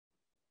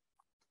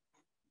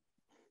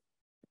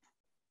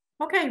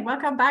Okay,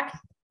 welcome back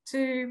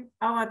to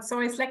our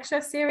ZOiS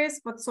Lecture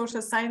Series, what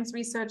social science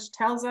research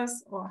tells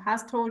us or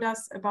has told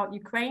us about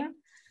Ukraine.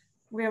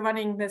 We're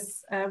running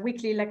this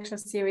weekly lecture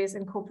series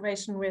in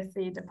cooperation with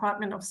the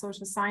Department of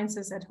Social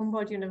Sciences at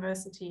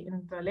Humboldt-Universität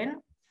in Berlin.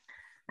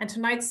 And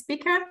tonight's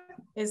speaker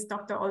is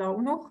Dr. Olga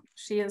Onuch.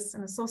 She is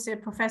an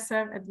associate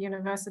professor at the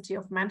University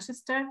of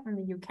Manchester in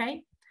the UK.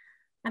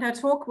 And her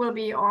talk will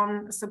be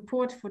on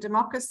support for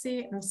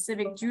democracy and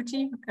civic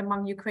duty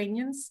among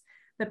Ukrainians,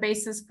 the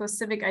basis for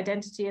civic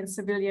identity and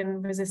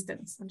civilian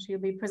resistance. And she'll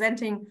be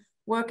presenting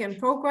work in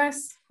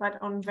progress, but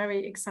on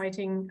very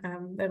exciting,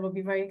 there will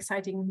be very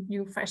exciting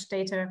new fresh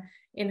data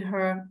in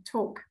her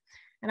talk.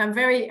 And I'm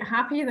very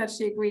happy that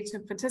she agreed to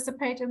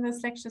participate in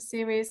this lecture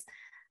series.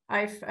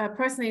 I've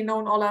personally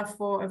known Ola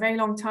for a very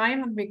long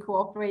time, and we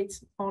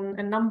cooperate on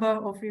a number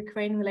of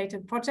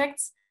Ukraine-related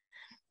projects.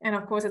 And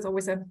of course, it's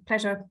always a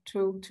pleasure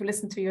to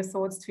listen to your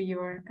thoughts, to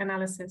your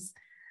analysis.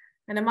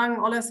 And among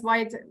Ola's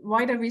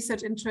wider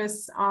research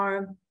interests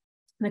are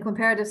the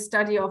comparative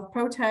study of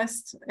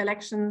protest,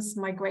 elections,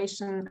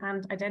 migration,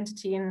 and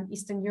identity in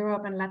Eastern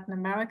Europe and Latin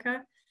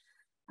America.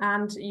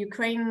 And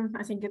Ukraine,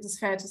 I think it is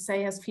fair to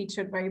say, has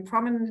featured very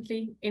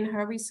prominently in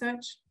her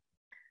research.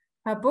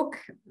 Her book,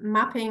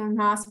 Mapping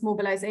Mass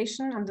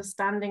Mobilization,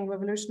 Understanding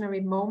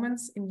Revolutionary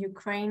Moments in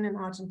Ukraine and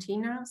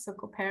Argentina, so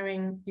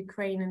comparing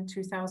Ukraine in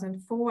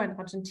 2004 and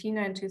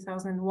Argentina in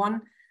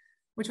 2001,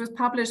 which was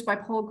published by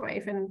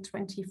Palgrave in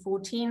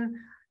 2014.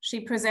 She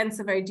presents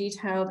a very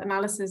detailed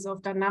analysis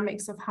of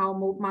dynamics of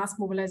how mass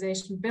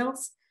mobilization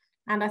builds.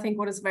 And I think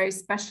what is very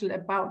special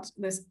about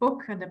this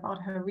book and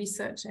about her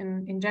research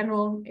in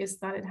general is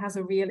that it has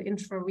a real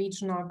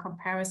intra-regional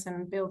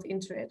comparison built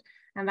into it.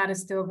 And that is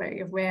still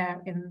very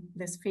rare in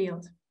this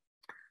field.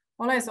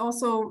 Ola is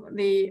also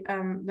the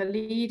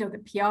lead or the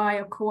PI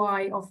or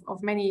co-I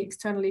of many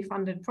externally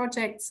funded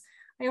projects.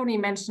 I only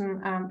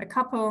mention a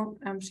couple.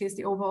 She is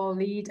the overall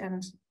lead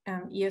and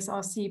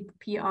ESRC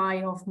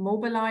PI of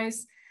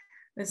Mobilize.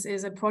 This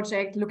is a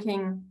project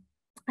looking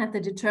at the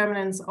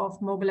determinants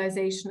of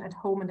mobilization at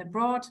home and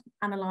abroad,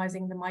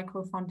 analyzing the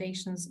micro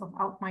foundations of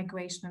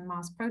outmigration and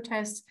mass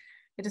protests.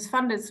 It is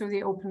funded through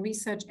the open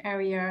research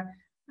area.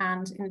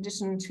 And in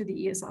addition to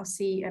the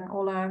ESRC and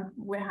Ola,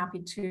 we're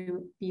happy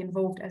to be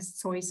involved as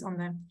ZOiS on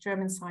the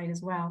German side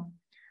as well.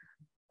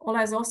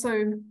 Ola is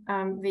also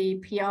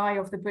the PI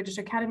of the British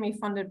Academy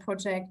funded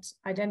project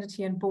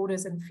Identity and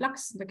Borders in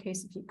Flux in the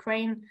case of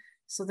Ukraine.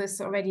 So this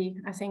already,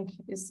 I think,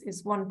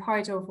 is one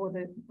part of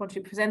what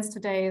she presents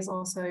today is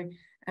also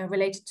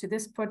related to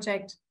this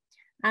project.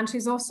 And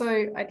she's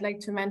also, I'd like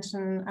to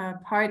mention,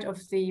 part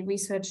of the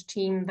research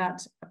team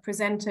that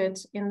presented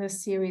in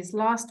this series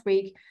last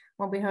week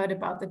when we heard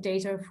about the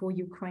Data for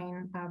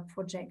Ukraine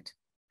project.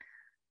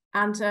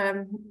 And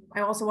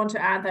I also want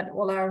to add that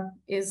Ola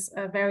is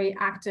a very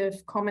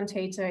active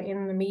commentator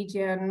in the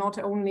media, not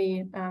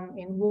only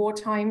in war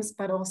times,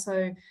 but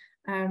also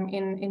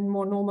in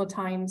more normal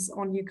times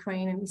on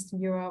Ukraine and Eastern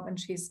Europe. And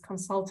she's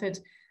consulted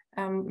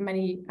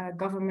many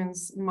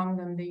governments, among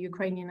them the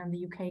Ukrainian and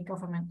the UK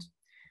government.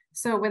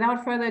 So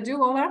without further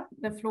ado, Ola,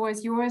 the floor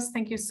is yours.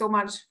 Thank you so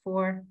much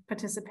for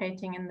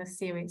participating in this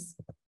series.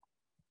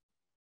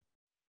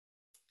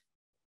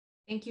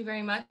 Thank you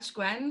very much,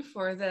 Gwen,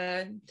 for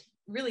the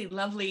really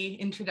lovely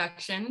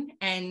introduction.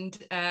 And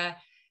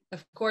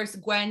of course,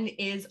 Gwen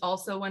is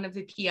also one of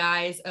the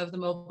PIs of the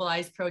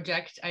Mobilize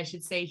project, I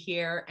should say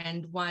here,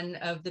 and one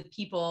of the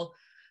people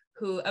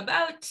who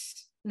about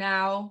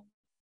now,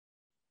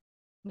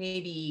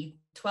 maybe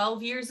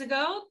 12 years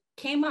ago,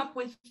 came up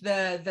with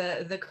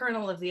the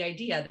kernel of the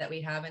idea that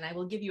we have. And I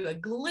will give you a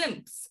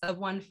glimpse of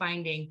one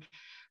finding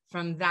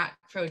from that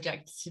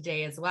project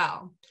today as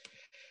well.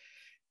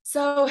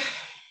 So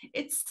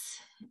it's,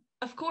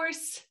 of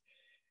course,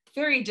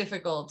 very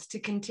difficult to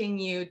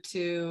continue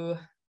to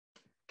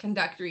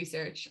conduct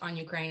research on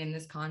Ukraine in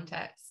this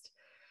context,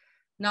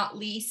 not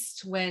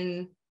least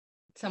when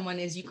someone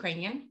is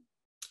Ukrainian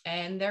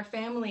and their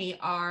family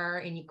are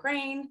in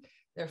Ukraine,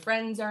 their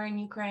friends are in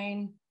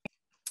Ukraine,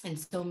 and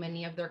so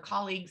many of their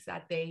colleagues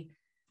that they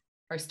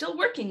are still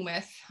working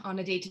with on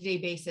a day-to-day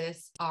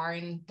basis are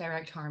in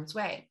direct harm's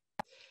way.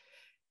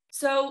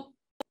 So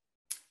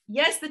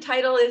yes, the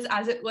title is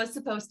as it was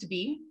supposed to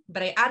be,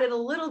 but I added a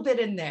little bit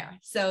in there.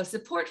 So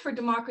support for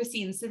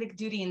democracy and civic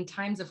duty in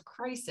times of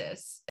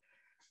crisis,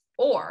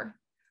 or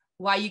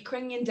why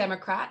Ukrainian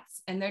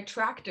Democrats and their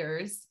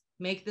tractors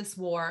make this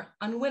war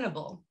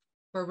unwinnable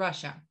for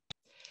Russia.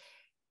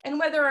 And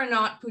whether or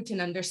not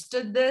Putin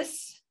understood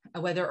this,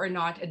 whether or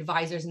not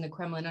advisors in the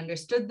Kremlin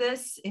understood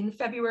this in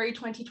February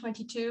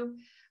 2022,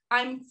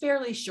 I'm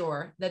fairly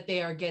sure that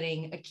they are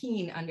getting a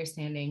keen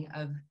understanding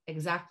of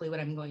exactly what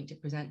I'm going to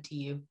present to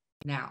you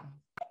now.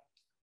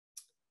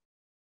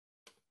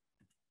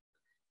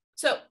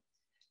 So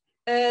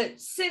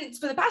since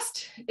for the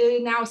past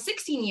now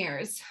 16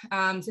 years,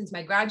 since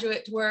my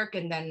graduate work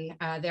and then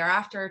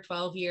thereafter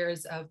 12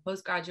 years of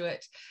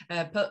postgraduate,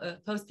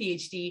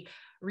 post-PhD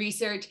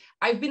research,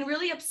 I've been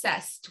really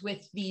obsessed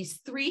with these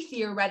three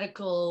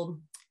theoretical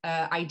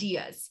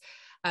ideas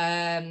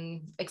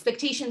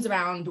expectations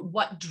around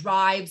what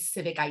drives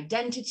civic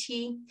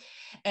identity,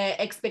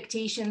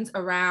 expectations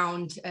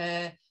around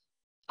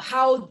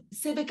how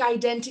civic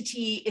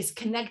identity is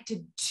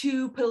connected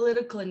to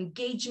political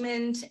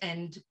engagement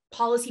and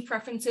policy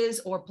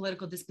preferences or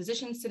political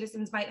dispositions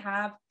citizens might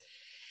have,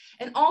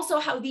 and also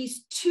how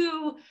these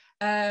two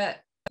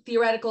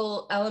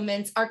theoretical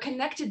elements are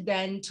connected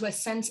then to a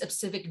sense of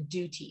civic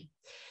duty.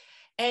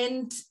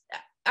 And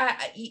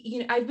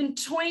I've been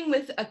toying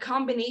with a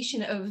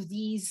combination of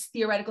these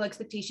theoretical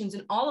expectations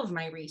in all of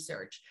my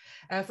research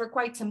for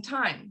quite some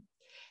time.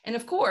 And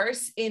of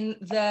course, in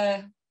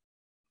the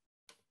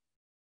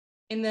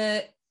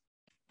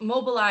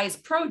Mobilize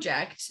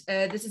project,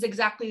 this is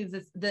exactly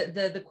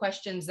the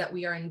questions that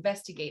we are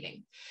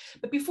investigating.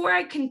 But before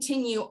I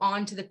continue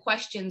on to the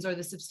questions or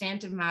the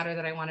substantive matter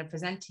that I want to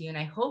present to you, and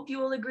I hope you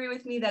will agree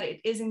with me that it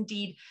is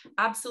indeed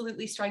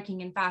absolutely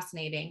striking and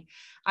fascinating,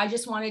 I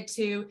just wanted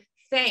to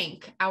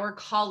thank our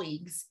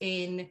colleagues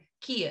in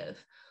Kyiv,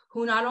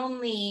 who not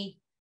only,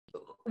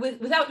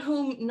 without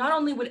whom not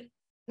only would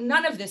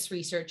none of this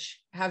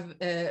research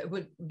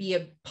would be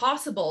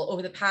possible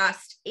over the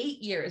past 8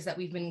 years that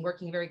we've been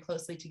working very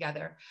closely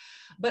together,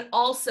 but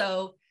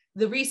also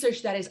the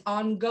research that is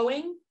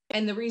ongoing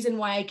and the reason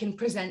why I can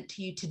present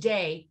to you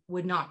today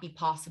would not be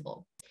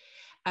possible.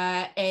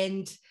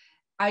 And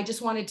I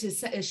just wanted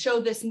to show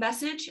this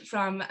message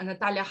from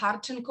Natalia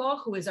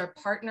Harchenko, who is our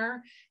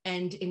partner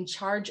and in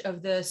charge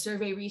of the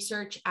survey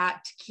research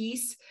at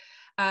KIS.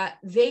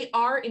 They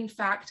are in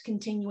fact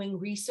continuing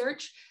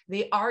research.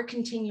 They are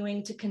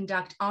continuing to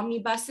conduct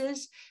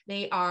omnibuses.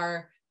 They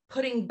are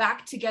putting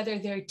back together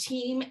their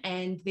team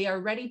and they are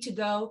ready to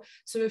go.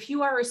 So if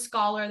you are a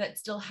scholar that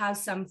still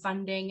has some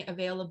funding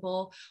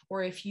available,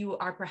 or if you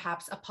are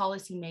perhaps a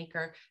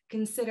policymaker,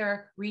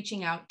 consider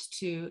reaching out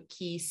to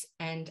KIS,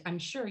 and I'm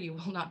sure you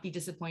will not be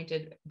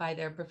disappointed by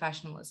their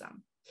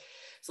professionalism.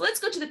 So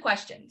let's go to the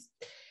questions.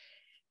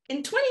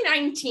 In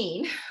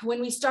 2019,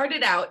 when we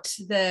started out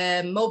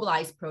the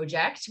Mobilize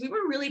project, we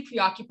were really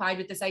preoccupied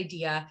with this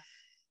idea: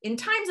 in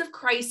times of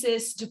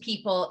crisis, do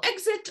people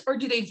exit or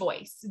do they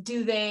voice?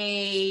 Do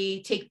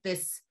they take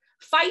this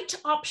fight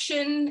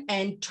option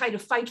and try to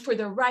fight for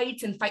their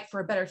rights and fight for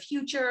a better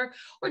future,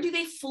 or do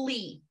they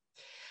flee?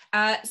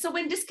 So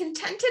when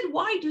discontented,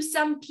 why do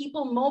some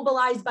people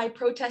mobilize by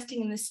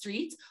protesting in the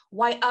streets,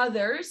 while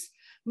others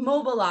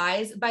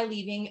mobilize by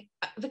leaving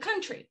the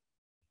country?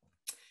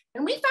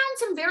 And we found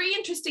some very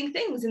interesting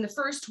things in the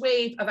first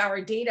wave of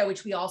our data,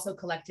 which we also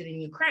collected in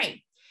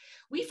Ukraine.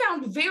 We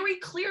found very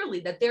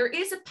clearly that there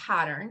is a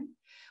pattern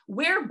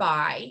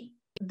whereby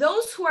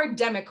those who are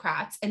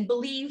Democrats and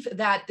believe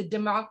that the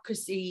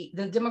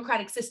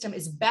democratic system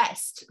is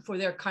best for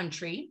their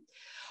country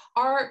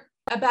are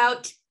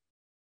about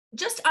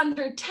just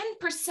under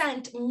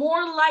 10%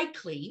 more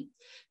likely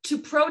to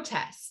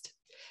protest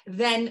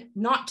than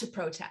not to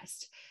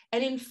protest.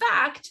 And in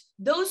fact,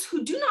 those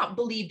who do not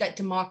believe that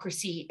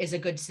democracy is a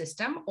good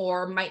system,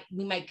 or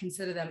we might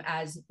consider them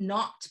as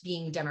not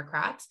being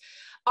Democrats,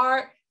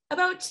 are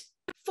about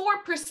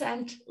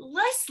 4%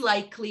 less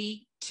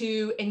likely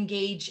to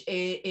engage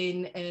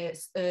in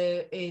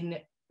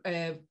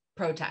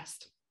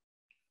protest.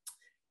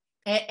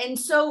 And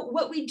so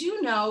what we do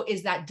know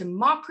is that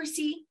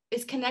democracy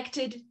is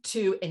connected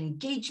to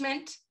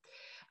engagement,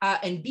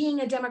 and being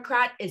a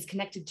Democrat is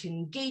connected to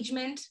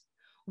engagement,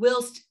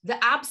 whilst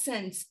the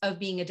absence of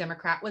being a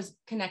Democrat was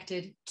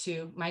connected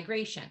to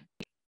migration.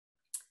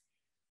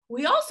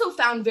 We also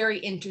found very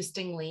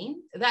interestingly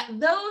that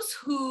those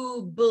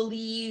who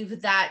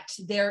believe that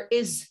there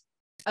is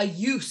a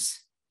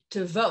use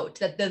to vote,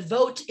 that the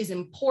vote is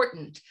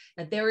important,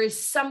 that there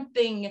is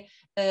something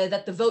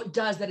that the vote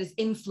does that is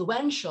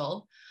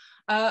influential,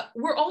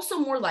 were also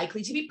more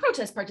likely to be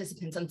protest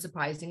participants,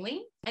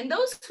 unsurprisingly. And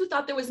those who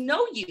thought there was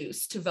no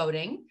use to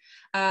voting,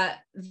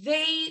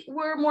 they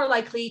were more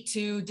likely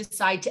to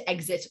decide to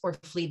exit or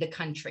flee the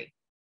country.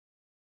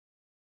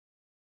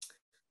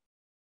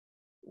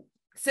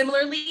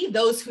 Similarly,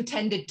 those who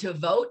tended to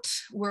vote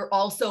were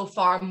also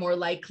far more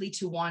likely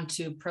to want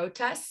to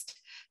protest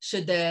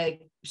should the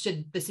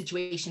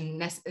situation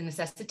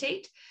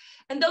necessitate.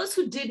 And those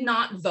who did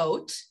not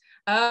vote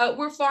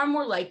were far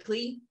more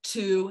likely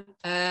to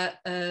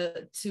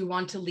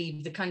want to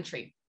leave the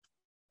country.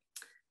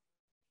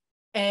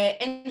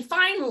 And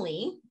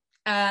finally,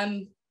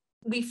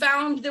 we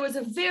found there was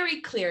a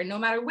very clear, no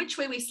matter which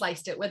way we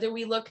sliced it, whether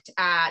we looked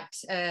at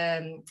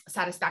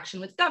satisfaction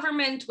with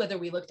government, whether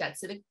we looked at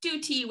civic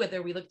duty,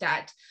 whether we looked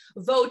at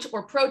vote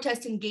or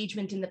protest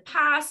engagement in the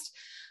past,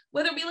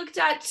 whether we looked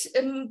at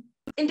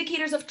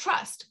indicators of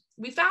trust,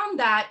 we found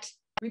that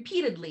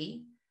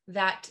repeatedly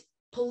that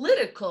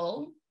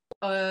political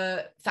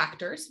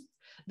factors,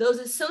 those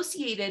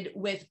associated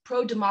with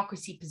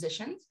pro-democracy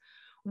positions,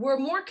 were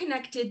more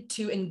connected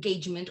to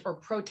engagement or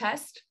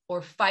protest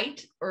or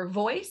fight or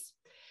voice.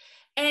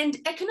 And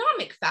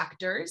economic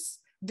factors,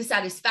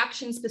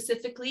 dissatisfaction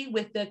specifically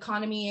with the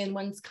economy in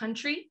one's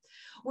country,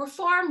 were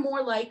far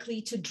more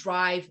likely to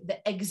drive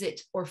the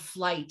exit or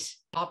flight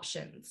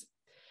options.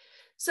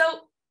 So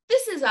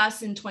this is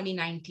us in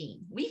 2019.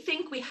 We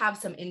think we have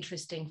some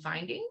interesting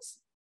findings.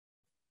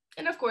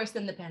 And of course,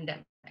 then the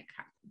pandemic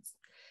happens.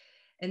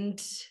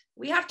 And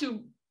we have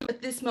to,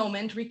 at this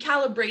moment,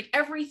 recalibrate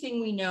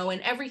everything we know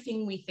and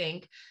everything we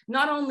think,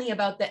 not only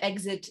about the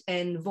exit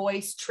and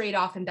voice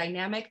trade-off and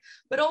dynamic,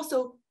 but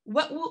also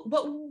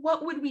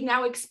what would we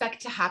now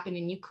expect to happen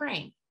in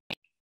Ukraine?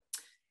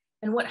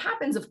 And what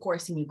happens, of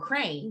course, in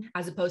Ukraine,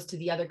 as opposed to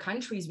the other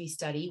countries we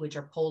study, which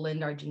are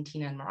Poland,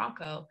 Argentina, and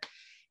Morocco,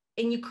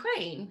 in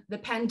Ukraine, the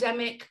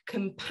pandemic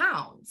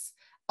compounds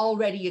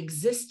already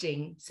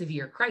existing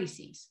severe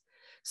crises.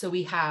 So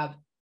we have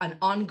an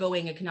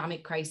ongoing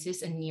economic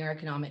crisis and near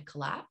economic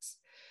collapse.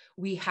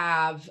 We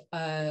have,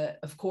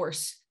 of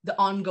course, the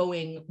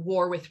ongoing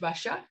war with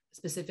Russia,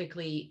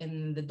 specifically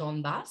in the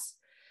Donbass.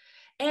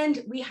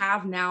 And we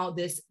have now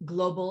this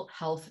global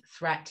health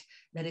threat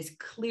that is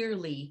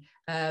clearly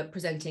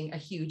presenting a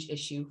huge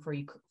issue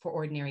for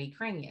ordinary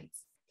Ukrainians.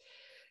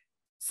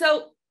 So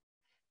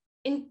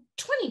in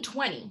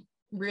 2020,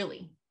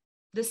 really,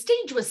 the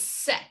stage was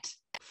set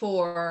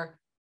for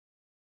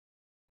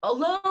a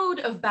load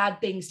of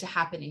bad things to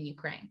happen in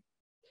Ukraine.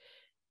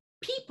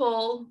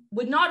 People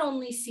would not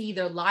only see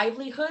their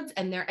livelihoods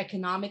and their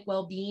economic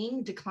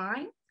well-being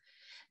decline,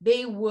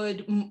 they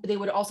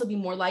would also be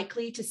more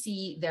likely to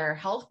see their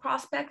health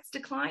prospects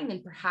decline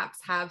and perhaps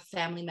have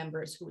family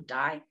members who would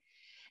die.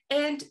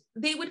 And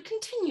they would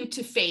continue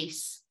to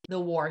face the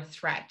war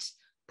threat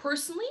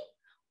personally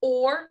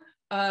or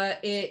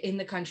in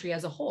the country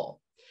as a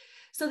whole.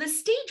 So the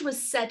stage was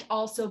set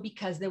also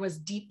because there was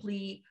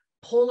deeply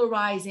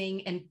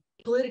polarizing and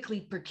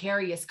politically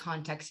precarious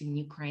context in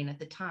Ukraine at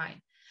the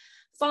time.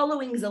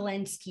 Following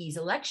Zelensky's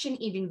election,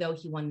 even though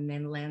he won a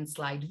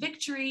landslide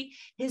victory,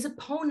 his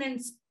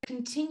opponents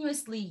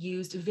continuously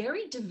used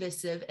very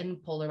divisive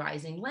and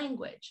polarizing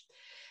language.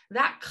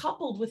 That,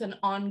 coupled with an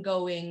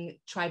ongoing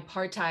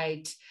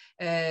tripartite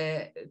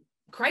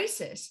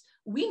crisis,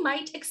 we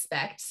might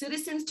expect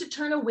citizens to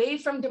turn away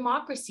from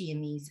democracy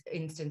in these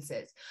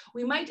instances.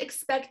 We might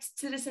expect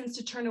citizens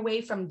to turn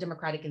away from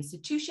democratic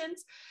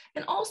institutions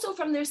and also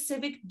from their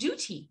civic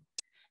duty.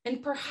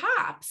 And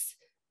perhaps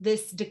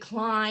this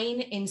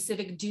decline in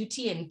civic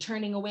duty and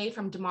turning away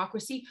from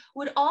democracy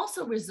would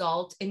also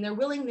result in their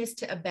willingness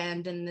to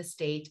abandon the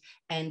state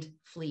and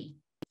flee.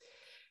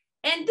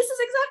 And this is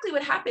exactly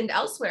what happened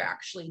elsewhere,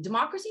 actually.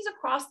 Democracies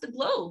across the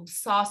globe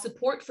saw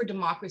support for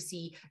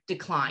democracy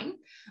decline,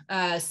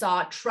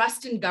 saw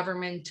trust in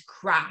government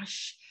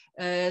crash,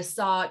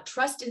 saw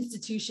trust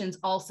institutions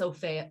also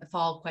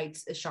fall quite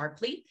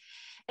sharply.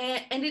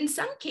 And in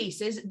some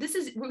cases, this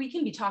is where we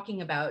can be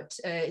talking about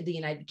the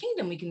United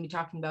Kingdom, we can be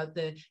talking about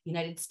the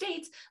United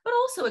States, but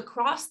also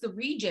across the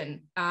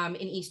region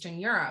in Eastern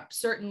Europe.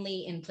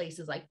 Certainly in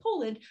places like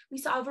Poland, we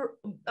saw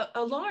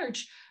a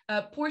large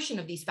portion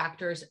of these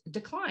factors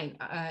decline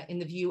in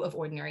the view of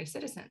ordinary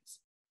citizens.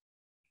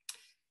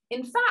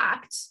 In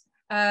fact,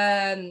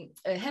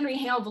 Henry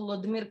Hale,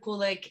 Volodymyr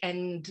Kulik,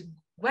 and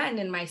Gwen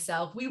and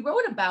myself, we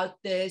wrote about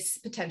this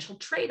potential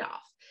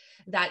trade-off.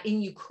 That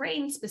in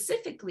Ukraine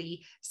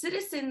specifically, some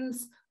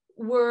citizens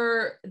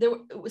were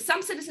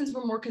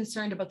more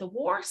concerned about the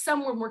war,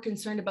 some were more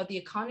concerned about the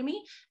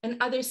economy, and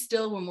others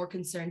still were more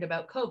concerned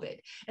about COVID.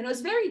 And it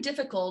was very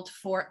difficult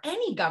for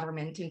any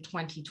government in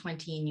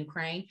 2020 in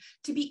Ukraine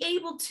to be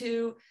able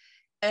to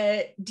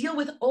deal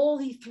with all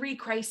the three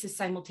crises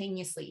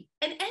simultaneously.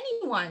 And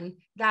anyone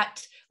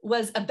that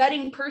was a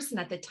betting person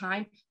at the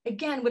time,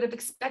 again, would have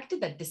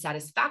expected that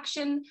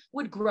dissatisfaction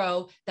would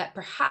grow, that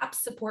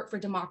perhaps support for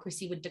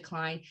democracy would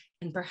decline,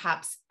 and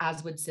perhaps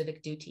as would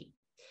civic duty.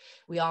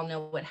 We all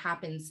know what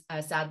happens,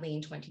 sadly,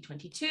 in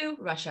 2022.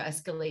 Russia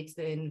escalates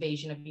the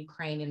invasion of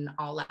Ukraine in an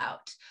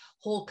all-out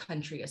whole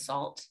country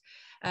assault.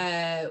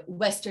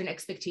 Western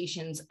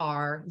expectations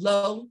are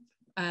low,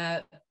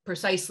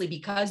 precisely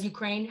because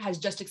Ukraine has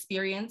just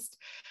experienced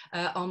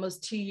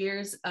almost 2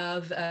 years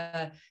of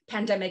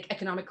pandemic,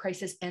 economic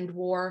crisis, and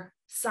war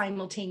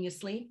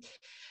simultaneously.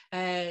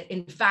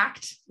 In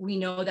fact, we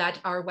know that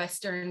our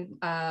Western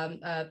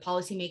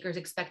policymakers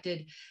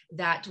expected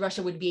that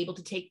Russia would be able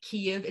to take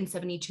Kyiv in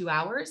 72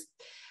 hours.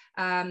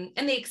 And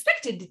they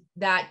expected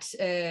that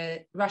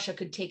Russia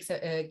could take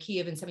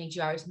Kyiv in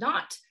 72 hours,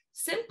 not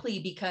simply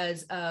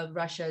because of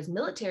Russia's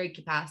military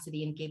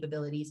capacity and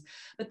capabilities,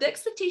 but the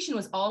expectation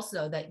was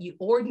also that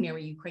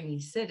ordinary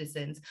Ukrainian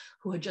citizens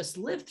who had just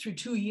lived through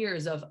 2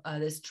 years of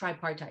this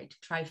tripartite,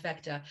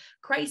 trifecta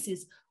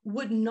crisis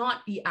would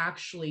not be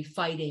actually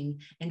fighting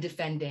and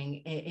defending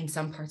in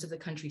some parts of the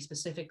country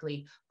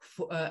specifically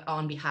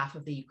on behalf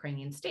of the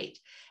Ukrainian state.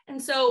 And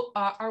so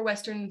our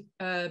Western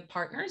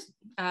partners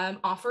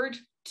offered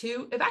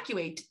to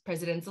evacuate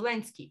President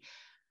Zelensky.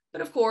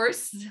 But of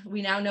course,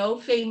 we now know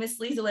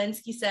famously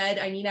Zelensky said,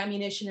 "I need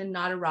ammunition and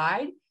not a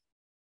ride."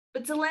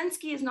 But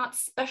Zelensky is not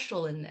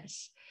special in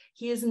this.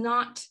 He is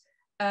not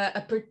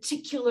a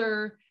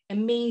particular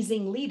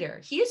amazing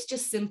leader. He is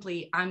just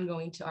simply, I'm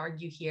going to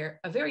argue here,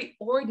 a very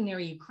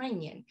ordinary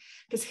Ukrainian,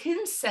 because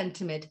his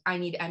sentiment, I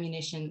need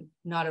ammunition,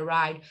 not a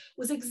ride,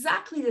 was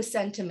exactly the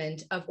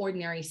sentiment of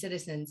ordinary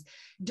citizens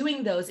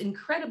doing those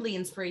incredibly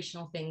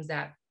inspirational things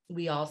that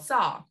we all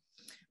saw.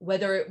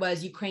 Whether it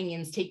was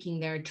Ukrainians taking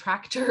their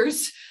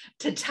tractors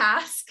to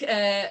task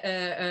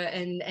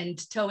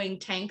and towing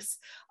tanks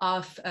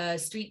off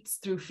streets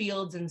through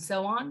fields and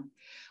so on,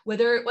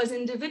 whether it was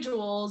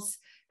individuals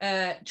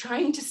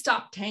trying to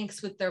stop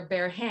tanks with their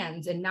bare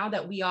hands. And now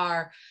that we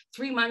are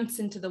 3 months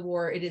into the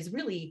war, it is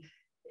really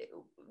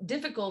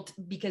difficult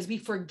because we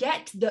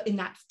forget that in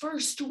that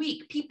first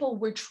week, people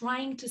were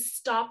trying to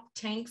stop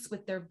tanks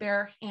with their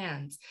bare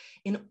hands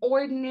in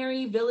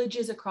ordinary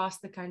villages across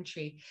the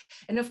country.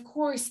 And of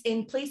course,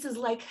 in places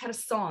like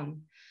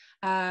Kherson,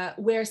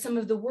 where some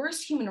of the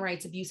worst human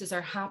rights abuses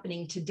are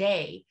happening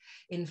today,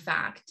 in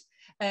fact,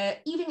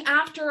 even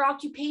after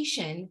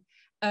occupation,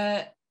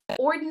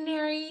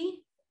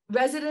 ordinary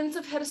residents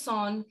of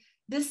Kherson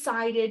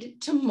decided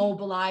to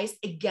mobilize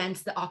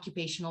against the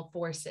occupational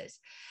forces.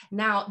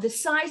 Now, the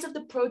size of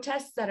the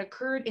protests that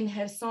occurred in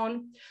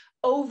Kherson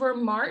over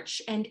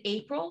March and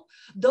April,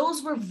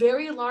 those were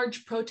very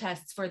large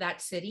protests for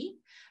that city.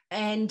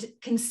 And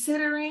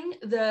considering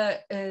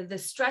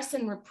the stress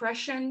and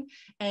repression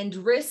and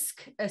risk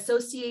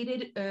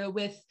associated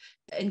with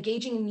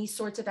engaging in these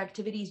sorts of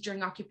activities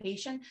during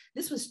occupation,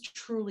 this was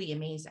truly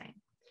amazing.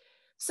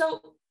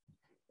 So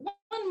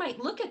one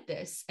might look at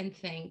this and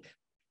think,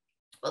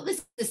 well,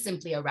 this is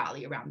simply a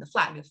rally around the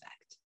flag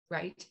effect,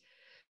 right?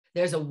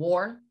 There's a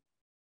war.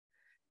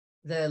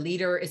 The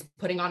leader is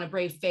putting on a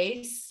brave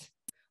face.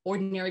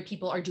 Ordinary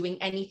people are doing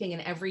anything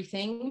and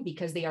everything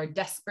because they are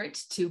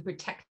desperate to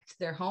protect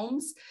their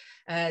homes.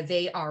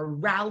 They are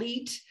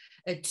rallied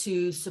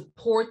to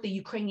support the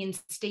Ukrainian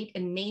state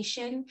and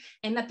nation,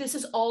 and that this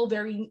is all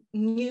very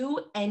new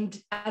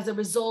and as a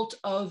result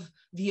of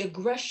the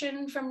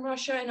aggression from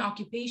Russia and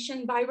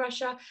occupation by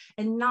Russia,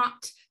 and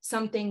not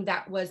something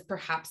that was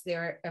perhaps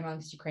there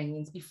amongst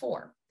Ukrainians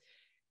before.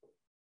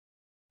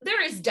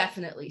 There is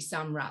definitely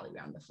some rally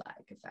around the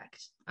flag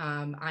effect.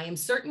 I am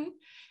certain,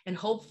 and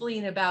hopefully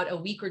in about a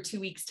week or 2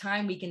 weeks'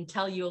 time, we can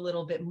tell you a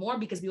little bit more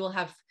because we will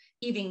have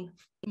even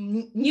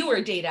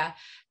newer data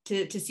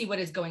to see what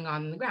is going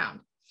on the ground.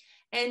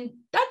 And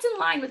that's in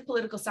line with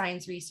political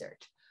science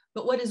research.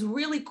 But what is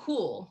really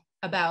cool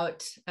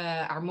about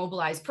our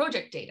mobilized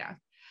project data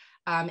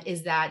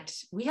is that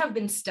we have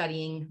been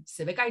studying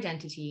civic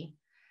identity,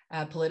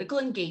 political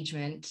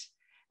engagement,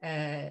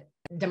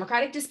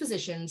 democratic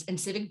dispositions, and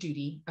civic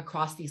duty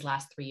across these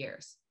last 3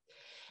 years.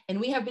 And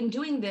we have been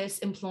doing this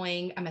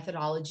employing a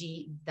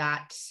methodology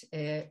that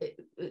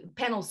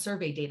panel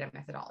survey data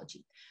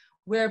methodology,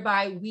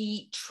 whereby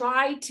we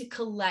try to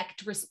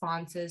collect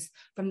responses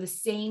from the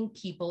same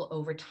people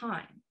over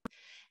time.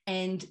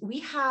 And we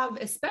have,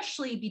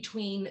 especially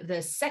between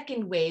the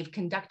second wave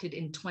conducted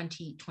in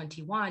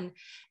 2021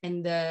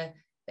 and the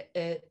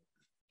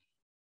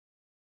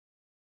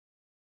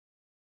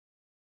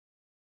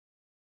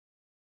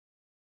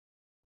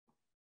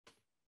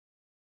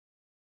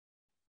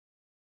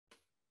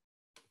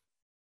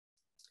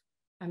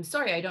I'm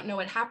sorry, I don't know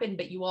what happened,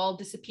 but you all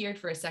disappeared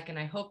for a second.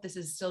 I hope this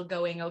is still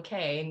going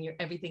okay and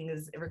everything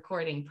is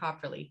recording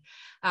properly.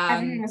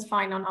 Everything is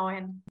fine on our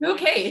end.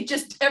 Okay, it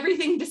just,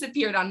 everything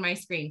disappeared on my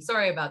screen.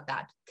 Sorry about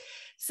that.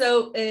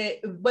 So,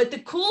 but the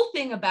cool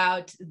thing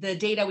about the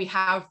data we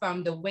have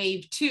from the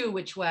wave 2,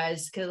 which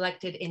was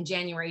collected in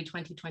January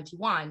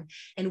 2021,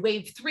 and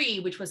wave 3,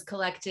 which was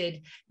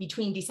collected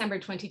between December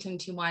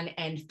 2021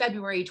 and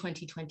February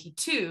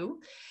 2022,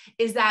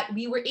 is that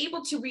we were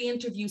able to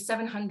re-interview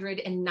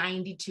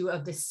 792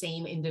 of the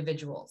same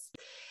individuals.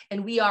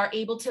 And we are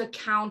able to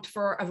account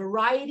for a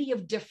variety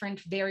of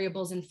different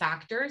variables and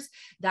factors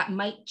that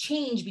might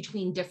change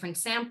between different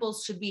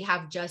samples should we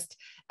have just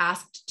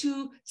asked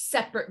 2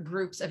 separate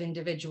groups of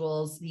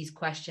individuals these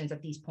questions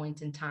at these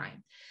points in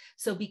time.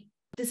 So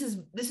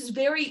it's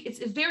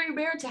very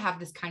rare to have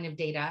this kind of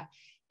data,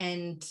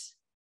 and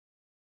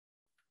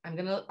I'm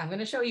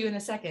gonna show you in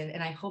a second,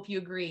 and I hope you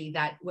agree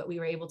that what we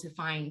were able to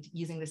find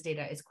using this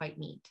data is quite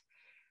neat.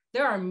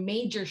 There are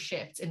major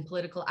shifts in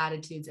political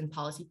attitudes and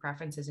policy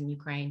preferences in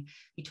Ukraine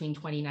between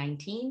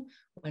 2019,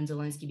 when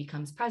Zelensky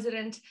becomes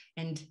president,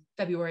 and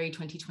February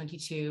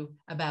 2022,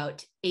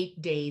 about 8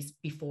 days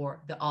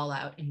before the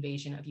all-out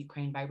invasion of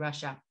Ukraine by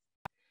Russia.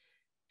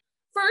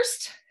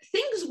 First,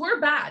 things were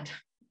bad,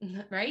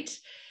 right?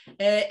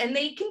 And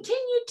they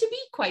continued to be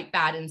quite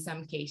bad in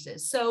some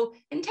cases. So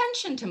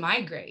intention to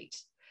migrate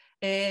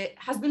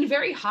has been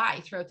very high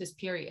throughout this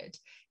period.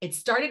 It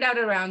started out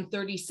around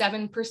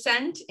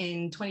 37%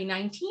 in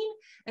 2019,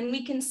 and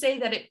we can say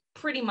that it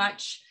pretty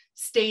much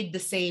stayed the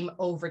same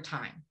over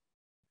time.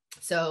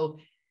 So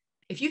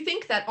if you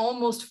think that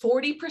almost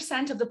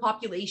 40% of the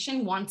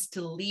population wants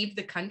to leave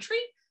the country,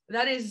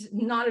 that is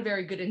not a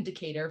very good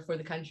indicator for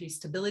the country's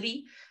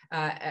stability,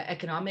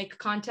 economic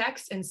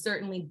context, and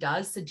certainly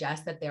does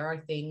suggest that there are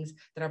things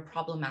that are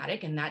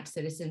problematic and that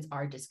citizens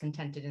are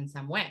discontented in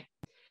some way.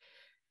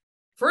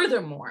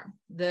 Furthermore,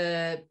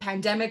 the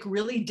pandemic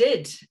really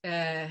did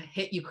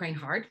hit Ukraine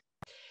hard,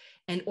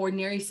 and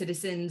ordinary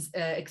citizens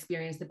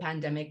experienced the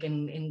pandemic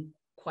in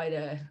quite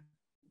a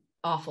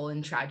awful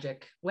and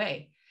tragic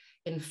way.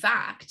 In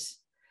fact,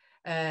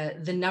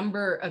 the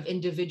number of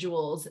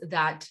individuals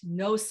that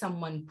know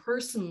someone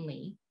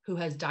personally who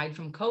has died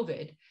from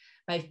COVID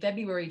by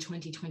February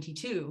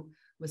 2022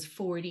 was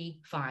 45%.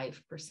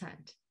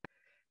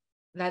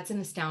 That's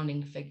an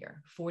astounding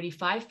figure.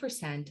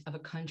 45% of a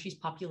country's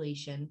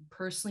population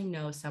personally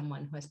knows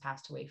someone who has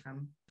passed away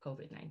from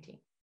COVID-19.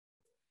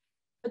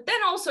 But then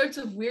all sorts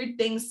of weird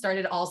things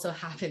started also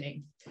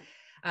happening.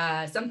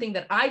 Something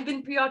that I've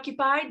been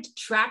preoccupied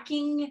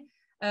tracking,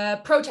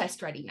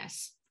 protest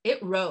readiness. It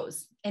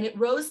rose, and it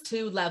rose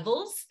to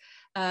levels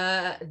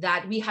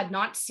that we had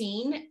not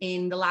seen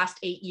in the last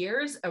 8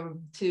 years,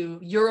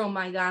 to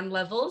Euromaidan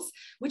levels,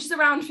 which is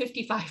around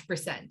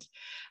 55%.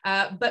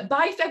 But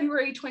by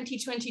February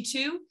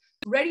 2022,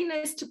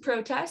 readiness to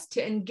protest,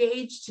 to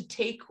engage, to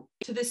take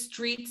to the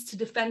streets, to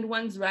defend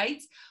one's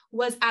rights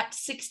was at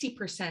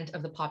 60%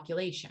 of the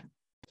population.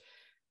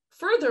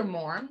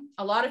 Furthermore,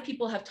 a lot of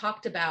people have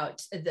talked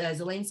about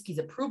Zelensky's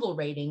approval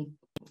rating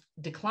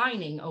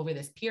declining over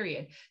this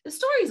period. The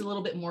story is a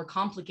little bit more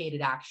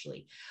complicated,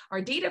 actually. Our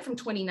data from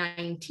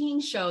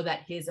 2019 show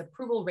that his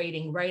approval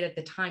rating right at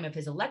the time of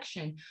his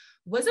election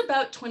was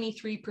about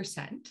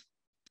 23%.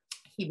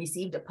 He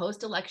received a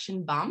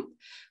post-election bump,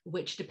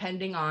 which,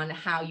 depending on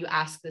how you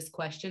ask this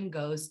question,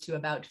 goes to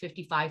about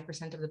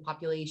 55% of the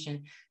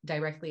population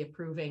directly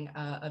approving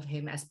of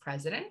him as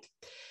president.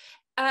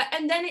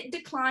 And then it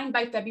declined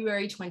by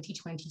February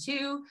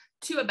 2022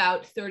 to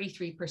about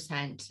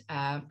 33%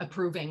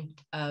 approving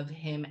of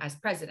him as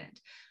president.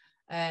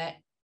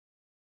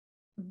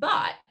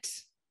 But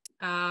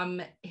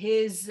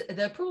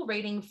the approval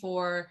rating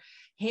for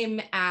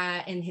him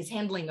in his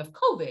handling of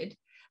COVID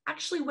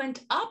actually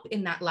went up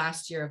in that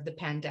last year of the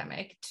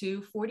pandemic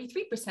to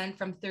 43%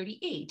 from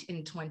 38%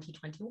 in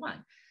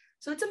 2021.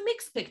 So it's a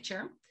mixed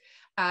picture.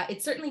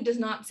 It certainly does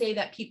not say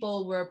that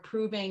people were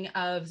approving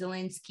of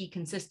Zelensky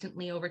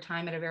consistently over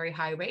time at a very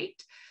high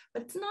rate,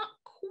 but it's not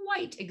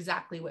quite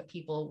exactly what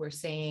people were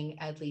saying,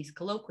 at least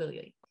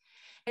colloquially.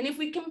 And if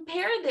we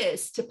compare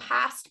this to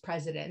past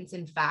presidents,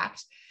 in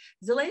fact,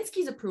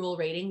 Zelensky's approval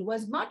rating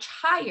was much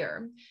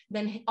higher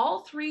than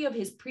all three of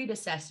his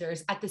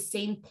predecessors at the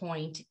same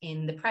point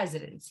in the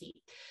presidency.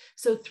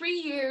 So 3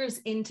 years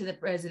into the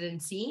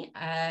presidency,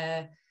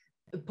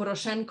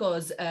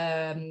 Poroshenko's,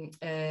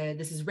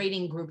 this is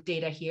rating group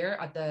data here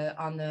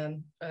on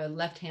the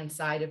left-hand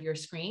side of your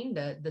screen,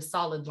 the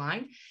solid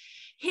line,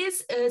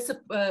 his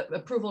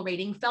approval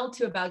rating fell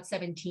to about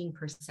 17%.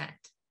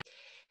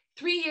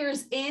 3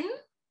 years in,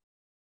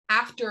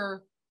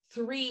 after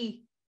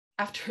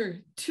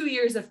 2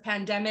 years of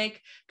pandemic,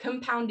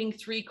 compounding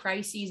 3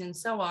 crises and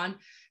so on,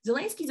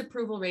 Zelensky's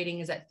approval rating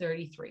is at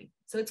 33.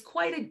 So it's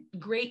quite a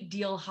great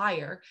deal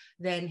higher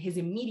than his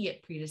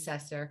immediate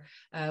predecessor,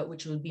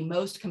 which would be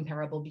most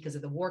comparable because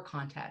of the war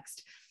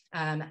context,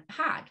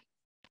 had.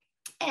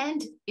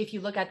 And if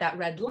you look at that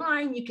red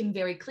line, you can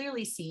very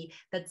clearly see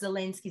that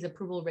Zelensky's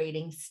approval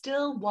rating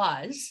still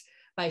was,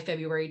 by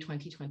February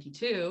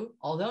 2022,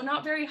 although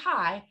not very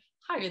high,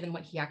 higher than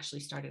what he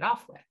actually started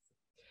off with.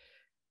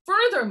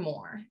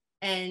 Furthermore,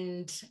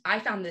 and I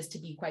found this to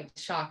be quite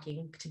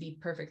shocking, to be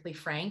perfectly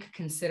frank,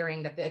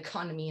 considering that the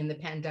economy in the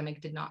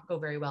pandemic did not go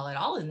very well at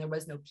all, and there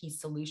was no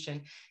peace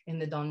solution in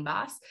the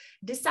Donbass,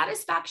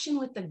 dissatisfaction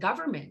with the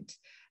government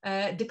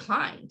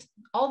declined.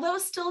 Although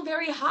still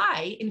very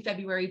high in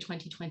February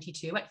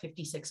 2022 at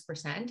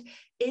 56%,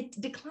 it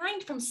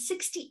declined from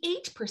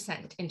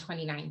 68% in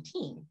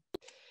 2019.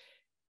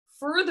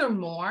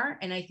 Furthermore,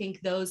 and I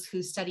think those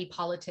who study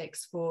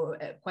politics for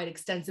quite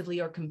extensively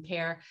or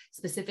compare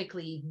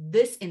specifically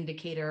this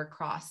indicator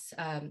across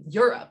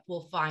Europe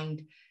will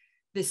find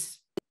this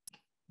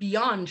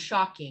beyond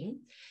shocking.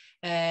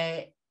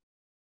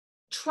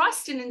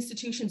 Trust in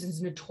institutions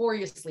is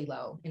notoriously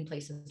low in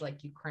places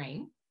like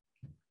Ukraine.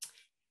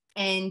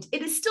 And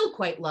it is still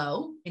quite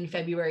low in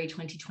February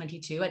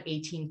 2022 at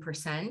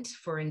 18%,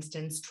 for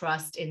instance,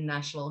 trust in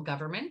national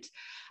government.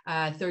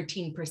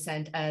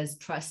 13% as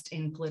trust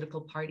in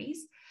political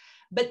parties.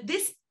 But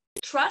this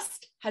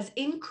trust has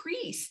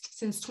increased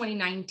since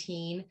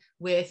 2019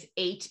 with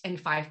 8% and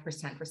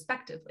 5%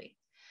 respectively.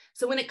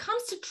 So when it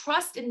comes to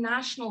trust in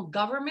national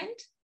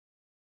government,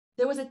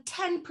 there was a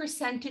 10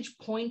 percentage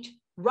point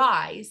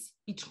rise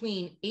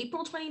between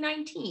April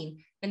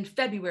 2019 and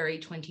February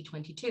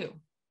 2022.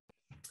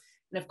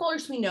 And of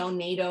course, we know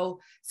NATO,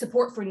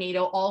 support for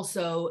NATO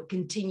also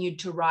continued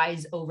to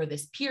rise over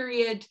this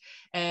period.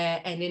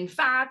 And in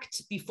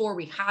fact, before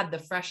we had the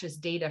freshest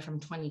data from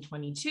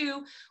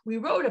 2022, we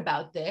wrote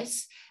about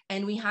this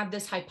and we had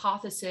this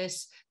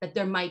hypothesis that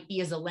there might be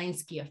a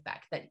Zelensky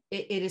effect, that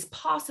it is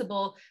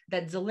possible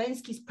that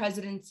Zelensky's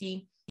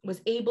presidency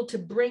was able to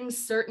bring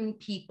certain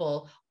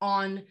people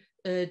on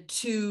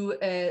to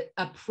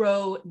a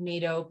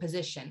pro-NATO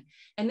position.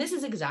 And this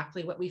is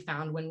exactly what we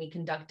found when we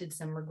conducted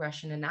some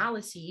regression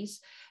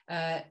analyses,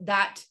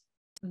 that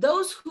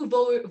those who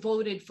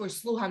voted for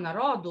Sluha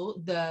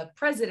Narodu, the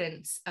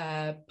president's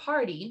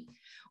party,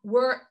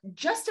 were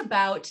just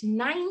about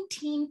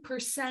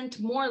 19%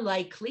 more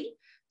likely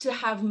to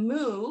have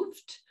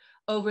moved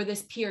over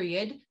this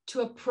period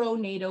to a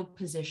pro-NATO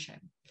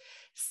position.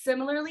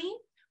 Similarly,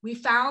 we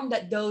found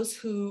that those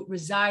who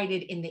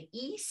resided in the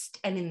east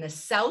and in the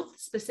south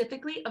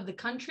specifically of the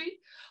country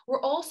were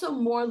also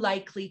more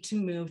likely to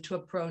move to a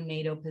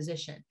pro-NATO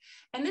position.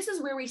 And this is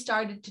where we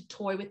started to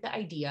toy with the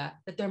idea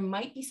that there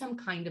might be some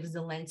kind of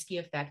Zelensky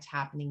effect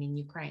happening in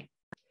Ukraine.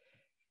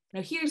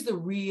 Now, here's the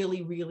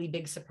really, really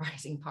big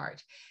surprising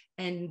part.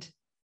 And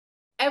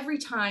every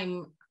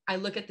time I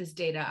look at this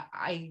data,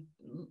 I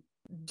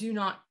do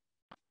not,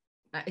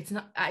 it's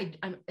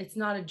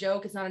not a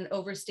joke. It's not an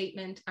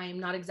overstatement. I am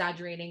not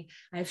exaggerating.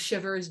 I have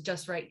shivers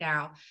just right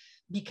now,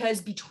 because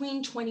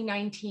between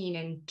 2019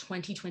 and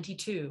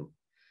 2022,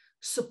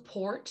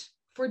 support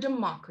for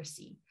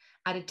democracy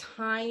at a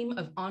time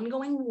of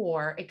ongoing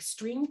war,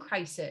 extreme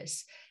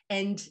crisis,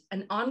 and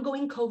an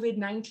ongoing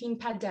COVID-19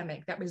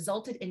 pandemic that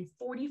resulted in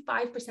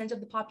 45% of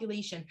the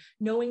population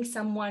knowing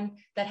someone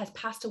that has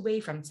passed away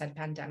from said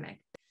pandemic,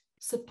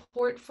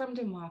 support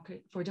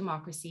for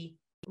democracy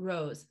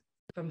rose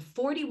from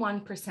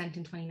 41%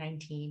 in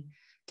 2019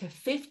 to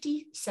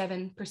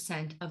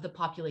 57% of the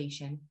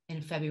population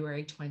in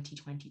February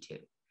 2022.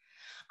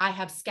 I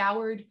have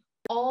scoured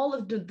all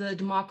of the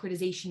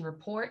democratization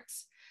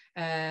reports,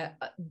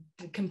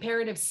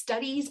 comparative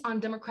studies on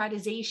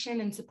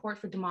democratization and support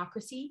for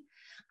democracy.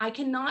 I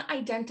cannot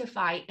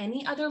identify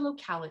any other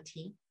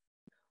locality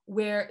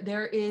where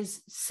there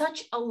is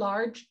such a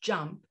large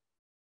jump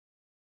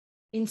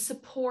in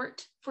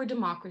support for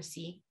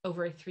democracy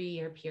over a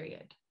 3-year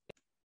period.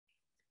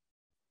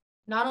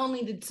 Not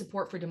only did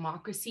support for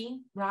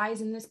democracy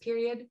rise in this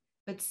period,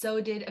 but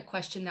so did a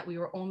question that we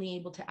were only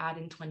able to add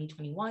in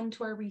 2021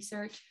 to our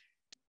research.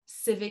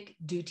 Civic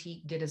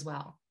duty did as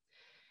well.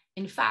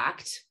 In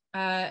fact,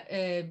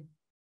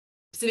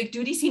 civic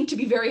duty seemed to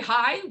be very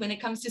high when it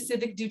comes to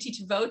civic duty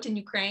to vote in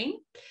Ukraine.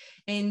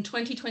 In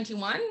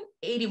 2021,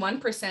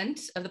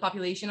 81% of the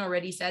population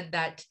already said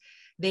that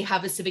they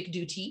have a civic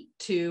duty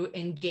to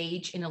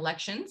engage in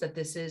elections, that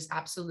this is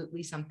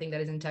absolutely something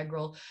that is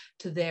integral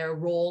to their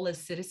role as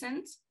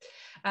citizens.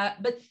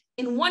 But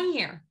in 1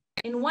 year,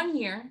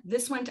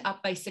 this went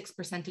up by 6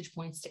 percentage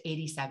points to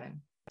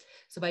 87.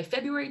 So by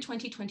February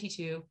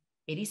 2022,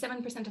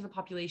 87% of the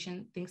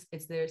population thinks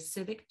it's their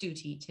civic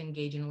duty to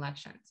engage in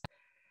elections.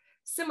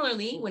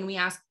 Similarly, when we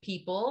ask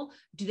people,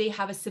 do they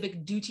have a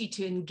civic duty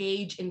to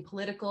engage in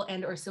political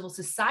and/or civil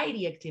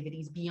society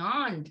activities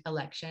beyond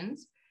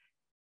elections,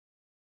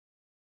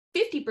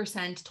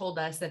 50% told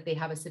us that they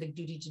have a civic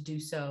duty to do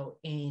so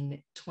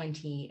in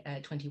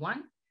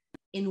 2021.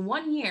 In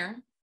 1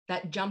 year,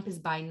 that jump is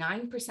by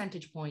 9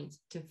 percentage points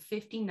to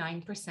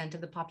 59%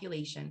 of the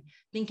population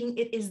thinking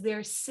it is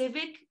their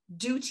civic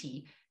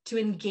duty to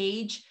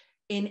engage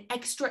in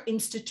extra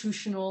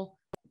institutional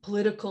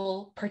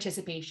political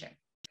participation.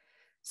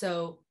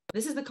 So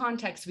this is the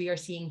context we are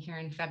seeing here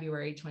in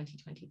February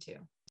 2022.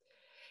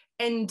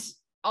 And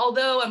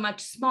although a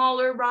much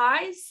smaller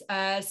rise,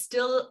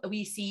 still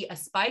we see a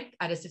spike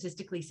at a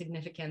statistically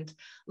significant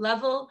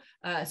level,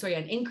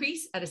 an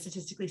increase at a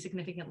statistically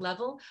significant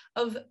level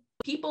of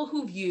people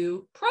who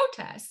view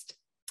protest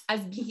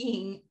as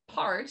being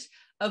part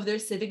of their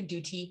civic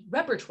duty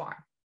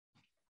repertoire.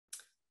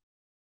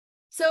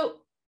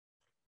 So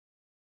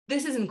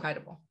this is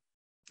incredible.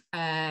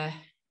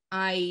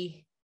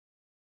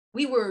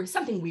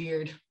 Something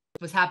weird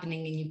was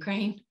happening in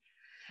Ukraine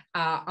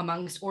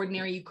amongst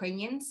ordinary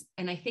Ukrainians.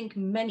 And I think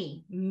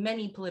many,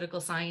 many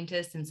political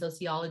scientists and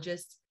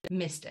sociologists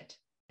missed it.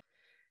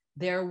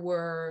 There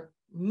were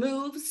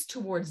moves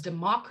towards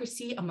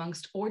democracy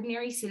amongst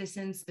ordinary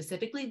citizens,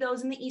 specifically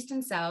those in the East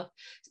and South,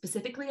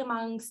 specifically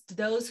amongst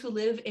those who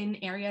live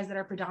in areas that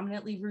are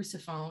predominantly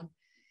Russophone,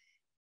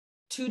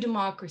 to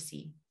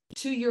democracy,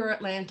 to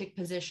Euro-Atlantic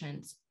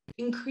positions,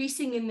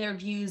 increasing in their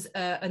views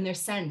and their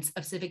sense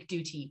of civic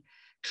duty,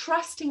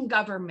 trusting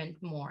government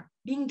more,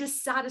 being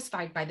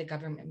dissatisfied by the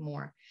government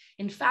more.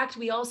 In fact,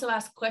 we also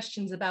asked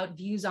questions about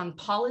views on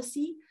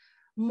policy.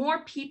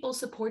 More people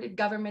supported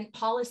government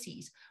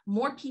policies.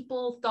 More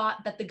people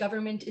thought that the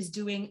government is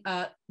doing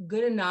a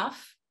good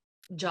enough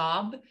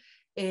job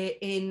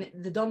in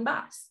the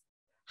Donbass.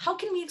 How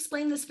can we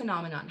explain this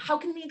phenomenon? How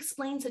can we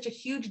explain such a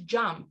huge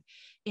jump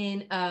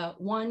in a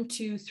 1,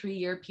 2, 3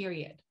 year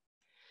period?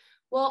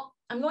 Well,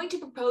 I'm going to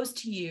propose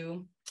to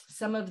you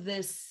some of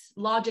this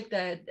logic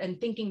and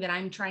thinking that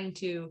I'm trying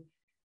to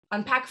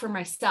unpack for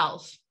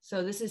myself.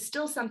 So this is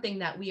still something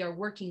that we are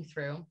working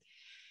through.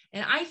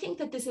 And I think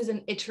that this is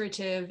an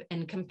iterative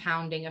and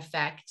compounding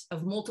effect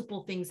of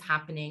multiple things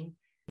happening,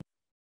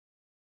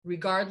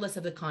 regardless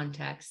of the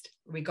context,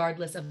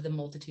 regardless of the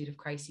multitude of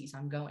crises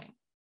ongoing.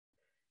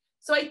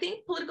 So I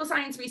think political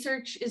science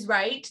research is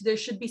right. There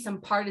should be some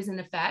partisan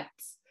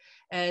effects,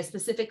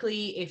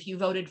 specifically if you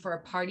voted for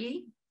a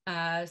party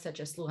such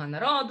as Sluha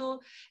Narodu,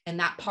 and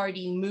that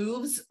party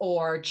moves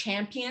or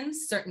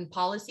champions certain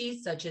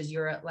policies, such as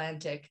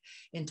Euro-Atlantic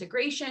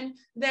integration,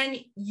 then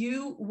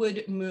you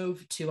would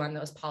move too on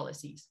those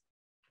policies.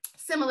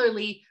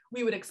 Similarly,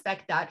 we would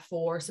expect that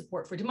for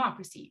support for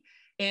democracy.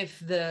 If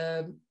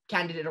the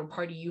candidate or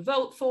party you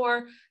vote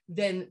for,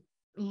 then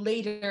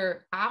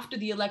later after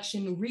the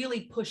election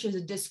really pushes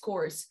a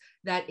discourse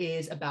that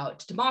is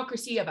about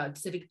democracy, about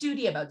civic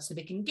duty, about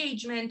civic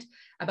engagement,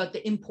 about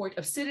the import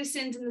of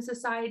citizens in the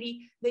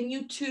society, then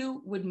you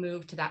too would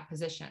move to that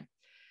position.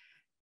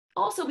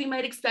 Also, we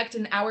might expect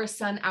an our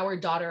son, our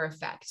daughter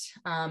effect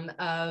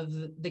of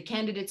the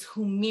candidates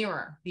who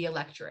mirror the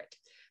electorate.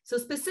 So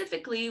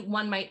specifically,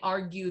 one might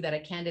argue that a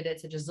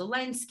candidate such as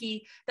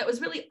Zelensky, that was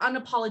really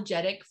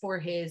unapologetic for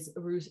his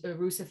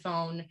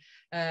Russophone,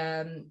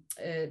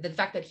 the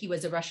fact that he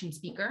was a Russian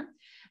speaker.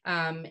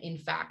 In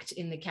fact,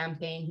 in the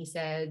campaign, he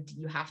said,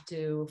 you have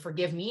to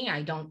forgive me,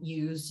 I don't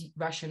use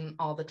Russian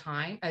all the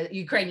time,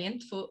 Ukrainian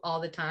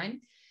all the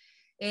time.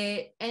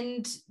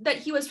 And that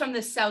he was from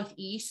the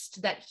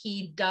Southeast, that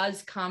he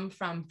does come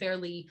from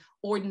fairly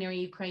ordinary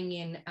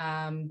Ukrainian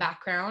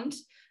background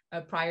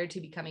prior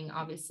to becoming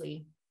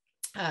obviously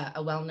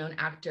a well-known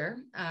actor.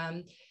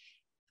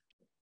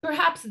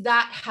 Perhaps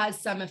that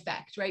has some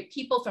effect, right?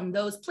 People from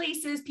those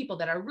places, people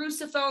that are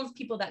Russophones,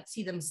 people that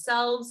see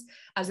themselves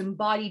as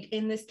embodied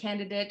in this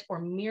candidate or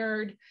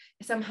mirrored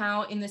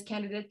somehow in this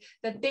candidate,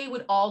 that they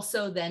would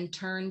also then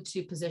turn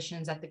to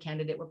positions that the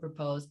candidate would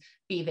propose,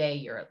 be they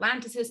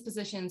Euro-Atlanticist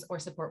positions or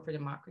support for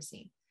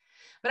democracy.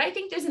 But I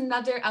think there's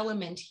another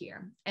element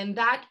here, and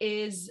that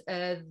is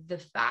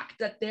the fact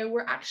that there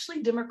were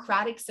actually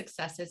democratic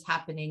successes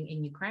happening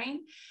in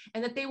Ukraine,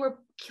 and that they were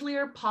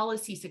clear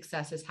policy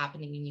successes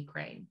happening in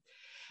Ukraine.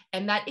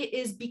 And that it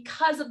is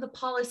because of the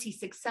policy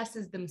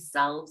successes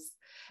themselves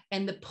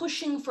and the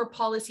pushing for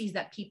policies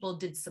that people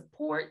did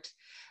support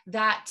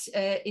that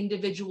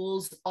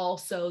individuals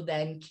also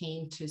then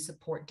came to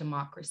support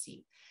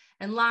democracy.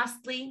 And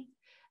lastly,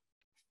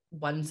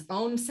 one's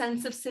own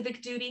sense of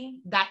civic duty,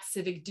 that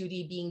civic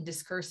duty being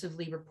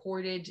discursively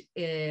reported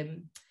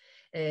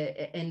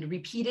and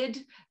repeated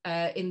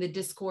in the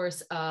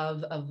discourse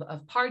of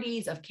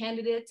parties, of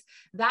candidates,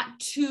 that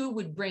too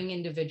would bring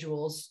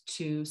individuals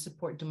to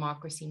support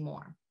democracy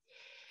more.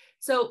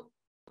 So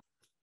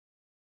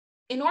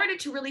in order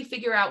to really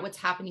figure out what's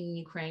happening in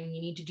Ukraine,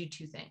 you need to do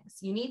two things.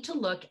 You need to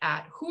look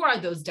at who are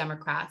those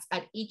Democrats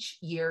at each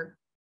year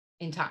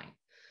in time.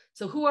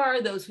 So who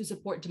are those who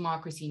support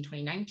democracy in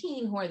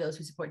 2019? Who are those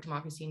who support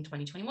democracy in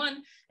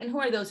 2021? And who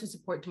are those who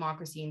support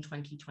democracy in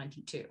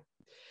 2022?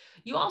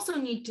 You also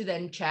need to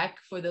then check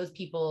for those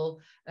people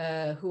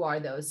who are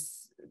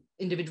those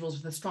individuals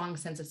with a strong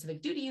sense of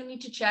civic duty. You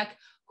need to check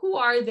who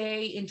are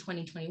they in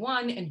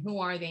 2021 and who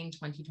are they in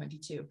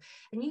 2022?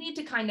 And you need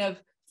to kind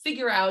of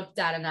figure out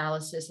that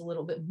analysis a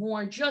little bit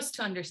more just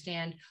to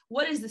understand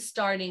what is the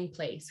starting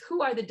place?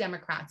 Who are the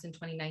Democrats in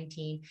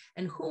 2019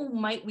 and who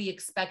might we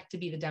expect to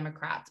be the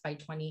Democrats by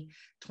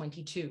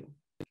 2022?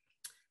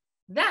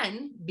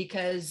 Then,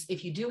 because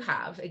if you do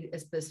have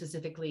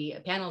specifically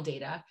panel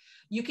data,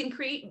 you can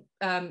create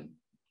a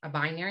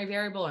binary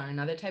variable or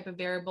another type of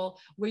variable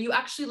where you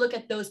actually look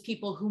at those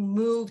people who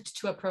moved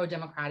to a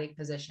pro-democratic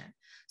position.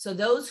 So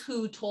those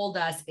who told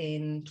us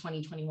in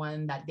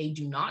 2021 that they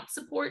do not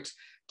support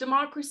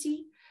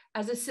democracy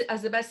as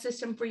the best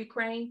system for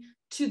Ukraine,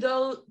 to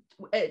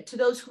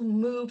those who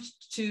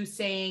moved to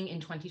saying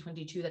in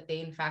 2022 that they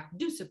in fact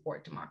do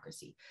support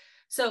democracy.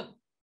 So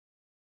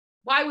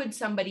why would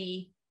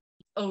somebody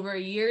over a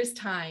year's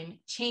time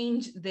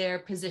change their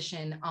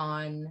position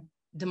on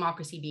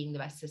democracy being the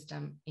best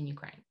system in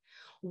Ukraine?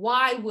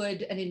 Why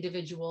would an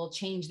individual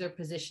change their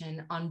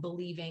position on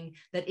believing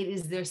that it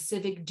is their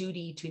civic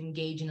duty to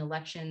engage in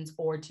elections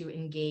or to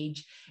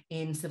engage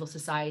in civil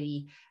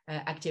society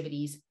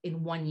activities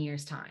in 1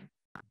 year's time?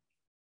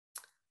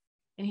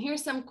 And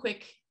here's some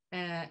quick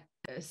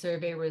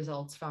survey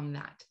results from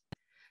that.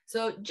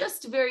 So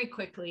just very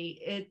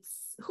quickly,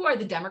 it's who are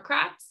the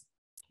Democrats?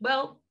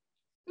 Well,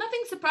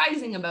 nothing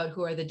surprising about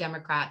who are the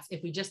Democrats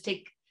if we just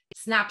take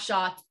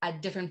snapshots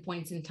at different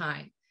points in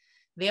time.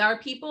 They are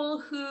people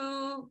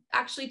who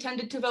actually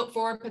tended to vote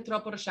for Petro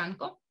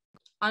Poroshenko,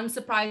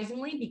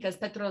 unsurprisingly, because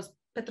Petro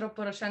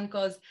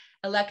Poroshenko's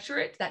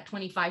electorate, that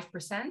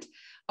 25%,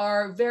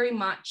 are very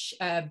much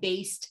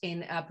based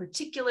in a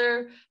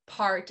particular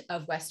part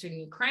of Western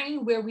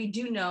Ukraine, where we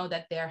do know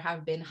that there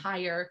have been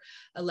higher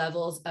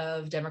levels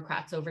of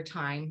Democrats over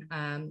time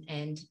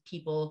and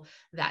people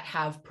that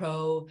have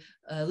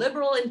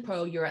pro-liberal and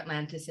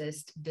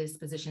pro-Euro-Atlanticist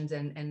dispositions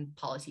and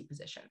policy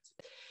positions.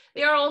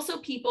 They are also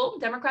people,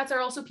 Democrats are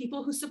also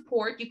people who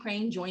support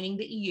Ukraine joining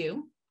the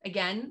EU.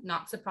 Again,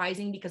 not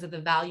surprising because of the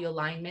value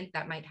alignment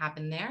that might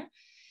happen there.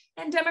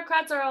 And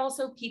Democrats are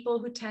also people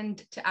who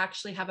tend to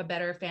actually have a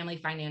better family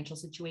financial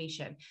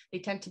situation. They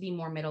tend to be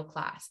more middle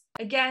class.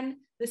 Again,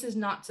 this is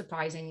not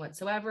surprising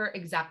whatsoever,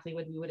 exactly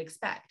what we would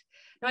expect.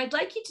 Now, I'd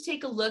like you to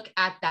take a look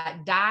at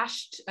that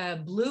dashed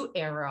blue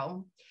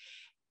arrow.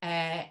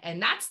 And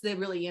that's the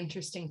really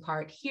interesting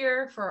part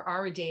here for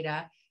our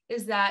data.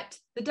 is that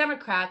the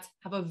Democrats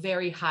have a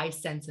very high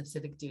sense of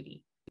civic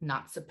duty.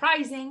 Not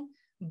surprising,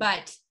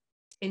 but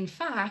in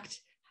fact,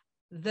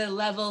 the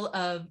level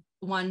of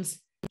one's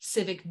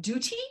civic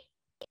duty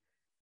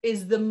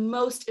is the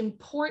most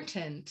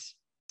important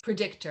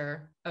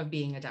predictor of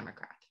being a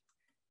Democrat.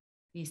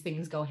 These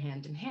things go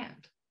hand in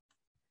hand.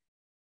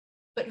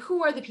 But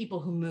who are the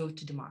people who move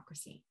to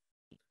democracy?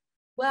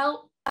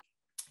 Well,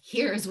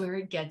 here's where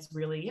it gets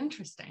really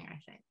interesting, I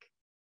think.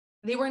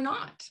 They were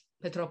not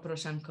Petro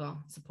Poroshenko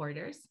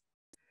supporters.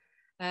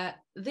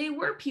 They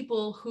were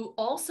people who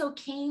also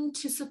came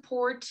to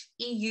support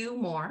EU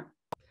more.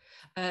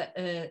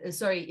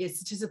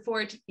 To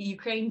support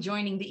Ukraine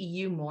joining the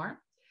EU more.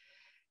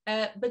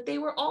 But they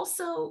were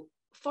also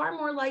far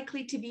more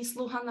likely to be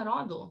Sluha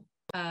Narodu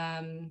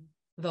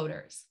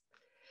voters.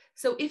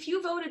 So if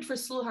you voted for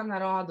Sluha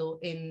Narodu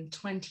in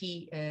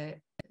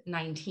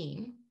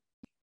 2019,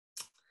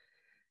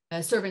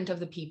 a servant of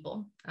the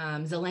people,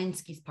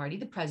 Zelensky's party,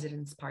 the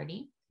president's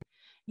party,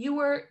 you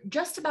were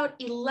just about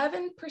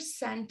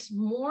 11%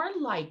 more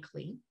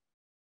likely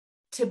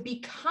to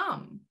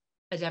become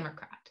a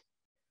Democrat.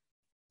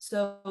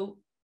 So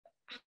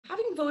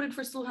having voted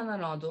for Sluha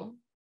Narodu,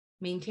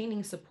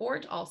 maintaining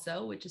support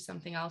also, which is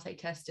something else I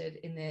tested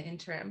in the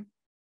interim,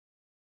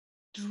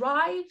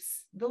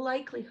 drives the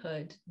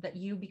likelihood that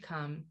you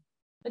become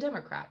a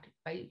Democrat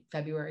by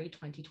February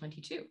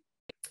 2022.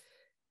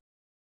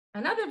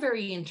 Another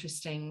very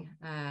interesting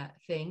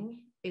thing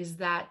is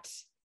that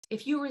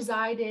if you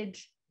resided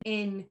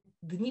in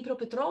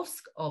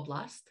Dnipropetrovsk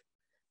Oblast,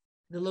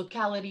 the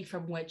locality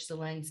from which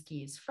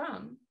Zelensky is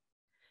from,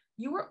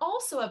 you were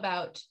also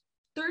about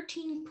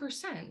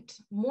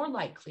 13% more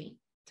likely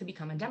to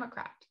become a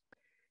Democrat.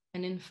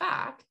 And in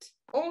fact,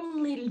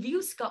 only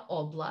Lvivska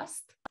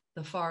Oblast,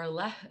 the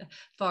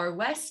far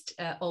west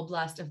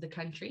oblast of the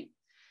country,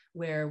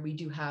 where we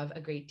do have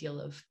a great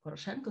deal of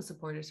Poroshenko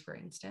supporters, for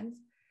instance,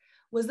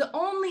 was the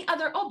only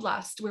other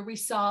oblast where we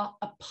saw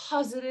a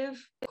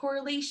positive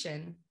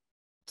correlation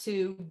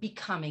to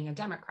becoming a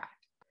Democrat.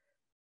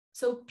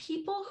 So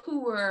people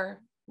who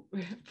were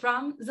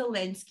from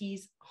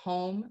Zelensky's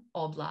home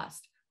oblast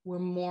were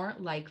more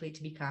likely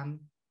to become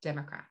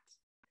Democrats.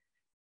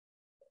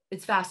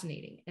 It's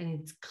fascinating,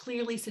 and it's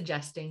clearly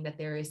suggesting that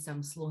there is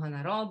some Sluha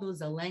Narodu,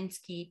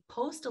 Zelensky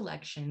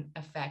post-election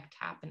effect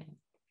happening.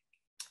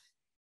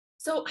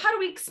 So how do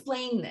we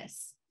explain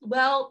this?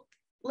 Well,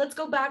 let's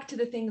go back to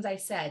the things I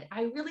said.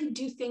 I really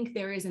do think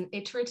there is an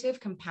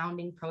iterative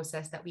compounding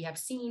process that we have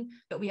seen,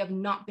 but we have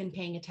not been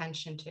paying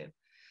attention to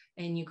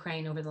in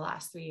Ukraine over the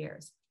last 3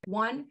 years.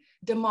 One,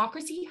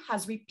 democracy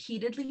has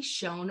repeatedly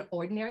shown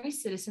ordinary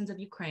citizens of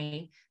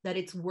Ukraine that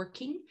it's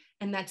working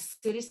and that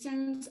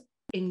citizens'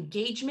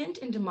 engagement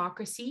in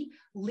democracy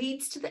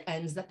leads to the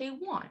ends that they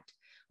want,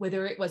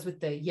 whether it was with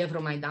the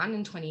Euromaidan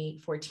in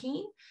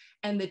 2014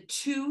 and the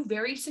 2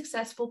 very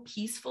successful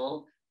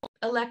peaceful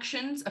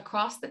elections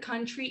across the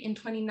country in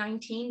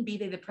 2019, be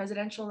they the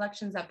presidential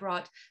elections that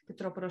brought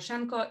Petro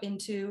Poroshenko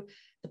into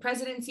the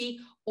presidency,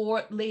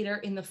 or later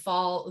in the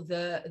fall,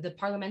 the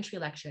parliamentary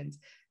elections.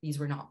 These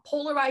were not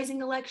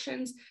polarizing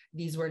elections.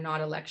 These were not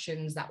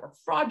elections that were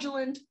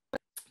fraudulent.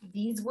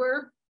 These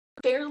were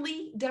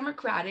fairly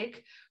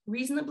democratic,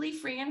 reasonably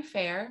free and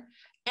fair,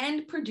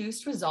 and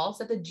produced results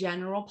that the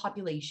general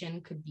population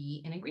could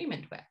be in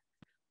agreement with.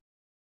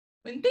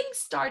 When things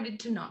started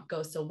to not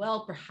go so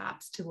well,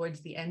 perhaps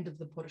towards the end of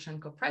the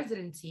Poroshenko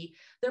presidency,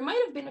 there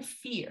might have been a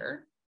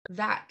fear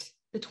that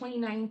the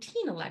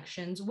 2019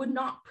 elections would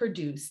not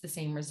produce the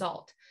same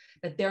result,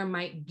 that there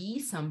might be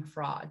some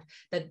fraud,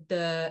 that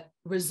the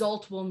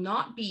result will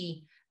not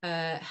be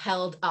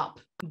held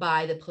up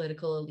by the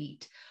political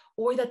elite,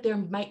 or that there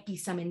might be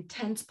some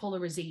intense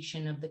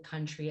polarization of the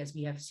country as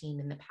we have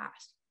seen in the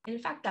past. And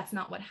in fact, that's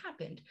not what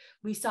happened.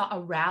 We saw a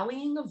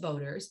rallying of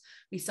voters.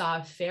 We saw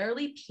a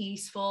fairly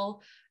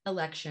peaceful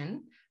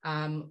election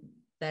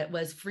that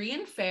was free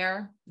and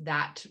fair,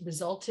 that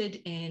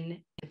resulted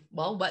in,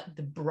 well, what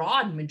the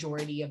broad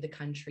majority of the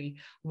country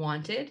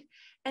wanted.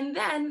 And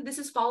then this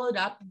is followed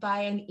up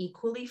by an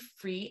equally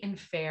free and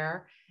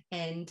fair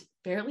and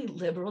fairly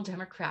liberal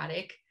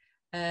democratic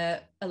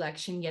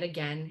election yet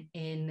again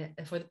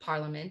for the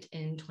parliament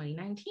in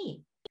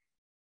 2019.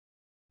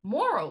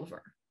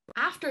 Moreover,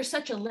 after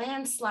such a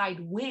landslide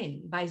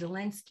win by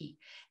Zelensky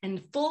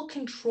and full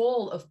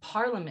control of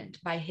parliament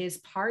by his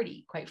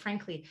party, quite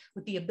frankly,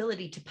 with the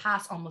ability to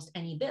pass almost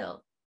any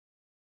bill,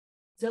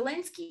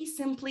 Zelensky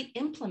simply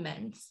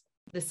implements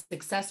the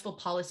successful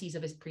policies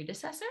of his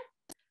predecessor,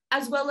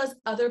 as well as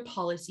other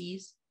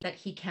policies that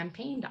he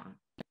campaigned on.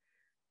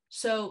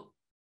 So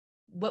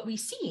what we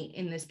see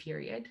in this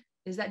period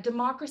is that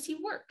democracy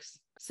works.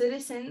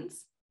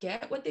 Citizens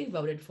get what they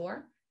voted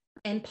for,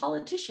 and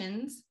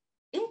politicians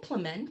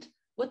implement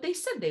what they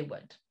said they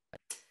would.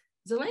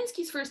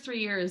 Zelensky's first 3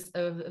 years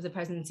of the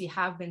presidency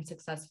have been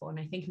successful, and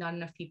I think not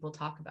enough people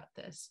talk about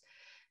this.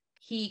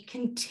 He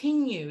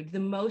continued the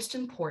most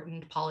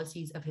important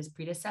policies of his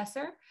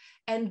predecessor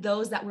and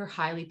those that were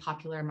highly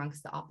popular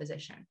amongst the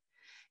opposition.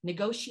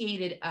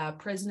 negotiated a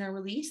prisoner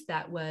release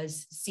that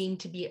was seen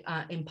to be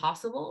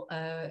impossible,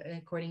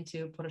 according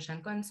to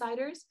Poroshenko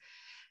insiders,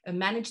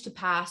 managed to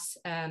pass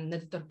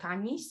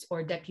nedotkaniist,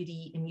 or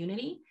deputy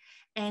immunity,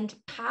 and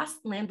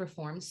passed land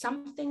reforms,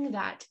 something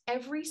that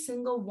every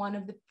single one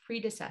of the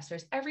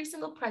predecessors, every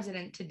single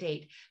president to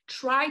date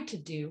tried to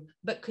do,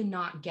 but could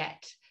not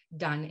get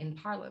done in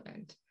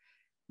parliament.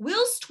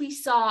 Whilst we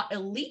saw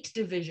elite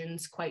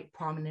divisions quite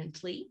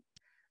prominently,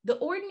 the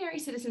ordinary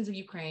citizens of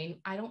Ukraine,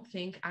 I don't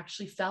think,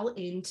 actually fell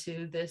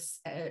into this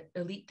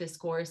elite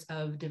discourse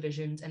of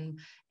divisions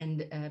and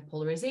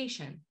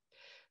polarization.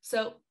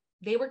 So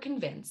they were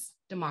convinced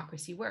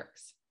democracy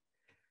works.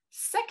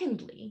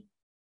 Secondly,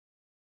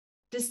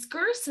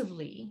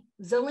 discursively,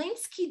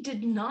 Zelensky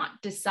did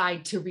not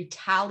decide to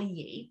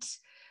retaliate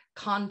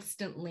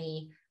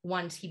constantly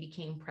once he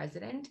became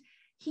president.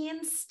 He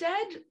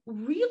instead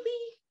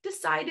really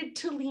decided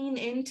to lean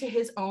into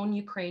his own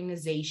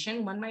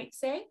Ukrainization, one might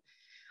say.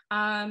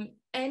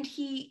 And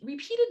he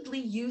repeatedly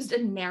used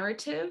a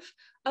narrative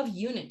of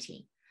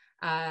unity.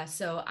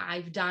 So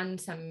I've done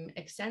some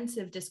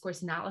extensive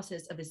discourse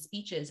analysis of his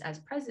speeches as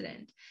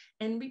president,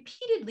 and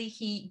repeatedly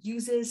he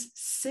uses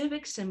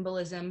civic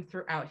symbolism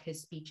throughout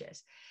his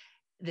speeches.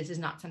 This is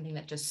not something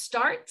that just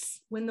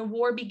starts when the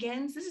war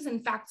begins. This is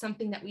in fact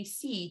something that we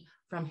see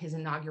from his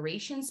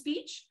inauguration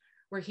speech,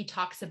 where he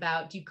talks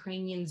about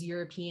Ukrainians'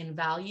 European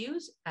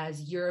values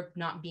as Europe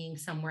not being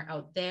somewhere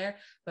out there,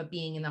 but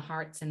being in the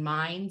hearts and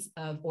minds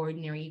of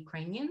ordinary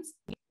Ukrainians,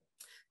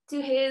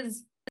 to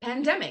his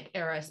pandemic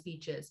era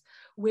speeches,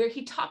 where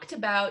he talked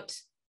about,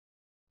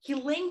 he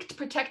linked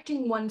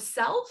protecting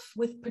oneself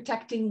with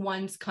protecting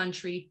one's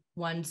country,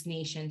 one's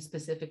nation,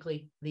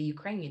 specifically the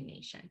Ukrainian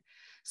nation.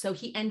 So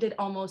he ended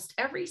almost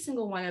every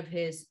single one of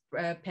his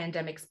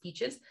pandemic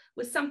speeches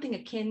with something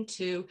akin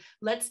to,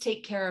 let's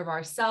take care of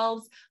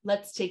ourselves,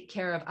 let's take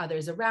care of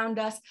others around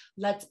us,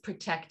 let's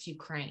protect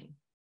Ukraine.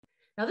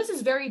 Now, this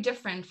is very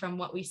different from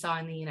what we saw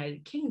in the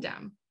United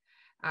Kingdom.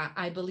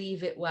 I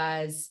believe it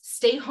was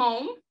stay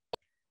home,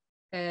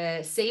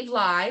 save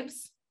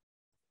lives,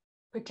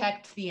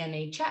 protect the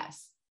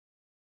NHS.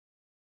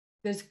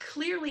 There's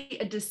clearly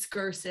a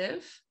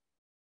discursive,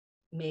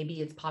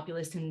 maybe it's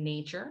populist in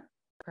nature,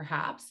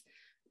 perhaps,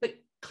 but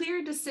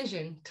clear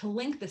decision to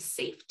link the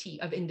safety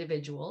of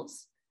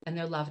individuals and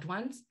their loved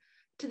ones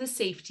to the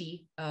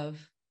safety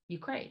of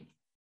Ukraine.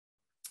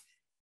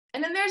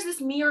 And then there's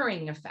this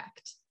mirroring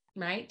effect,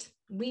 right?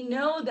 We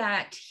know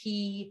that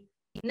he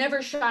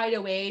never shied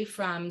away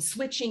from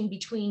switching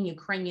between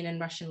Ukrainian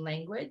and Russian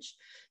language,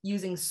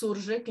 using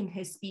surjik in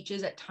his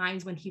speeches at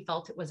times when he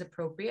felt it was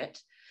appropriate,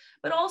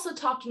 but also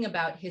talking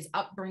about his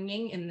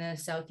upbringing in the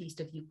southeast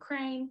of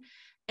Ukraine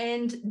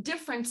and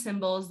different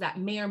symbols that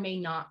may or may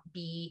not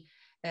be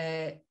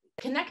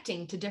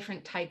connecting to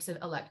different types of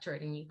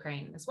electorate in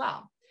Ukraine as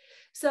well.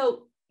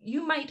 So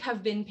you might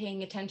have been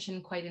paying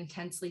attention quite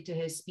intensely to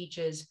his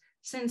speeches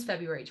since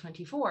February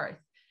 24th,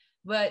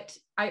 but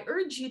I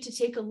urge you to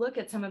take a look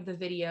at some of the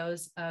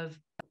videos of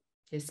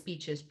his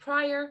speeches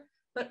prior,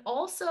 but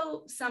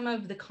also some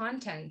of the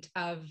content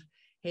of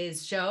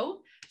his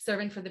show,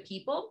 Serving for the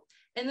People,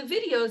 and the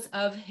videos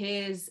of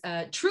his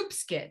troop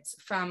skits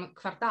from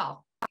Kvartal.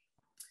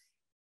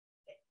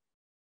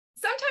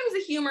 Sometimes the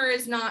humor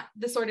is not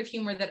the sort of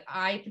humor that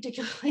I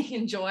particularly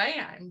enjoy.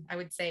 I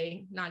would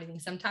say not even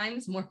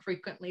sometimes, more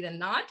frequently than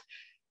not.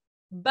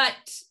 But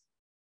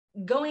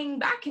going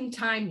back in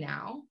time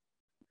now,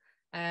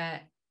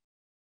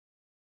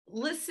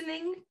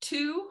 listening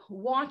to,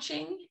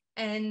 watching,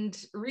 and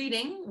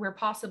reading, where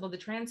possible, the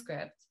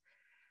transcript,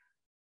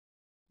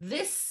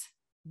 this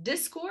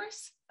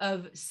discourse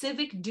of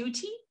civic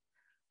duty,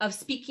 of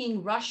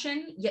speaking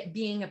Russian, yet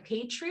being a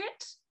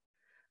patriot,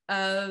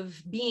 of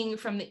being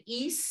from the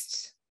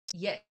East,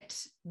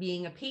 yet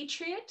being a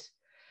patriot,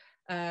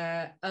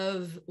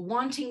 of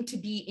wanting to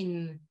be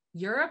in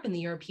Europe, in the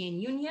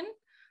European Union,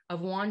 of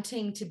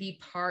wanting to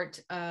be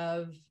part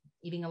of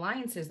even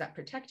alliances that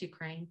protect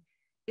Ukraine,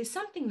 is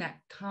something that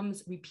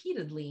comes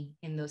repeatedly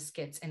in those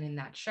skits and in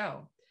that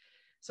show.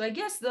 So I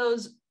guess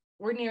those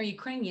ordinary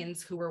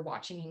Ukrainians who were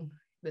watching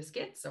the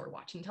skits or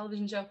watching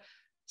television show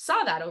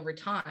saw that over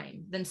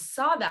time, then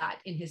saw that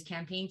in his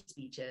campaign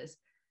speeches,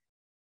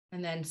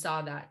 and then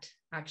saw that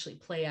actually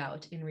play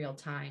out in real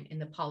time in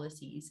the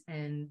policies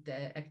and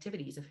the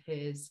activities of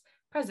his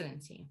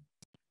presidency.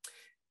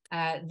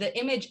 The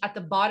image at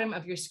the bottom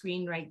of your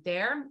screen right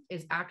there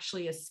is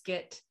actually a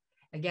skit.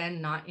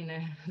 Again, not in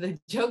the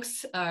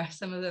jokes,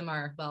 some of them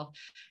are, well,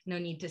 no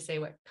need to say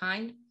what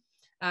kind.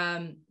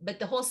 But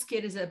the whole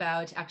skit is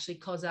about actually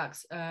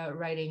Cossacks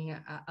writing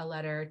a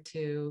letter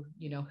to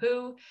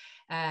you-know-who,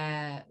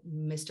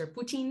 Mr.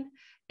 Putin,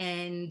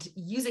 and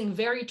using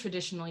very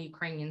traditional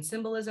Ukrainian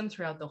symbolism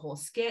throughout the whole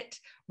skit,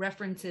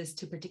 references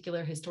to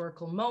particular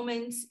historical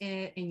moments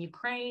in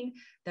Ukraine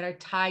that are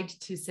tied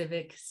to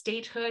civic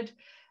statehood.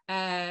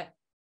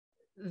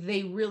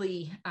 They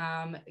really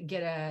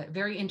get a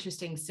very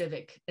interesting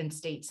civic and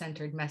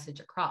state-centered message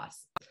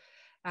across.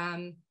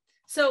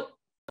 So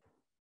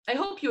I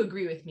hope you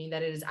agree with me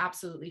that it is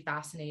absolutely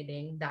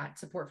fascinating that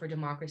support for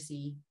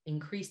democracy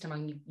increased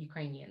among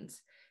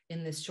Ukrainians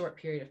in this short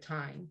period of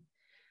time.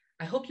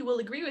 I hope you will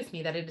agree with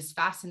me that it is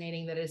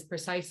fascinating that it is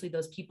precisely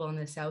those people in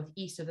the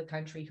southeast of the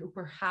country who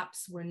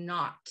perhaps were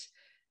not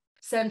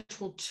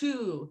central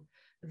to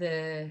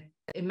the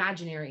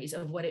imaginaries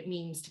of what it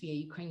means to be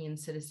a Ukrainian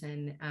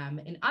citizen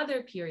in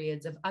other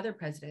periods of other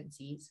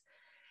presidencies.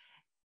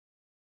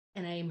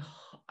 And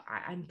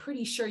I'm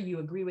pretty sure you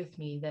agree with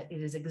me that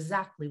it is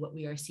exactly what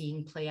we are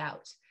seeing play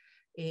out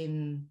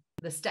in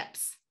the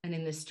steppes and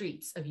in the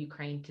streets of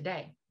Ukraine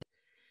today.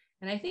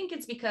 And I think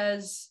it's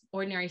because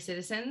ordinary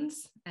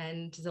citizens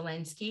and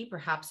Zelensky,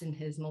 perhaps in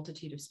his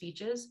multitude of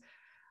speeches,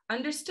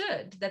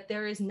 understood that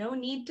there is no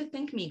need to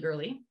think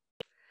meagerly,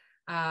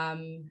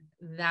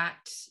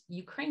 that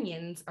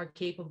Ukrainians are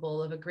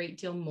capable of a great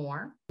deal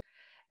more,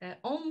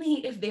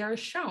 only if they are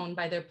shown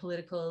by their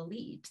political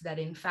elite that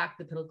in fact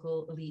the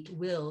political elite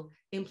will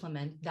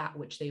implement that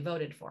which they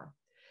voted for.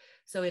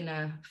 So in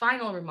a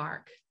final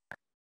remark,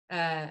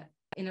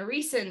 in a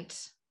recent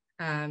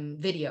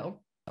video,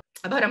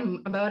 about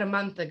a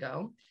month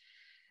ago,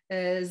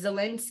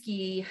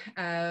 Zelensky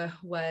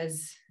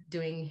was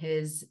doing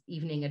his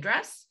evening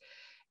address,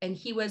 and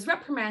he was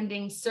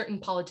reprimanding certain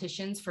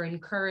politicians for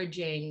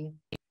encouraging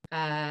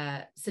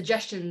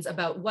suggestions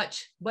about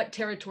what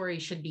territory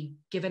should be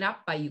given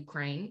up by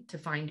Ukraine to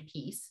find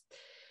peace.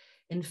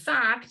 In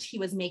fact, he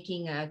was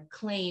making a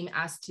claim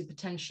as to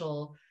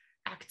potential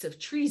acts of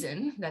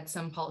treason that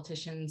some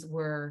politicians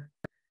were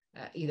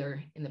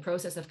either in the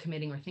process of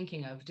committing or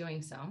thinking of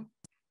doing so.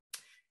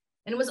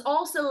 And it was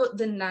also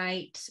the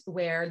night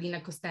where Lina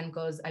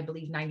Kostenko's, I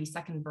believe,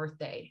 92nd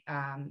birthday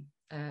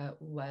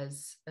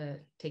was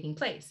taking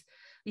place.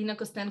 Lina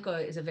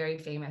Kostenko is a very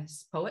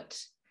famous poet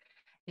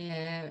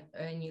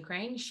in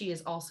Ukraine. She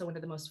is also one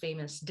of the most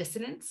famous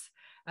dissidents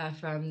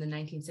from the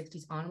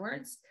 1960s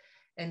onwards.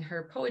 And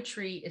her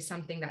poetry is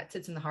something that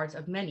sits in the hearts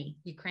of many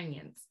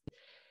Ukrainians.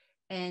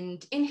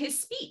 And in his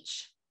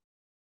speech,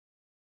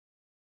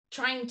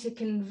 trying to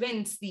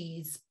convince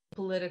these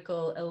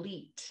political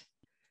elite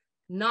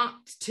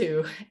not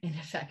to, in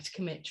effect,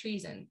 commit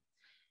treason,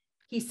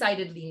 he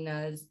cited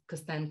Lina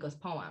Kostenko's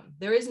poem.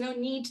 There is no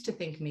need to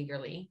think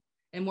meagerly.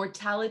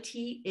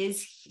 Immortality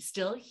is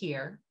still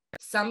here.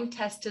 Some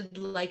tested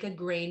like a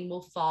grain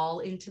will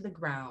fall into the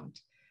ground.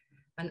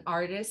 An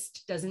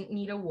artist doesn't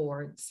need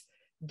awards.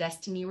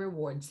 Destiny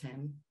rewards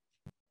him.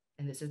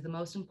 And this is the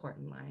most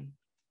important line.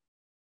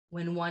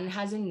 When one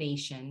has a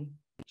nation,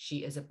 she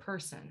is a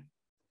person.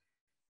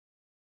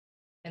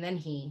 And then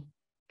he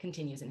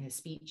continues in his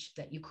speech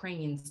that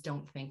Ukrainians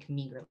don't think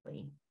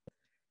meagerly.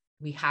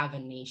 We have a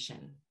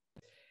nation.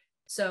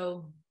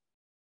 So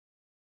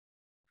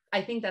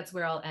I think that's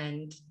where I'll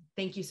end.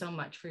 Thank you so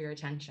much for your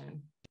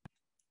attention.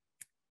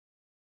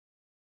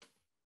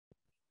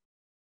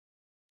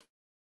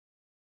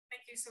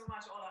 Thank you so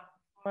much, Ola,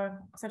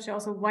 for such a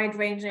also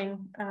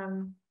wide-ranging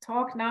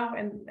talk now,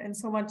 and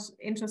so much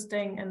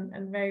interesting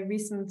and very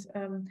recent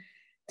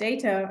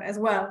data as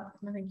well.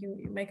 I think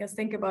you make us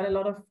think about a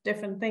lot of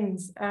different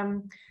things.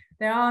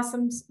 There are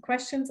some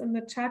questions in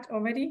the chat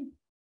already,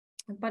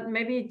 but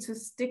maybe to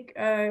stick,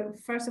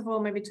 first of all,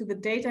 maybe to the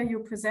data you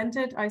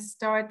presented, I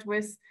start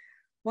with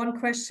one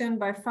question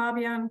by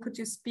Fabian. Could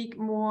you speak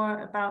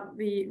more about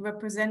the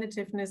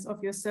representativeness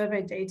of your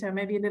survey data?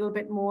 Maybe a little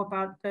bit more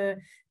about the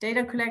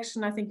data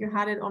collection. I think you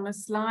had it on a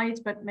slide,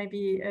 but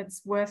maybe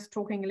it's worth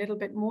talking a little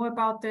bit more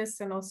about this,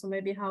 and also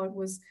maybe how it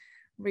was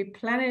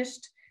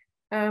replenished.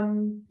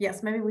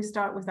 Yes, maybe we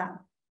start with that.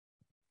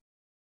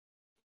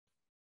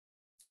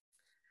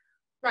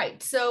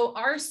 Right, so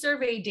our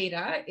survey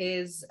data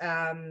is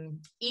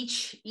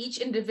each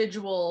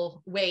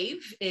individual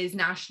wave is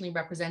nationally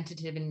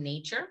representative in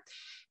nature.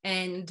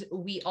 And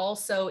we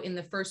also, in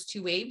the first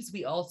two waves,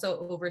 we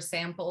also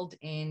oversampled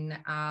in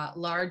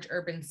large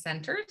urban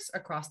centers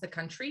across the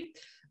country.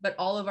 But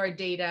all of our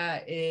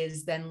data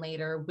is then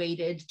later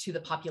weighted to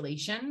the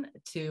population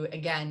to,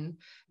 again,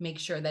 make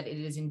sure that it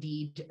is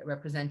indeed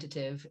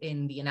representative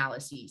in the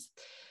analyses.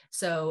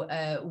 So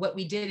what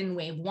we did in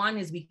wave one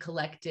is we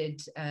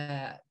collected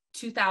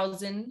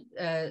 2,000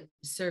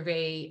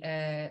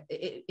 survey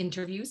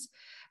interviews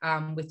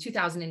with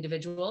 2,000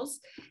 individuals.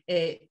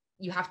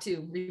 You have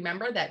to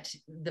remember that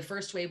the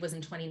first wave was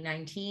in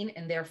 2019,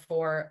 and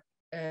therefore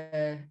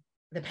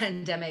the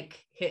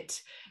pandemic hit,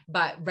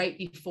 but right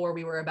before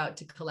we were about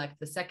to collect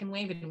the second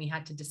wave, and we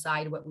had to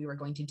decide what we were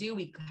going to do.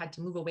 We had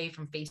to move away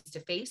from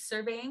face-to-face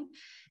surveying,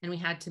 and we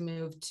had to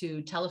move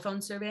to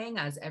telephone surveying,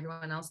 as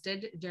everyone else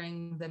did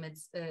during the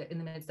in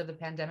the midst of the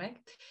pandemic.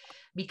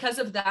 Because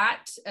of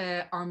that,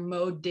 our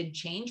mode did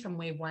change from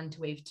wave one to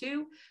wave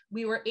two.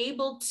 We were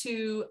able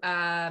to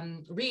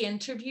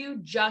re-interview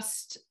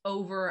just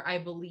over, I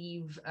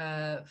believe,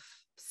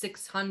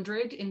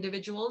 600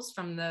 individuals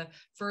from the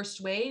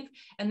first wave.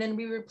 And then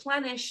we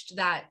replenished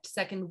that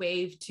second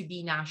wave to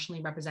be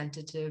nationally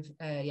representative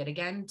yet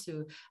again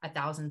to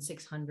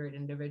 1,600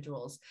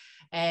 individuals.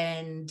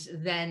 And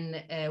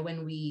then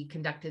when we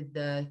conducted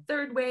the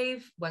third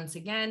wave, once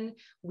again,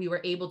 we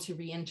were able to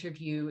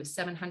re-interview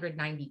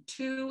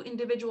 792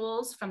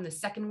 individuals from the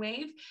second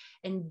wave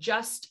and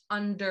just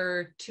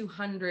under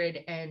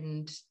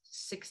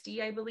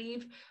 260, I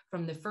believe,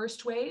 from the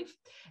first wave.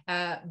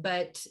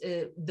 But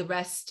the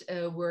rest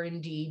were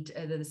indeed,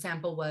 the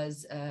sample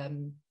was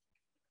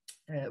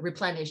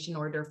replenished in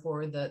order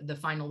for the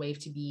final wave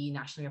to be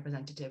nationally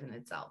representative in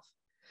itself.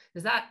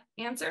 Does that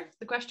answer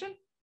the question?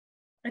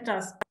 It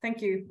does.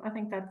 Thank you. I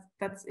think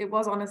that's it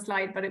was on a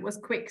slide, but it was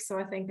quick. So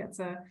I think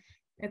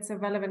it's a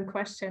relevant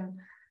question.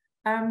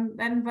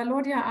 And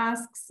Volodya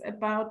asks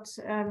about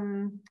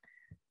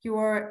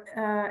your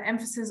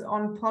emphasis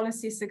on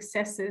policy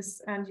successes,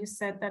 and you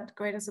said that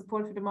greater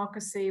support for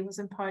democracy was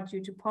in part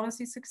due to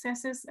policy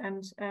successes,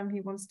 and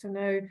he wants to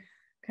know,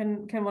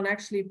 can one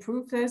actually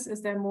prove this?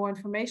 Is there more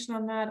information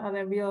on that? Are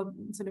there real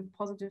sort of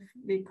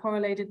positively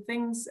correlated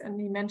things? And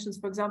he mentions,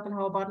 for example,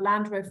 how about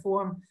land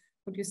reform?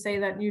 Would you say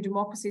that New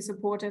Democracy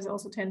supporters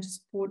also tend to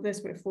support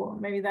this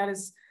reform? Maybe that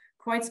is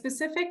quite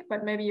specific,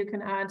 but maybe you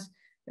can add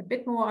a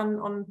bit more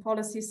on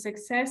policy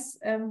success,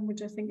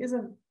 which I think is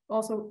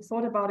also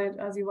thought about it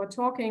as you were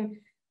talking.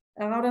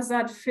 How does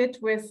that fit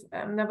with,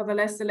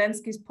 nevertheless,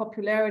 Zelensky's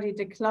popularity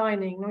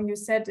declining? You know, you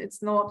said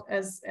it's not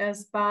as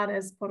bad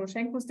as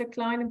Poroshenko's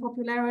decline in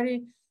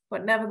popularity,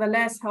 but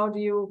nevertheless, how do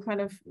you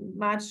kind of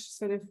match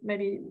sort of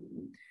maybe,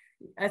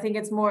 I think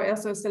it's more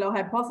also still a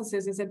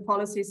hypothesis, is it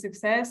policy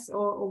success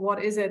or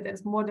what is it?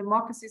 There's more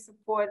democracy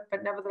support,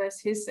 but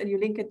nevertheless and you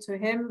link it to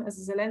him as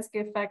a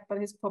Zelensky effect, but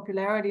his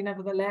popularity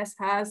nevertheless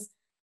has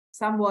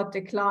somewhat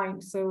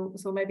declined. So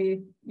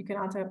maybe you can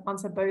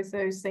answer both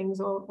those things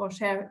or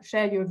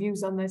share your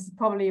views on this. It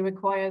probably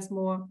requires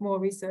more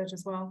research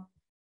as well.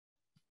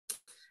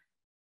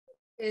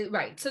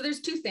 Right. So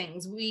there's two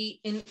things. We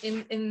in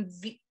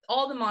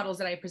all the models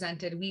that I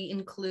presented, we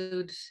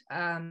include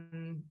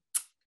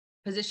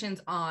positions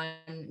on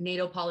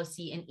NATO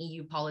policy and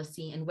EU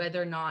policy and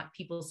whether or not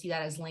people see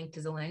that as linked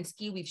to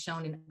Zelensky, we've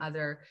shown in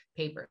other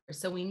papers.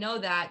 So we know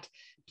that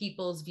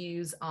people's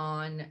views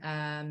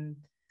on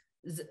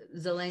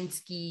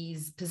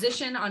Zelensky's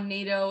position on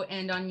NATO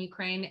and on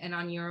Ukraine and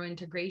on Euro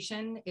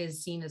integration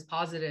is seen as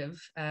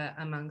positive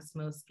amongst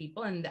most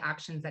people, and the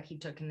actions that he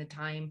took in the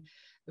time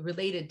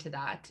related to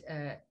that.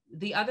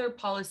 The other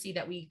policy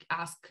that we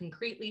ask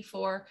concretely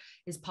for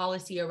is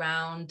policy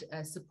around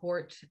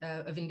support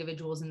of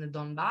individuals in the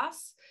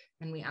Donbass.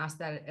 And we ask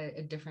that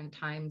at different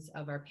times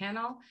of our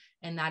panel.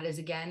 And that is,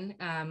 again,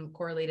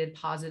 correlated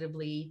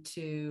positively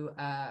to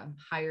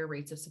higher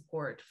rates of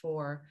support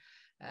for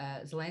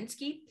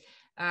Zelensky.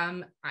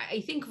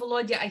 I think,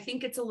 Volodya, I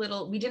think it's a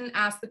little, we didn't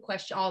ask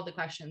all the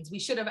questions. We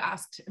should have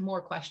asked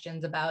more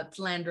questions about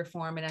land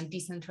reform and on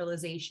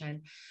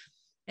decentralization.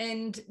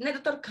 And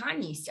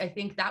nedotorkanность, I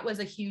think that was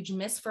a huge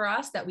miss for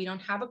us, that we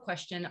don't have a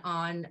question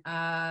on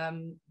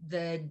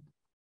the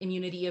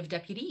immunity of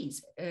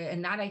deputies.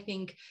 And that, I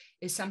think,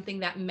 is something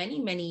that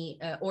many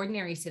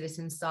ordinary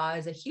citizens saw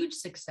as a huge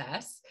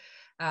success.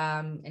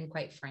 And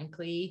quite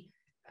frankly,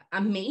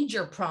 a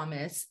major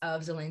promise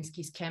of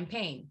Zelensky's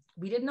campaign.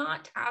 We did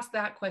not ask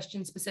that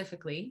question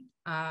specifically.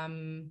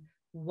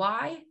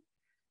 Why?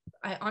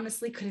 I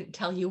honestly couldn't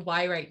tell you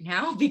why right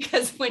now,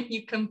 because when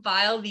you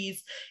compile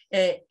these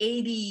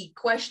 80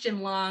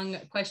 question-long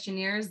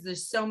questionnaires,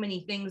 there's so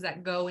many things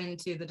that go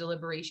into the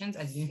deliberations,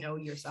 as you know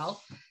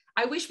yourself.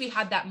 I wish we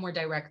had that more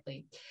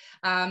directly.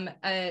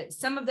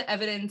 Some of the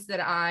evidence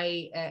that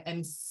I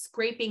am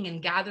scraping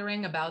and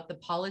gathering about the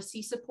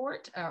policy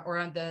support or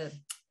on the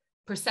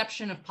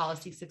perception of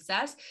policy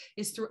success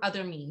is through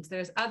other means.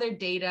 There's other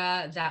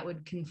data that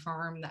would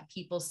confirm that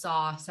people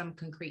saw some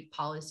concrete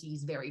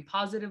policies very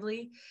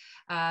positively.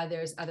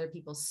 There's other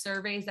people's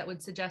surveys that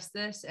would suggest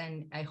this,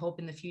 and I hope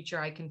in the future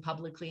I can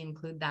publicly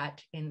include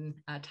that in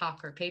a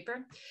talk or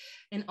paper.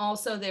 And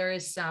also there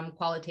is some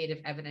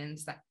qualitative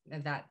evidence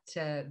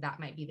that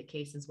might be the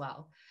case as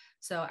well.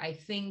 So I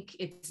think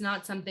it's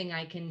not something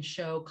I can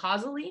show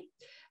causally,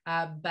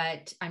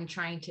 but I'm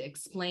trying to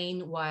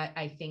explain what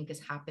I think is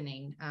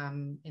happening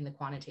in the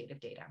quantitative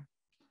data.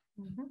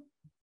 Mm-hmm.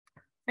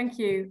 Thank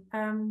you.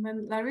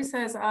 And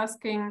Larissa is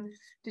asking,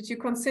 did you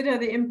consider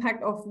the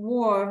impact of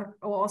war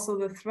or also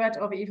the threat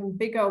of even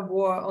bigger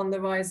war on the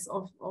rise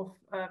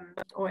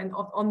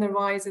on the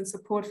rise in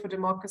support for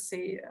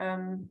democracy,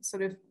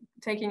 sort of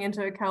taking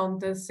into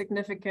account the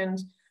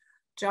significant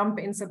jump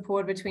in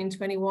support between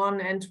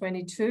 21 and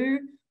 22?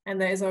 And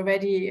there is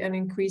already an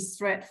increased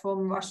threat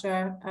from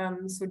Russia.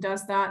 So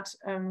does that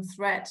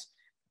threat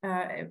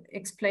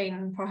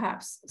explain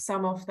perhaps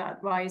some of that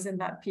rise in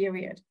that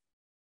period?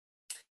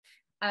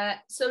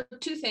 So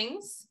two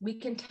things. We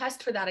can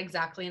test for that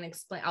exactly and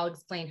I'll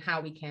explain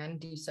how we can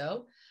do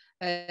so.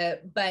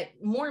 But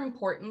more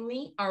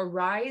importantly, our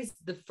rise,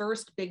 the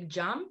first big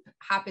jump,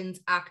 happens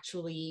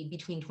actually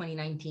between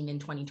 2019 and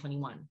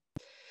 2021.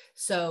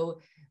 So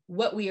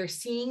What we are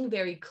seeing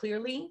very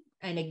clearly,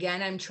 and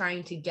again, I'm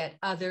trying to get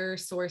other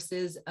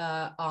sources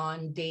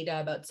on data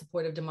about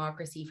supportive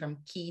democracy from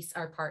KIS,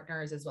 our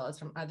partners, as well as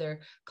from other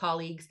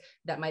colleagues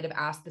that might have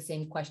asked the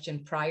same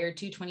question prior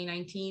to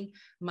 2019.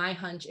 My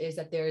hunch is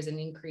that there is an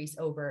increase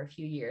over a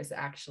few years,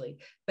 actually.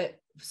 But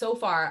so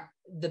far,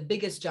 the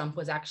biggest jump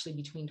was actually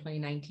between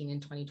 2019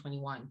 and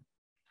 2021.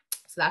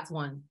 So that's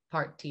one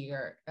part to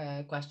your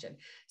question.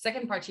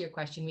 Second part to your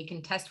question, we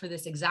can test for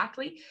this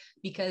exactly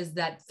because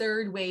that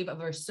third wave of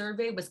our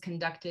survey was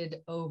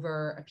conducted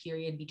over a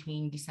period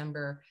between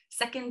December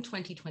 2nd,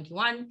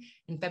 2021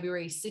 and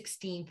February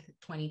 16th,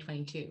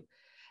 2022.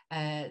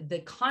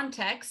 The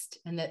context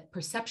and the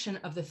perception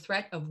of the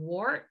threat of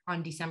war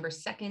on December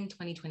 2nd,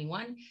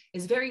 2021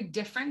 is very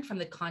different from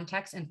the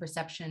context and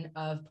perception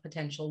of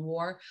potential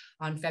war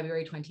on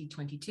February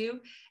 2022.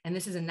 And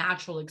this is a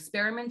natural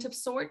experiment of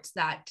sorts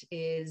that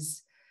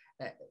is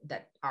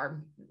that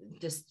are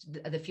just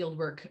the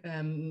fieldwork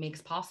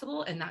makes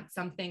possible. And that's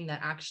something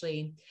that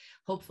actually,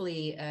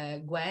 hopefully,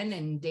 Gwen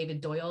and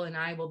David Doyle and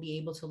I will be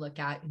able to look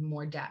at in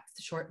more depth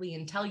shortly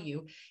and tell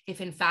you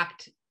if in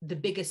fact the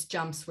biggest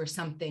jumps were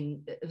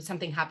something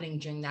happening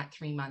during that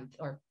 3-month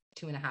or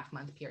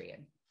 2.5-month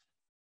period.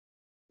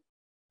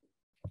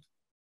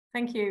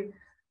 Thank you.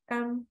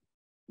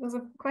 There's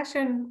a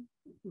question,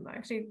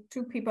 actually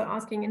 2 people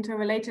asking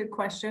interrelated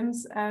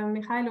questions.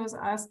 Mikhailo is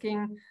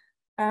asking,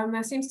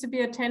 there seems to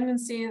be a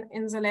tendency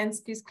in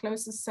Zelensky's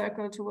closest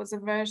circle towards a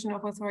version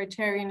of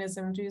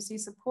authoritarianism. Do you see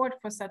support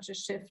for such a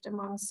shift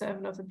among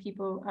servant of the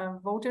people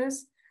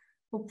voters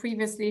who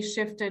previously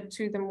shifted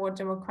to the more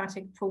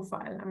democratic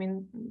profile? I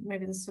mean,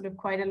 maybe there's sort of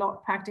quite a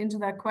lot packed into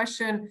that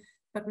question,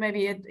 but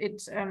maybe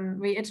it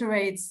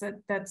reiterates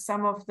that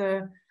some of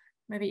the,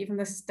 maybe even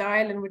the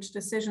style in which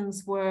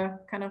decisions were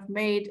kind of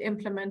made,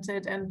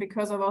 implemented, and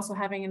because of also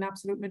having an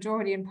absolute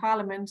majority in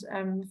parliament,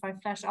 if I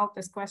flesh out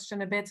this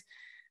question a bit,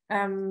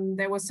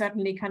 there was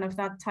certainly kind of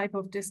that type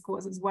of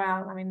discourse as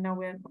well. I mean, now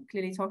we're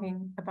clearly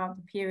talking about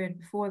the period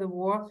before the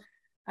war.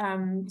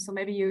 So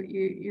maybe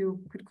you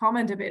could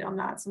comment a bit on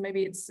that. So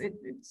maybe it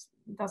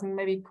doesn't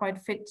maybe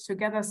quite fit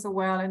together so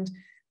well.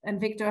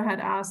 And Victor had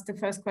asked the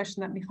first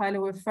question that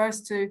Mikhailo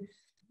refers to.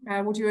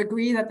 Would you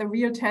agree that the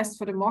real test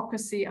for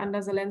democracy under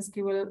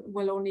Zelensky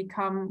will only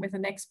come with the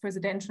next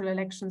presidential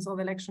elections or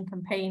the election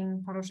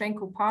campaign?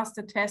 Poroshenko passed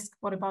the test.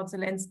 What about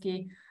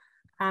Zelensky?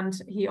 And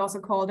he also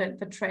called it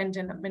the trend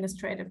in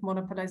administrative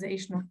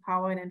monopolization of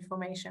power and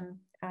information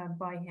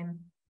by him.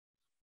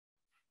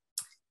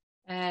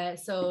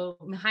 So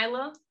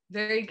Mikhailo,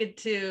 very good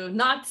to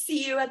not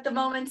see you at the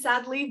moment,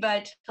 sadly,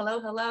 but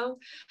hello.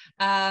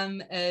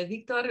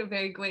 Victor, a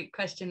very great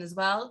question as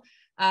well.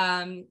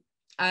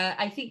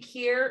 I think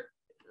here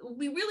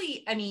we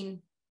really, I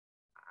mean,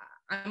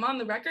 I'm on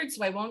the record,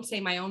 so I won't say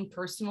my own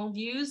personal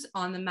views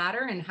on the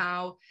matter and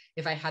how,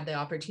 if I had the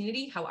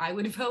opportunity, how I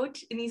would vote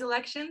in these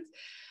elections.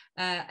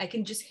 I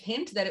can just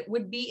hint that it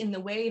would be in the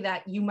way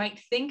that you might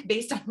think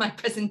based on my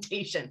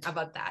presentation. How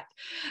about that?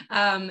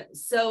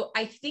 So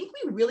I think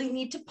we really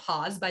need to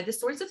pause by the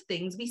sorts of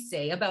things we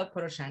say about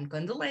Poroshenko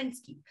and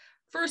Zelensky.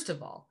 First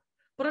of all,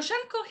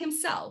 Poroshenko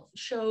himself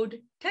showed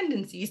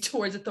tendencies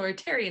towards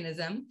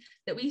authoritarianism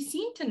that we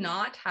seem to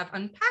not have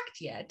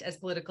unpacked yet as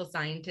political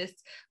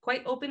scientists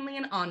quite openly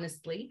and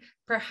honestly,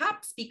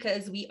 perhaps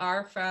because we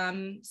are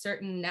from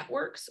certain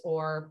networks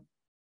or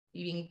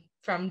even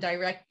from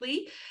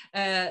directly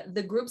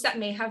the groups that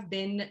may have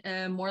been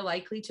more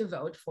likely to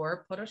vote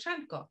for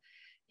Poroshenko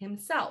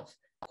himself.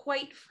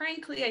 Quite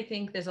frankly, I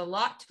think there's a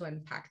lot to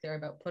unpack there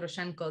about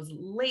Poroshenko's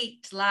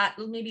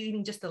maybe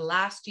even just the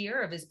last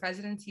year of his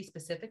presidency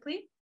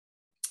specifically,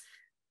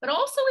 but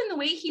also in the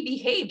way he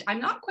behaved. I'm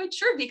not quite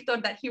sure, Victor,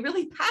 that he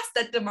really passed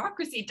that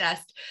democracy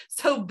test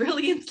so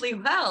brilliantly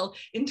well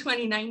in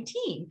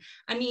 2019.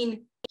 I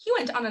mean, he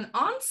went on an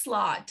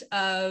onslaught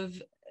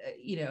of,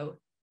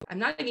 I'm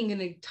not even going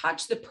to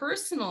touch the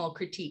personal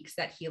critiques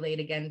that he laid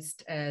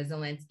against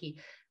Zelensky,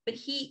 but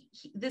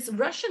this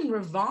Russian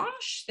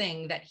revanche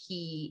thing that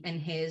he and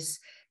his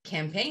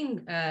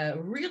campaign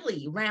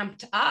really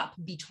ramped up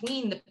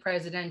between the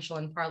presidential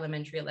and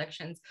parliamentary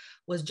elections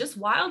was just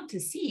wild to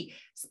see.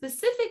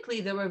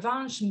 Specifically, the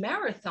revanche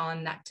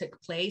marathon that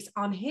took place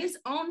on his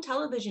own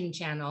television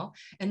channel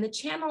and the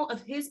channel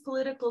of his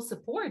political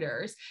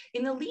supporters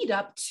in the lead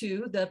up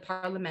to the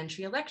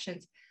parliamentary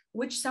elections,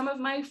 which some of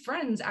my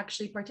friends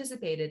actually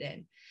participated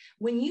in.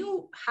 When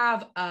you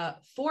have a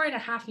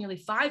 4.5, nearly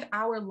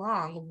 5-hour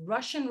long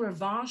Russian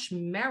revanche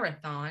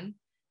marathon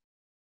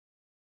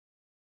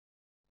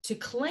to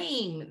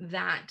claim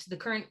that the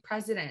current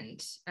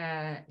president,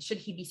 should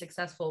he be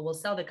successful, will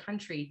sell the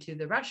country to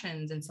the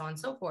Russians and so on and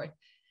so forth,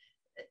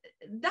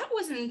 that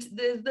wasn't,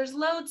 there's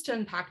loads to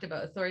unpack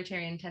about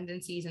authoritarian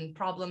tendencies and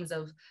problems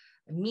of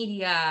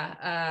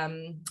media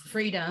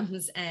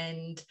freedoms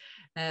and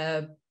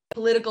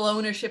political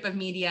ownership of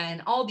media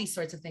and all these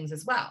sorts of things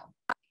as well.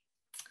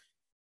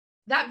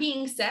 That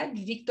being said,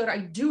 Victor, I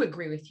do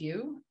agree with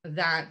you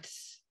that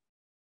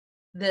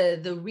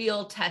the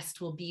real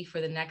test will be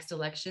for the next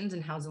elections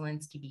and how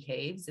Zelensky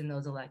behaves in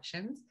those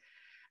elections.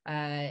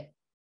 if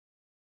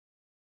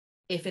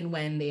and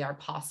when they are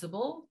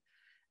possible,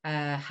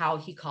 how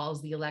he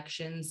calls the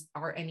elections,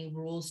 are any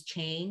rules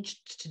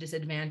changed to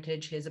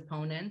disadvantage his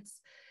opponents?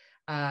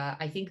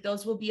 I think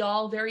those will be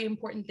all very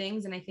important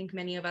things, and I think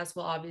many of us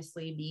will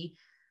obviously be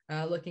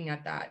looking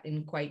at that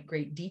in quite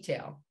great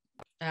detail.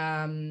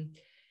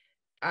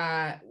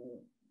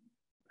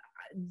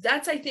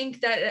 That's, I think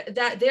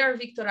that there,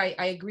 Victor,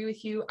 I agree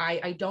with you.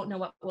 I don't know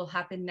what will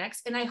happen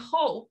next, and I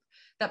hope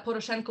that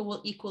Poroshenko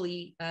will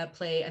equally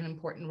play an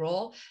important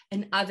role,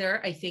 and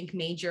other, I think,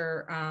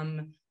 major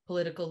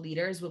political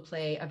leaders will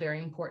play a very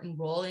important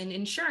role in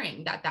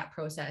ensuring that that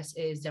process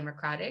is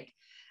democratic,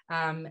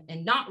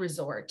 and not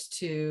resort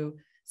to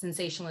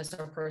sensationalist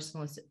or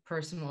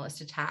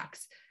personalist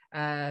attacks.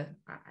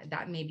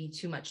 That may be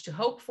too much to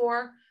hope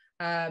for,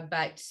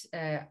 but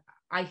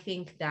I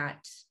think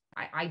that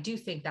I do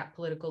think that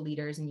political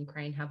leaders in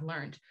Ukraine have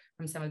learned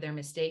from some of their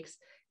mistakes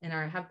and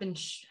have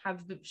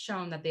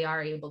shown that they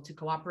are able to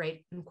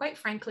cooperate. And quite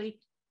frankly,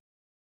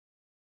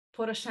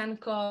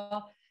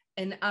 Poroshenko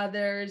and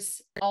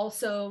others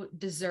also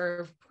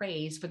deserve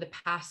praise for the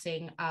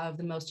passing of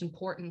the most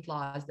important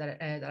laws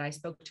that I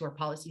spoke to, or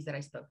policies that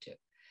I spoke to.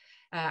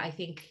 I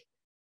think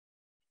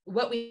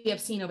what we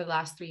have seen over the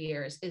last 3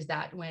 years is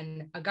that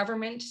when a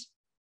government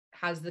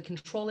has the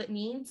control it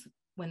needs,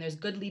 when there's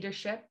good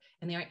leadership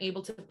and they are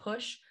able to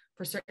push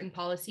for certain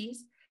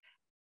policies,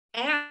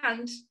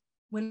 and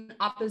when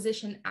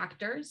opposition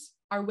actors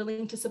are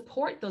willing to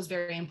support those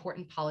very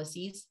important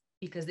policies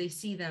because they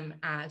see them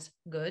as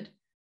good,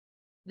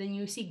 then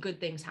you see good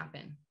things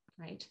happen,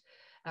 right?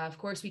 Of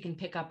course, we can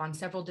pick up on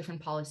several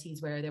different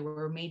policies where there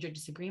were major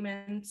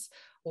disagreements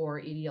or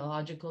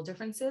ideological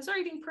differences or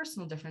even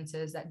personal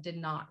differences that did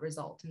not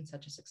result in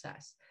such a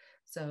success.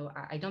 So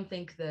I don't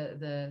think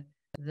the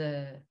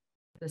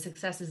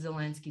success is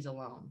Zelensky's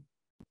alone.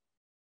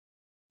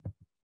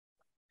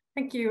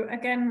 Thank you.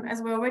 Again,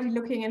 as we're already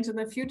looking into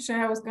the future,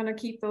 I was going to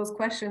keep those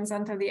questions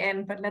until the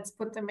end, but let's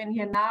put them in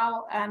here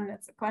now. And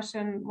it's a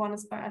question, one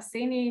is by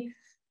Arseny,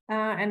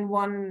 and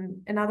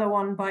another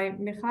one by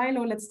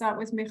Mikhailo. Let's start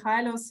with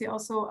Mikhailo. He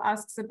also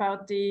asks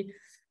about the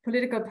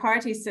political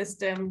party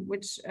system,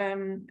 which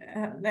there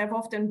have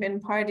often been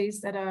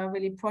parties that are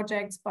really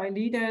projects by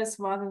leaders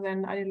rather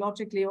than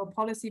ideologically or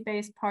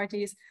policy-based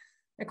parties.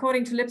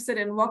 According to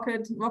Lipset and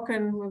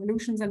Rocken,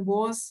 revolutions and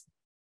wars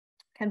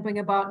can bring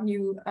about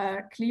new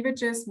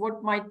cleavages.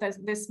 What might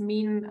this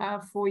mean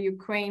for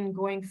Ukraine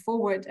going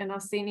forward? And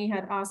Arseny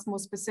had asked more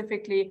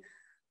specifically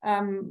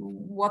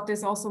what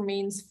this also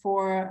means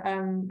for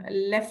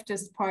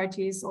leftist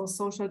parties or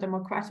social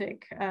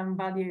democratic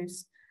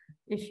values,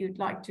 if you'd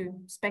like to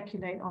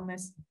speculate on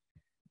this.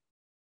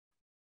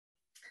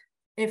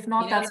 If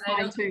not, that's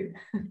fine too.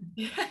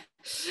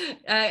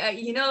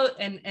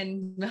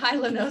 And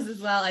Mikhailo knows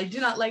as well, I do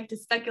not like to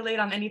speculate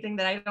on anything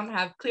that I don't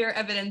have clear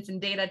evidence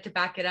and data to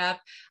back it up.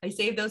 I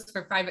save those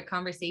for private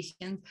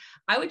conversations.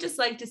 I would just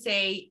like to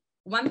say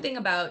one thing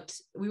about,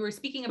 we were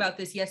speaking about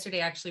this yesterday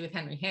actually with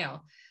Henry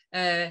Hale.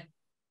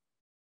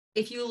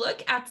 If you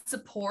look at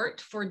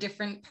support for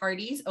different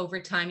parties over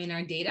time in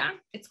our data,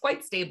 it's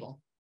quite stable.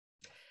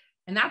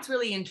 And that's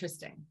really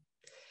interesting.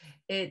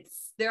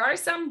 There are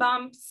some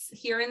bumps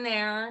here and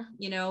there,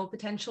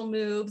 potential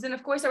moves. And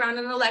of course, around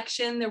an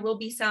election, there will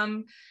be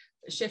some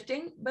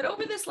shifting. But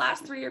over this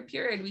last 3-year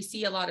period, we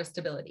see a lot of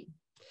stability,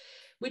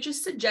 which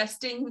is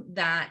suggesting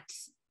that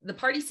the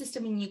party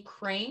system in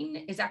Ukraine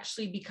is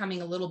actually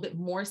becoming a little bit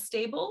more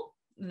stable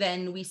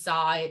than we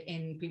saw it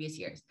in previous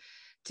years.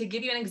 To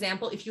give you an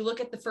example, if you look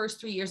at the first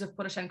 3 years of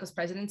Poroshenko's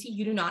presidency,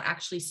 you do not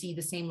actually see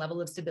the same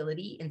level of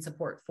stability in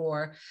support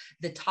for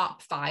the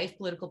top 5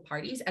 political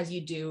parties as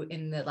you do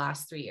in the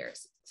last 3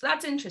 years. So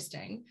that's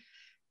interesting.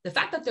 The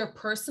fact that they're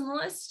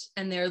personalist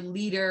and they're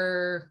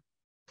leader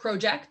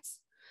projects,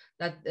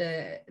 that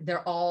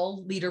they're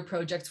all leader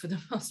projects for the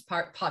most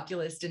part,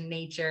 populist in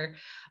nature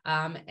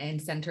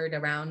and centered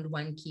around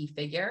one key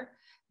figure,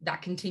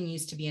 that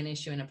continues to be an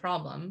issue and a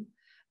problem.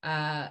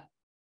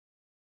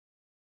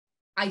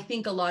 I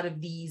think a lot of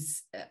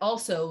these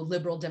also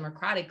liberal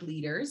democratic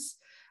leaders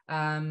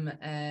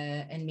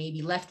and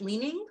maybe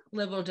left-leaning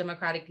liberal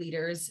democratic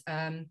leaders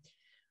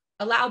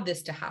allowed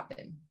this to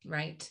happen,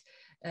 right?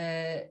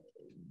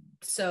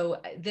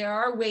 So there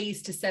are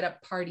ways to set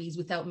up parties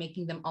without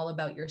making them all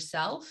about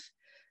yourself.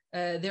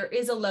 There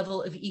is a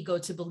level of ego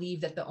to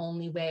believe that the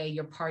only way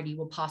your party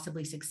will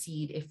possibly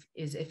succeed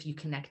is if you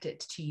connect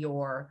it to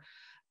your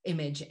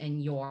image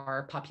and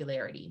your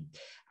popularity.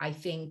 I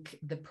think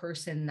the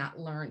person that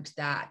learned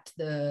that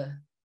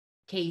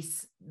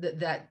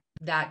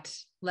that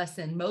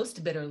lesson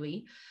most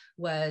bitterly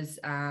was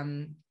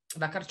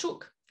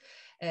Vakarchuk.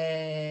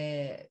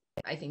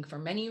 I think for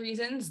many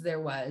reasons, there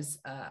was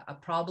a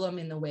problem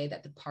in the way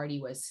that the party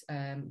was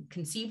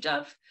conceived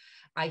of.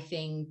 I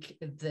think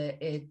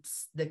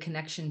it's the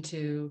connection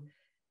to,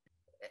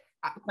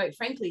 quite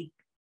frankly,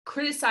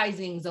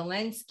 criticizing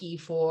Zelensky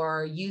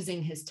for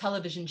using his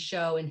television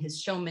show and his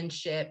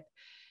showmanship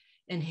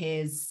and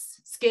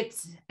his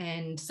skits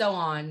and so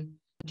on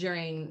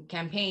during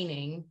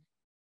campaigning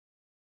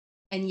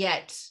and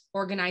yet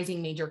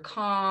organizing major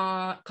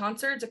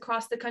concerts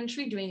across the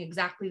country, doing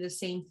exactly the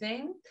same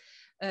thing,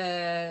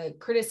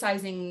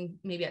 criticizing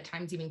maybe at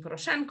times even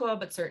Poroshenko,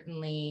 but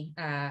certainly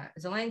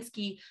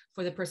Zelensky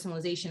for the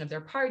personalization of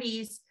their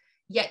parties,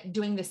 yet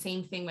doing the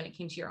same thing when it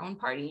came to your own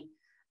party.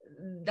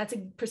 That's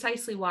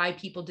precisely why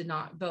people did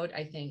not vote,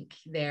 I think,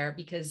 there,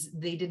 because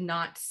they did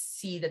not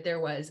see that there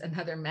was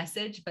another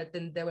message, but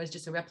then there was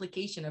just a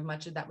replication of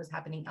much of that was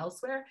happening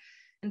elsewhere,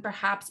 and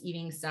perhaps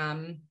even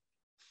some,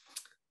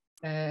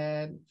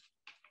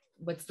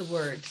 what's the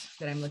word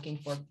that I'm looking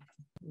for,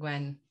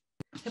 Gwen?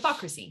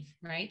 Hypocrisy,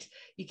 right?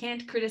 You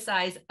can't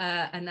criticize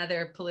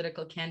another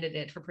political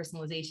candidate for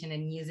personalization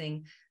and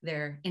using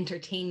their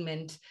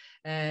entertainment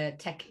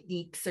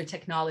techniques or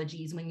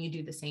technologies when you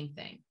do the same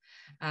thing.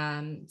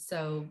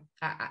 So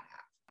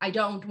I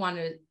don't want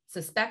to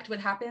suspect what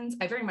happens.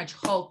 I very much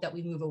hope that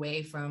we move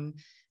away from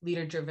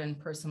leader-driven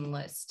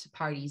personalist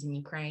parties in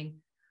Ukraine.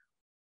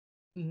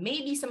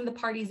 Maybe some of the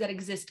parties that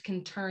exist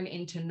can turn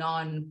into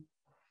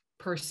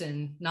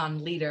non-person,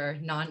 non-leader,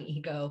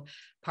 non-ego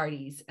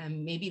parties.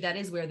 And maybe that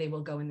is where they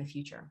will go in the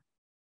future.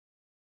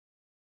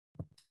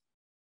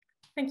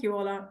 Thank you,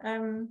 Ola.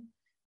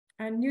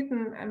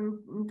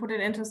 Newton put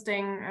an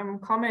interesting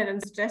comment and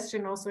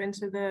suggestion also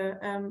into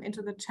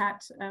the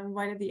chat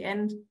right at the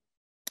end,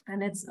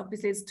 and it's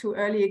too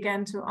early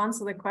again to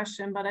answer the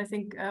question, but I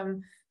think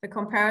the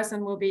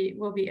comparison will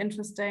be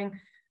interesting.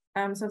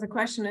 So the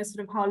question is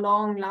sort of how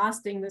long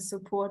lasting the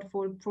support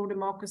for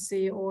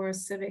pro-democracy or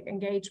civic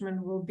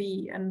engagement will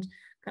be, and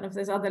kind of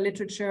there's other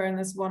literature, and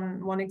there's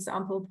one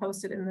example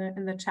posted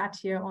in the chat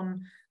here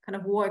on kind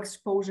of war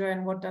exposure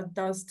and what that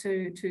does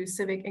to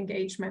civic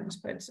engagement.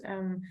 But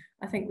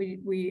I think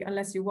we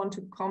unless you want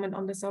to comment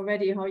on this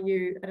already, I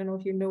don't know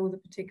if you know the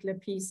particular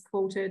piece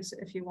quoted,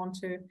 if you want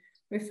to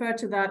refer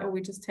to that, or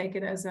we just take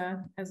it as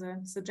a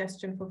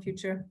suggestion for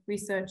future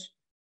research.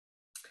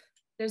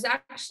 There's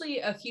actually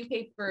a few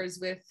papers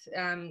with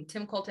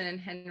Tim Colton and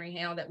Henry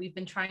Hale that we've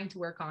been trying to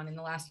work on in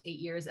the last 8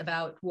 years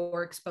about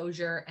war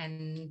exposure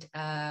and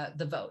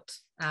the vote.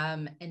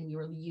 And we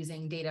were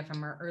using data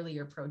from our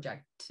earlier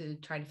project to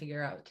try to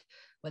figure out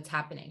what's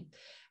happening.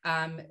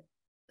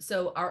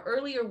 So our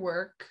earlier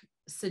work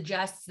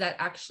suggests that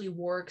actually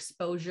war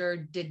exposure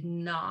did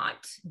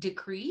not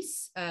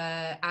decrease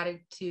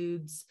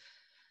attitudes,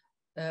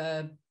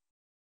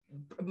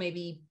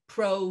 maybe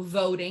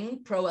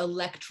pro-voting,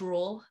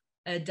 pro-electoral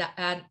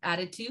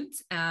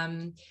attitudes.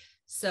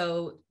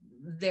 So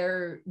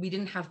we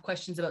didn't have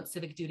questions about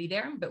civic duty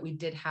there, but we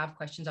did have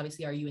questions.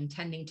 Obviously, are you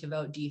intending to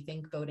vote? Do you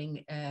think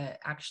voting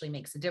actually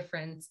makes a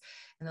difference,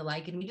 and the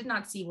like? And we did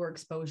not see war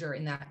exposure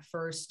in that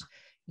first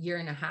year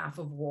and a half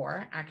of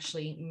war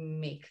actually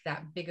make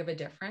that big of a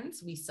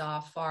difference. We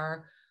saw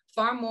far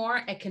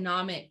more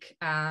economic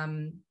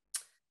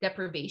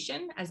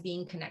deprivation as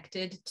being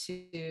connected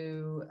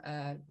to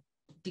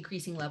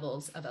decreasing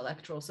levels of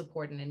electoral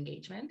support and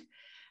engagement.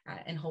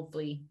 And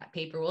hopefully that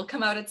paper will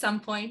come out at some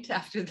point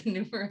after the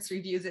numerous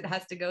reviews it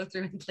has to go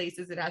through and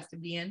places it has to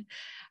be in.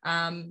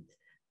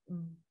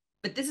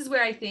 But this is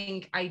where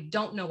I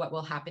don't know what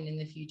will happen in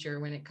the future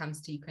when it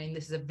comes to Ukraine.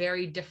 This is a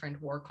very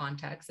different war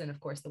context than, of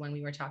course, the one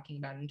we were talking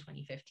about in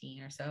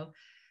 2015 or so.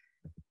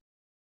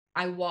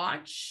 I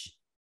watch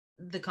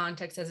the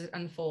context as it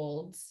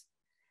unfolds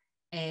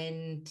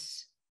and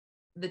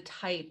the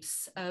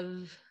types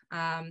of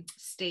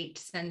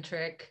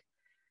state-centric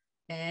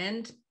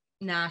and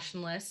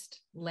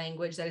nationalist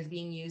language that is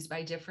being used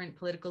by different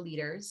political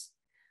leaders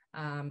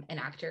and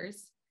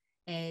actors.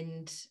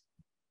 And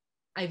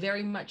I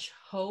very much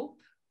hope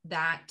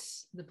that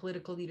the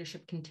political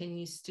leadership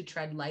continues to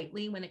tread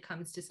lightly when it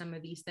comes to some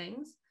of these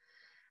things,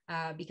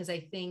 because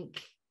I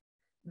think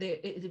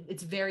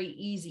it's very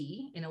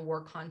easy in a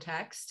war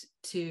context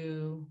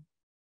to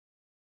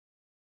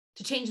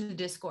change the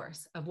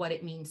discourse of what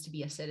it means to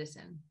be a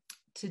citizen,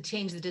 to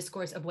change the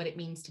discourse of what it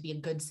means to be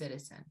a good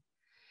citizen.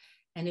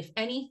 And if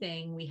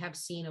anything, we have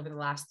seen over the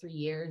last 3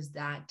 years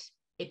that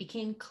it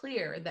became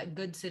clear that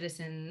good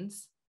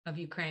citizens of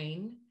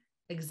Ukraine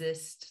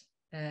exist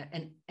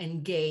and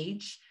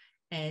engage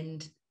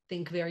and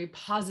think very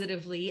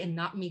positively and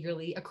not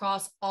meagerly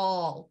across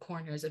all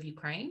corners of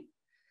Ukraine.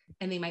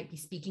 And they might be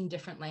speaking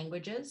different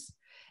languages,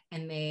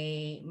 and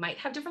they might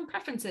have different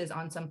preferences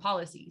on some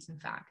policies, in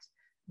fact,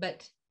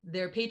 but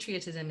their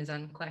patriotism is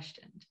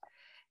unquestioned.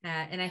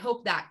 And I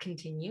hope that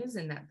continues,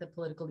 and that the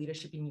political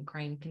leadership in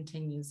Ukraine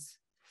continues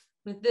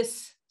with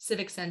this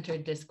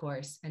civic-centered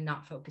discourse and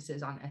not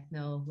focuses on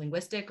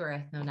ethno-linguistic or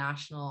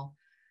ethno-national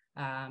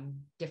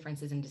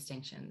differences and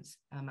distinctions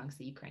amongst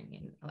the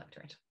Ukrainian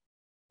electorate.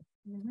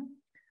 Mm-hmm.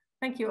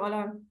 Thank you,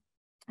 Ola.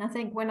 I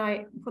think when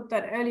I put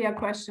that earlier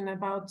question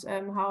about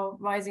how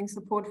rising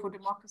support for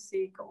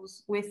democracy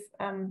goes with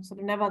sort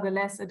of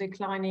nevertheless a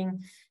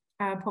declining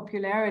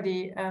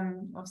popularity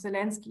of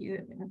Zelensky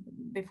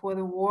before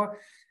the war.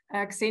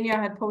 Xenia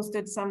had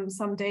posted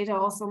some data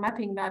also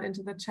mapping that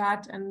into the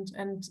chat,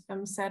 and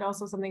said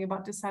also something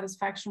about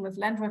dissatisfaction with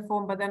land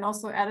reform, but then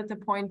also added the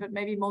point, but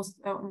maybe most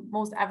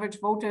average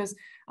voters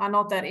are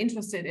not that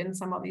interested in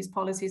some of these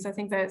policies. I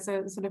think there's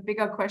a sort of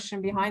bigger question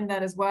behind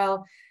that as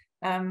well.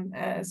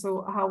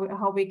 So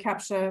how we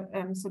capture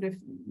sort of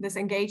this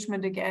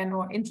engagement again,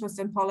 or interest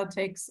in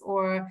politics,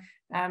 or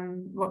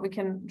what we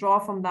can draw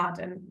from that.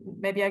 And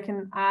maybe I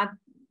can add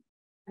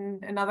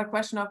another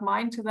question of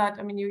mine to that.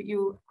 I mean,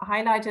 you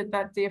highlighted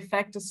that the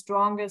effect is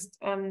strongest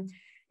in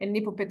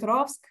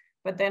Dnipropetrovsk,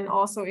 but then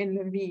also in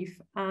Lviv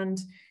and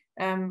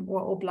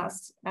or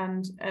Oblast.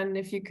 And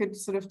if you could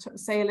sort of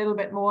say a little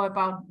bit more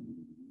about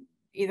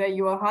either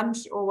your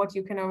hunch or what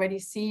you can already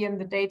see in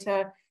the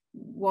data,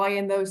 why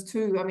in those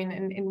two? I mean,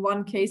 in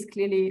one case,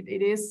 clearly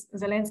it is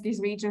Zelensky's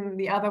region,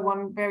 the other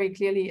one very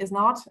clearly is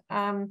not.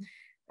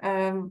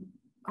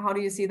 How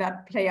do you see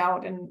that play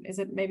out? And is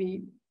it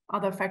maybe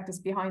other factors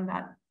behind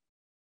that?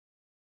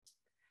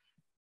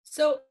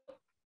 So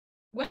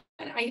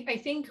I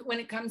think when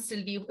it comes to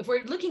Lviv, if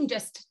we're looking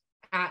just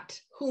at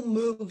who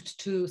moved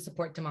to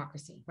support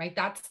democracy, right?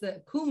 That's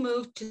the who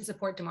moved to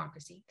support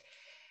democracy.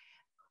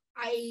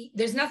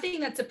 There's nothing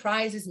that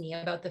surprises me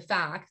about the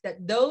fact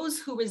that those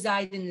who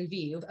reside in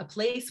Lviv, a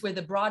place where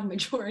the broad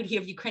majority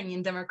of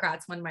Ukrainian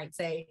Democrats, one might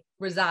say,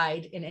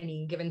 reside in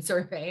any given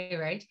survey,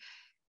 right?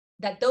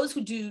 That those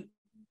who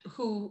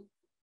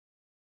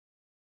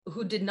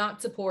did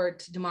not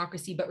support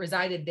democracy but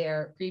resided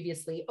there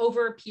previously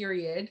over a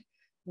period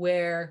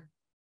where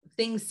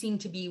things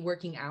seemed to be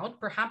working out,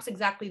 perhaps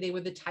exactly they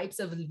were the types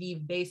of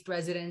Lviv-based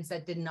residents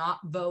that did not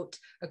vote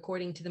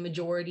according to the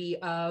majority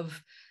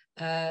of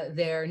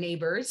their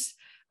neighbors,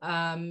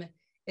 that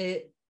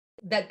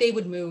they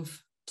would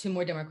move to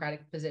more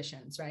democratic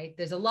positions, right?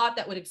 There's a lot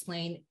that would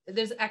explain,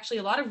 there's actually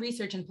a lot of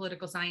research in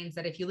political science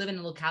that if you live in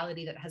a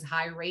locality that has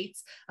high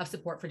rates of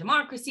support for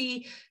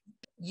democracy,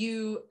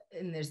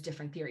 and there's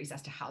different theories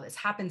as to how this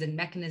happens and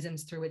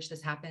mechanisms through which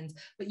this happens,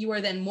 but you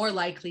are then more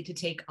likely to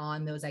take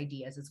on those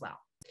ideas as well.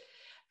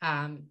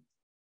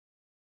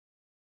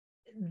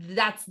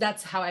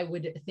 That's how I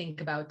would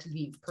think about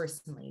Lviv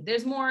personally.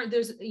 There's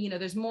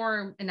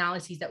more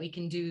analyses that we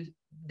can do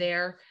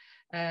there,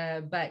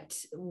 but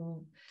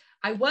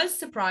I was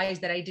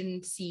surprised that I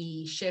didn't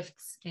see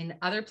shifts in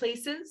other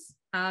places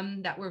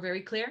that were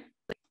very clear.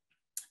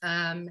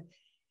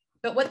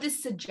 But what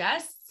this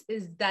suggests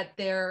is that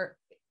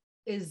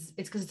it's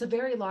because it's a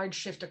very large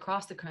shift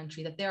across the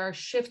country, that there are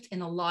shifts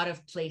in a lot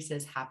of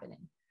places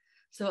happening.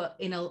 So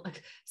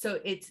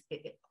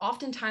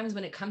oftentimes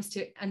when it comes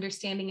to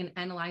understanding and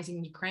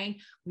analyzing Ukraine,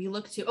 we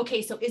look to,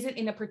 okay, so is it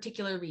in a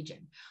particular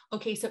region?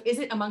 Okay, so is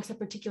it amongst a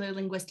particular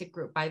linguistic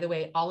group? By the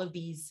way, all of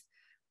these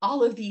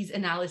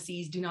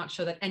analyses do not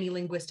show that any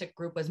linguistic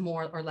group was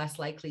more or less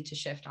likely to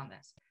shift on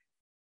this.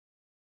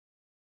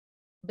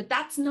 But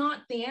that's not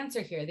the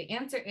answer here. The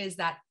answer is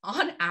that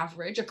on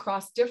average,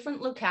 across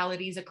different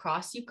localities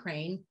across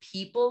Ukraine,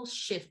 people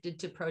shifted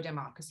to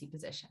pro-democracy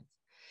positions.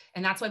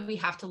 And that's why we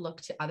have to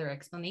look to other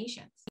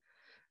explanations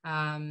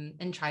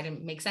and try to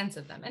make sense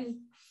of them. And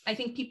I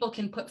think people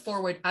can put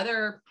forward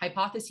other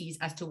hypotheses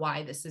as to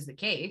why this is the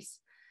case.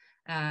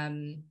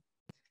 And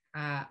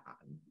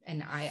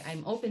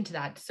I'm open to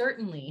that,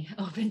 certainly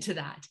open to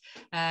that.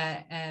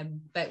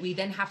 But we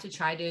then have to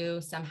try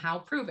to somehow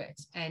prove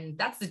it. And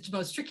that's the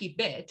most tricky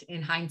bit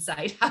in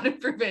hindsight, how to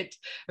prove it,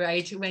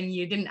 right? When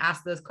you didn't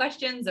ask those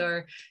questions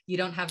or you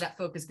don't have that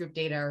focus group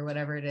data or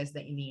whatever it is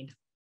that you need.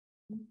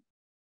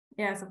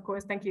 Yes, of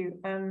course. Thank you.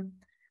 I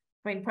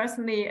mean,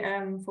 personally,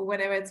 for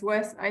whatever it's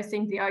worth, I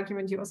think the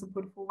argument you also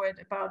put forward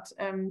about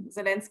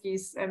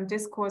Zelensky's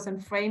discourse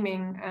and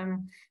framing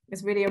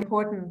is really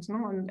important,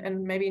 no?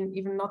 And maybe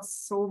even not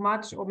so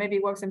much, or maybe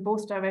works in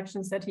both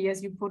directions, that he,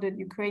 as you put it,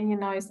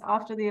 Ukrainianized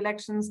after the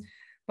elections,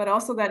 but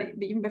also that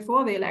even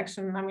before the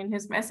election, I mean,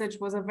 his message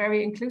was a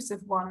very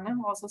inclusive one,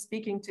 no? Also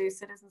speaking to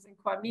citizens in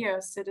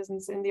Crimea,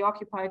 citizens in the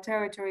occupied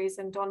territories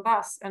in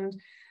Donbass, and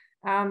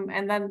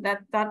then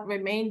that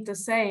remained the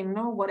same,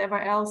 no? Whatever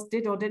else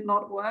did or did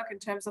not work in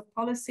terms of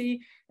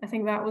policy, I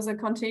think that was a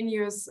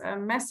continuous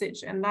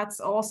message, and that's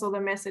also the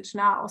message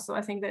now. So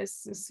I think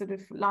there's this sort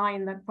of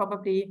line that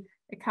probably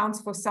accounts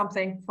for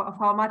something. For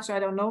how much, I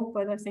don't know,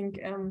 but I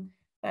think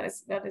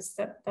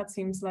that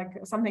seems like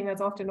something that's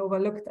often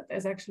overlooked. That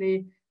there's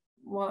actually,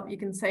 well, you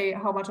can say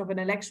how much of an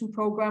election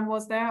program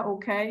was there,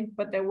 okay,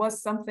 but there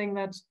was something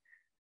that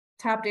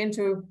tapped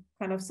into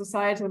kind of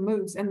societal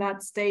moves, and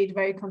that stayed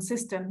very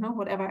consistent, no?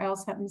 Whatever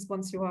else happens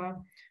once you are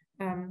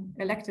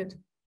elected.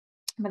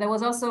 But there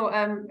was also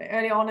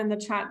early on in the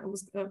chat, it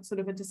was sort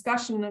of a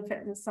discussion,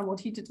 a somewhat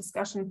heated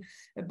discussion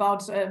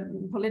about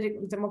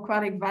political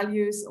democratic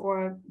values,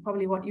 or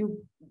probably what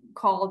you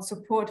called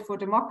support for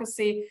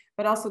democracy,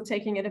 but also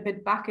taking it a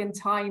bit back in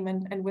time.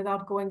 And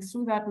without going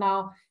through that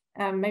now,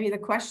 maybe the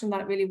question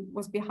that really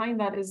was behind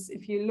that is,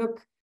 if you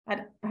look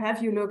at,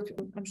 have you looked,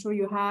 I'm sure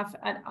you have,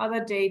 at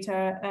other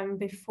data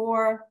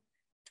before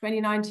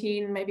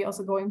 2019, maybe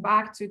also going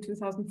back to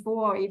 2004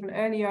 or even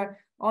earlier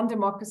on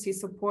democracy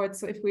support.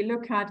 So if we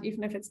look at,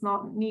 even if it's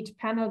not neat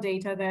panel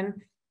data then,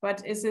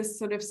 but is this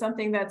sort of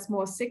something that's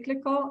more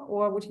cyclical,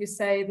 or would you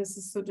say this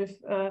is sort of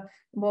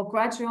more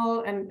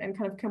gradual, and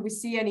kind of, can we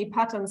see any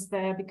patterns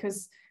there?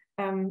 Because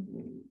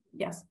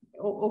yes,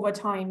 over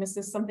time, is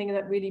this something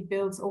that really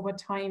builds over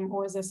time,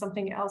 or is there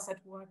something else at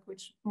work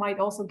which might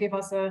also give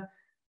us a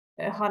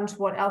hunch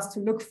what else to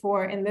look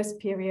for in this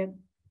period?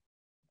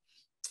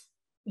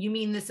 You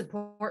mean the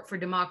support for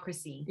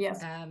democracy?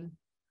 Yes.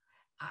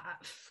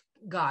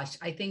 Gosh,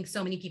 I think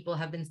so many people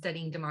have been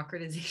studying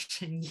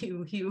democratization.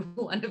 You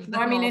one of them. No,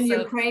 I mean, also. in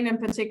Ukraine in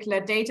particular,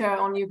 data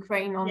on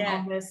Ukraine on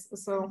this.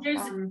 So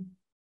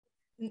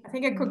I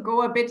think it could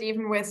go a bit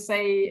even with,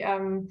 say,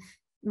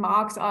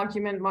 Marx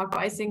argument, Mark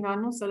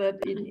Weisinger, so that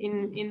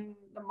in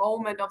the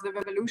moment of the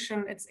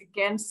revolution, it's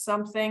against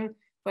something,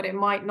 but it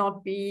might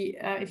not be,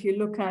 if you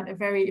look at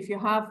if you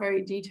have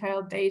very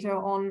detailed data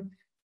on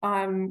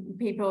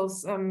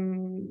people's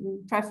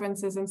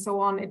preferences and so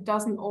on, it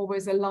doesn't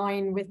always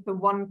align with the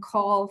one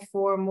call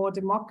for more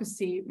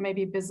democracy,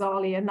 maybe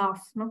bizarrely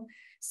enough. No?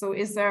 So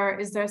is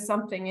there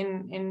something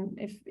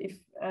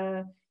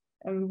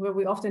where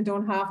we often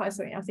don't have, I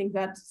think,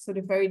 that sort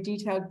of very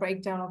detailed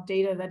breakdown of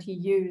data that he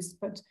used,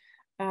 but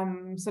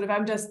sort of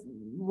I'm just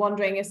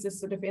wondering, is this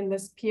sort of in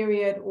this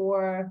period,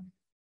 or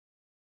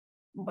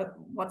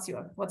what's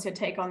your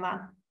take on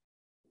that?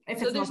 If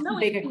so it's there's not no a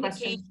bigger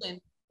indication.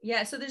 question.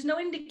 Yeah, so there's no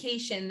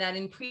indication that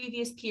in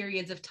previous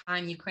periods of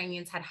time,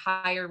 Ukrainians had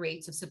higher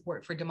rates of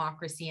support for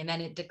democracy, and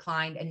then it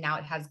declined, and now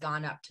it has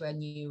gone up to a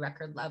new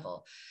record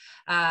level.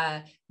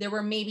 There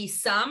were maybe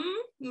some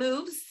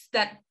moves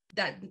that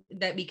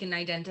we can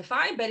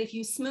identify, but if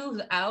you smooth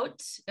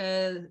out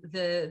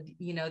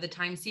the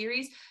time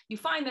series, you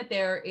find that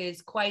there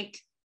is quite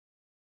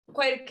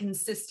a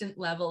consistent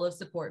level of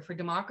support for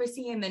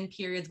democracy, and then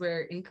periods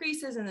where it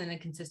increases, and then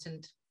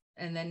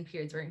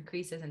periods where it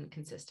increases and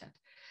consistent.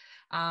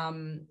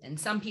 And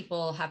some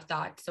people have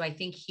thought, so I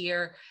think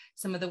here,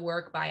 some of the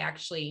work by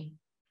actually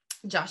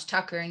Josh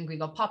Tucker and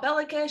Grigol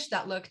Popelikish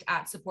that looked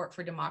at support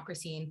for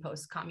democracy in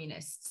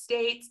post-communist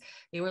states.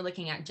 They were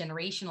looking at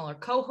generational or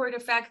cohort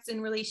effects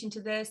in relation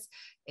to this.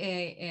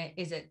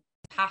 Is it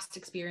past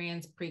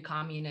experience,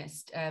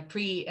 pre-communist,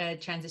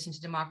 pre-transition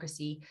to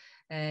democracy,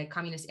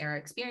 communist era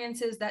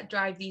experiences that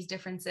drive these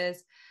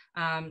differences?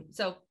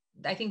 So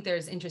I think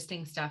there's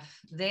interesting stuff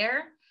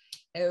there,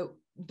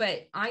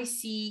 but I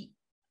see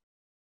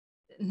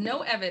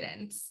no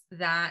evidence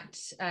that,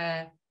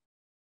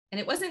 and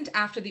it wasn't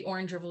after the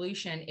Orange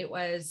Revolution, it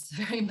was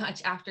very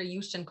much after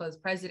Yushchenko's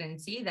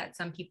presidency that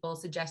some people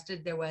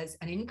suggested there was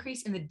an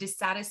increase in the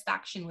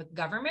dissatisfaction with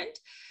government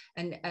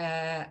and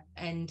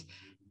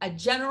a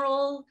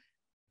general,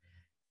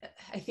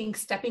 I think,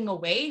 stepping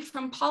away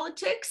from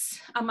politics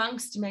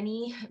amongst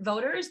many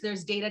voters.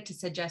 There's data to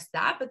suggest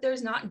that, but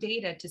there's not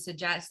data to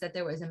suggest that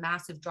there was a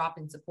massive drop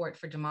in support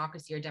for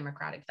democracy or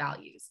democratic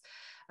values.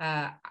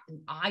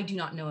 I do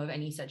not know of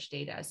any such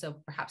data, so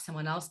perhaps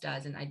someone else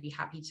does, and I'd be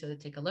happy to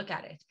take a look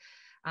at it.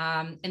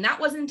 And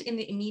that wasn't in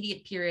the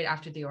immediate period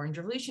after the Orange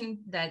Revolution.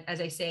 That, as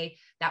I say,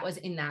 that was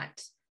in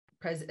that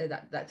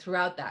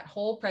throughout that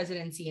whole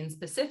presidency, and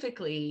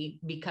specifically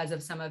because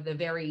of some of the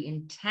very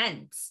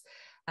intense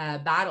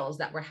battles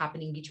that were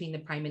happening between the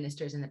prime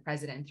ministers and the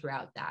president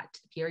throughout that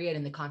period,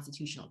 and the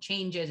constitutional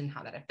changes and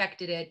how that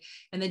affected it,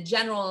 and the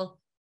general.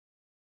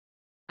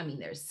 I mean,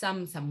 there's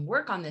some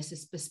work on this,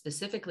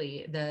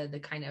 specifically the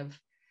kind of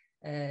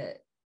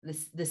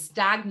the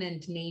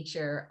stagnant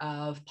nature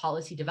of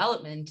policy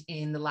development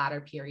in the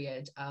latter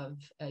period of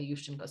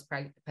Yushchenko's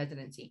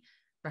presidency.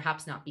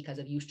 Perhaps not because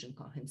of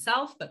Yushchenko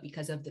himself, but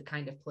because of the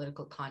kind of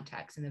political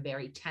context and the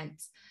very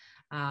tense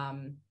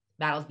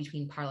battles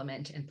between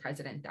parliament and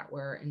president that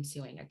were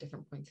ensuing at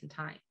different points in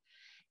time.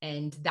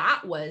 And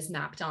that was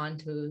mapped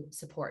onto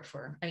support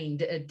for,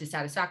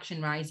 dissatisfaction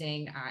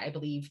rising. I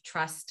believe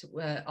trust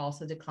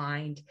also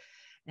declined,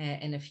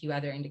 and a few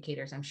other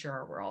indicators I'm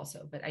sure were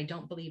also, but I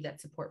don't believe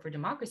that support for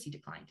democracy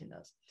declined in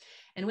those.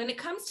 And when it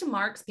comes to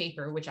Mark's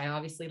paper, which I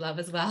obviously love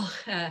as well,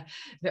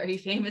 very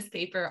famous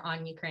paper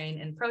on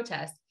Ukraine and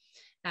protest,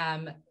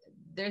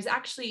 there's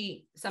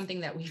actually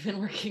something that we've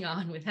been working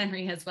on with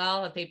Henry as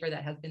well, a paper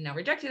that has been now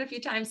rejected a few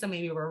times, so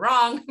maybe we're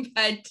wrong,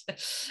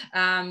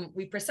 but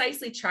we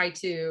precisely try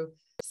to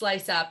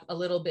slice up a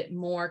little bit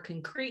more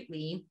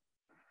concretely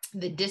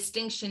the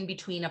distinction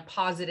between a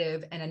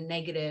positive and a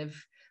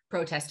negative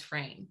protest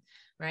frame,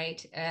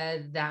 right?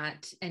 And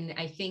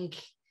I think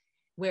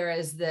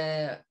whereas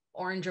the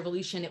Orange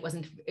Revolution, it was,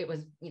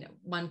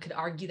 one could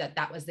argue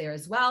that was there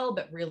as well,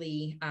 but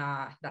really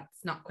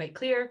that's not quite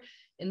clear.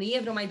 In the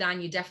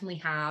Euromaidan, you definitely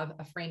have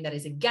a frame that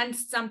is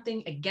against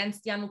something,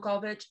 against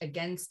Yanukovych,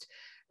 against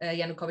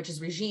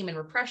Yanukovych's regime and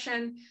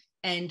repression,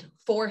 and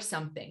for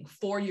something,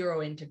 for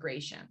Euro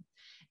integration.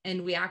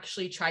 And we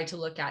actually try to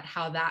look at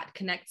how that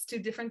connects to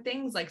different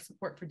things like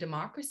support for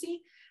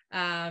democracy.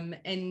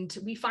 And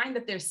we find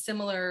that there's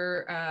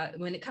similar,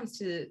 when it comes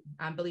to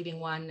believing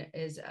one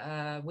is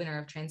a winner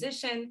of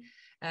transition,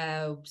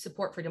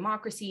 support for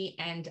democracy,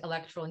 and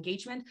electoral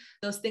engagement.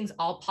 Those things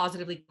all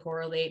positively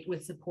correlate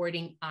with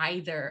supporting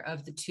either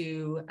of the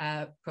two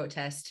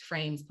protest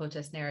frames,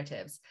 protest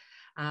narratives.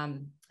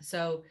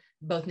 So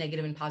both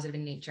negative and positive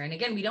in nature. And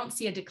again, we don't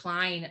see a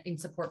decline in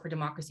support for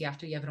democracy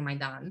after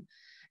Euromaidan.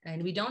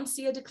 And we don't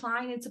see a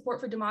decline in support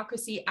for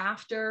democracy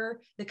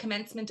after the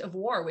commencement of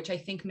war, which I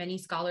think many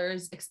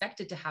scholars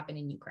expected to happen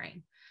in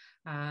Ukraine.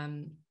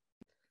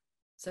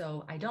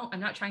 So I'm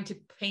not trying to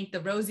paint the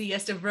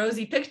rosiest of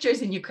rosy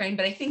pictures in Ukraine,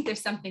 but I think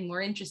there's something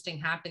more interesting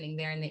happening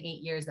there in the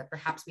 8 years that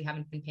perhaps we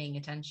haven't been paying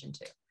attention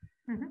to.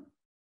 Mm-hmm.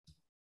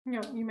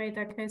 Yeah, you made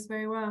that case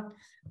very well.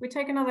 We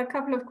take another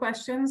couple of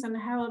questions, and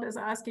Harold is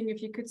asking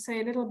if you could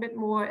say a little bit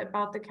more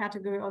about the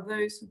category of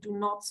those who do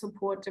not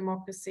support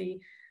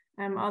democracy.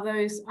 Are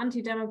those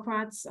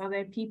anti-democrats? Are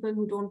they people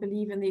who don't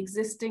believe in the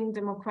existing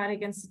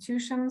democratic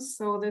institutions?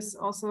 So this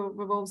also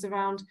revolves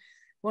around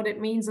what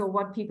it means or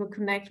what people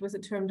connect with the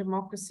term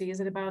democracy. Is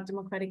it about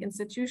democratic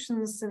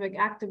institutions, civic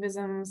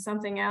activism,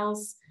 something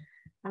else?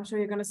 I'm sure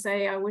you're going to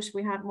say, I wish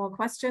we had more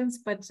questions,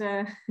 but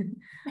I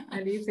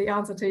leave the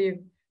answer to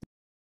you.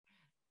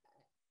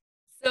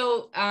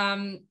 So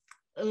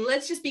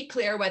let's just be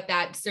clear what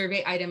that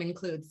survey item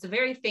includes. It's a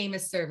very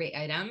famous survey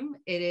item.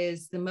 It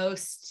is the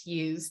most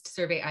used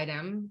survey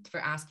item for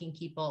asking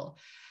people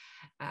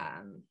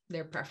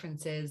their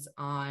preferences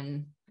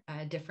on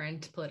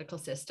different political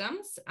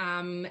systems.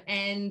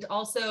 And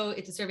also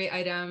it's a survey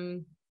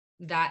item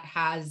that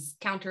has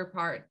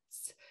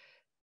counterparts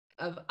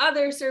of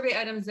other survey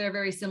items that are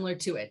very similar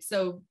to it.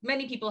 So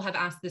many people have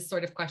asked this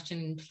sort of question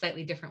in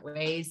slightly different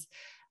ways,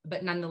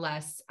 but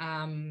nonetheless,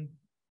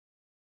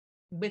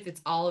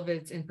 with all of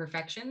its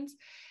imperfections,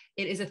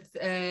 it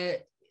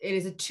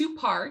is a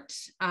two-part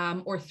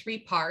or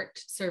three-part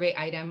survey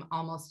item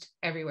almost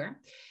everywhere.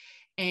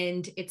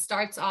 And it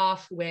starts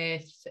off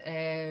with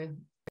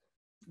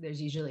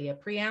there's usually a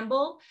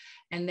preamble,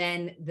 and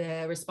then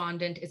the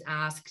respondent is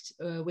asked,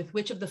 with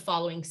which of the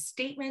following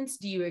statements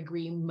do you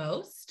agree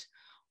most?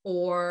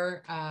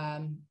 Or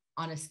on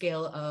a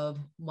scale of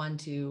 1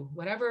 to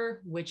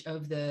whatever, which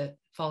of the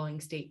following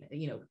statement,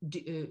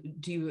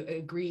 do you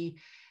agree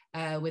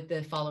with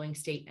the following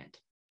statement?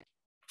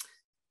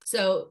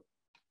 So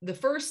the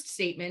first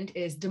statement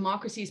is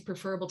democracy is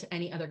preferable to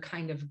any other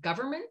kind of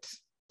government.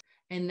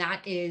 And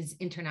that is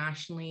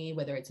internationally,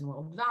 whether it's in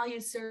World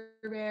Values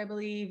Survey, I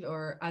believe,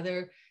 or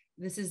other,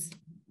 this is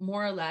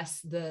more or less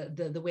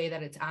the way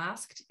that it's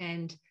asked.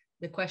 And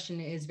the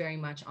question is very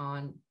much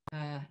on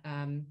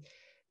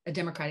a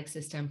democratic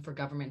system for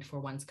government for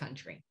one's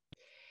country.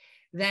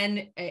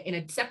 Then in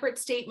a separate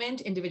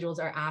statement, individuals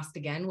are asked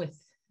again with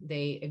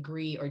they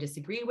agree or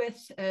disagree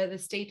with the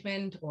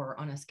statement or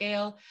on a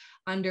scale.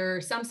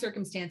 Under some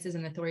circumstances,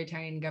 an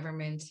authoritarian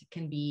government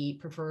can be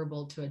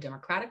preferable to a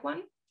democratic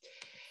one.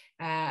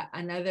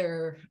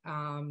 Another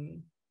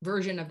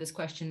version of this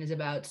question is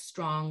about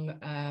strong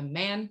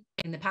man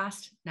in the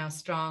past, now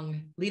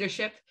strong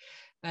leadership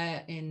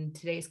in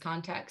today's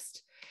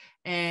context.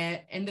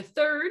 And the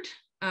third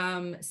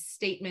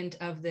statement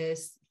of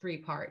this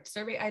three-part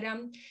survey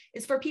item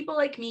is for people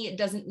like me, it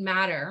doesn't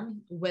matter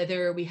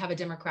whether we have a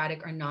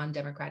democratic or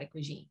non-democratic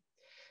regime.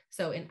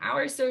 So in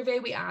our survey,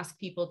 we ask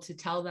people to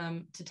tell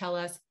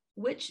us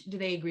which do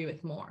they agree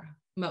with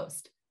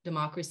most.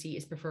 Democracy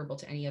is preferable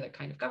to any other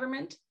kind of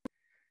government.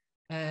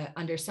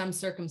 Under some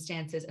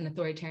circumstances, an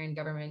authoritarian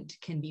government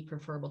can be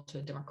preferable to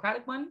a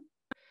democratic one.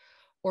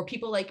 Or for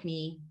people like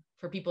me,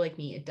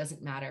 it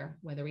doesn't matter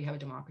whether we have a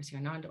democracy or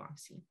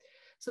non-democracy.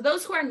 So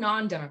those who are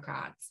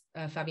non-democrats,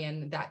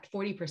 Fabienne, that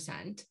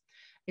 40%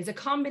 is a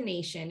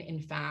combination, in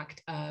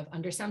fact, of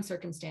under some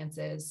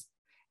circumstances,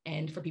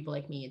 and for people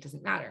like me, it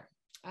doesn't matter.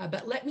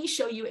 But let me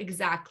show you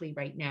exactly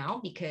right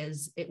now,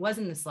 because it was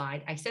in the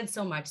slide. I said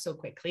so much so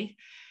quickly.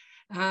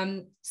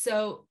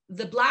 So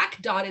the black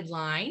dotted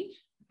line,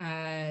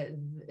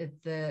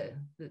 the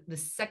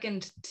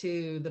second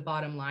to the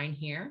bottom line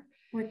here.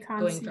 We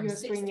can't see your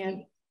screen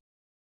yet.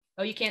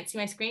 Oh, you can't see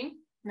my screen?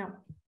 No.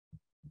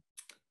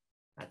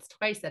 That's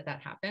twice that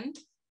happened.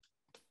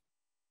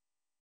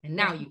 And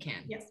now you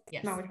can. Yes,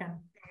 now we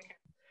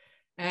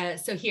can.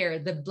 So here,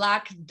 the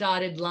black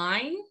dotted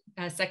line,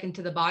 second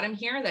to the bottom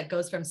here, that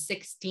goes from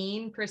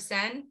 16%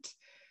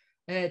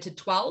 to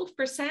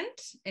 12%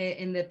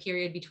 in the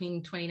period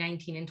between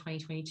 2019 and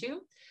 2022.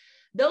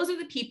 Those are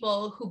the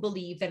people who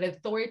believe that an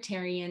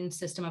authoritarian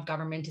system of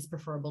government is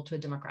preferable to a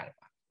democratic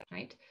one,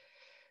 right?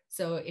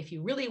 So if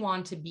you really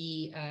want to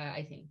be,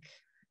 I think,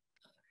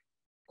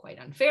 quite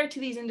unfair to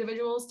these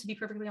individuals, to be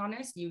perfectly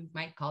honest, you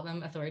might call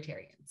them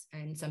authoritarians,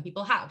 and some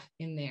people have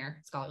in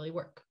their scholarly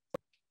work.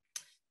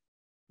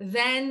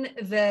 Then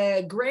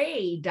the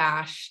gray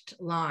dashed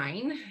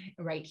line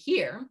right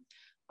here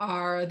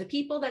are the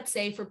people that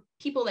say, for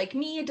people like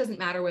me, it doesn't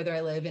matter whether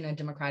I live in a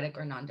democratic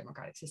or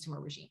non-democratic system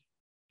or regime.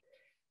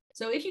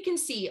 So if you can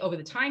see over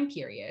the time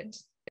period,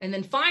 and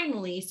then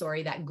finally,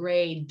 sorry, that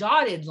gray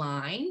dotted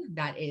line,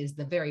 that is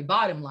the very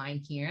bottom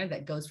line here,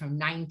 that goes from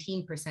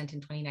 19% in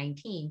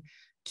 2019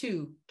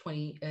 to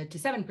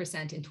 7% in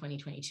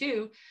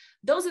 2022,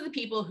 those are the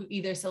people who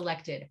either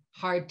selected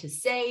hard to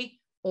say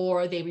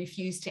or they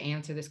refused to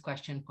answer this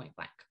question point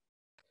blank.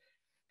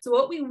 So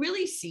what we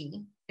really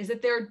see is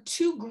that there are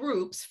two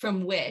groups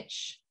from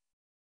which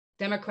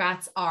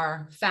Democrats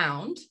are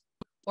found,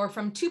 or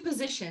from two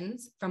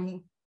positions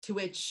to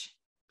which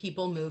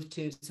people move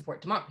to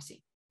support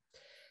democracy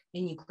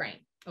in Ukraine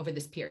over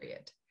this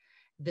period.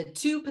 The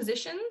two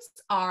positions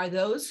are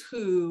those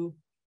who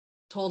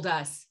told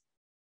us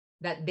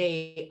that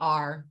they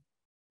are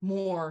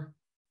more,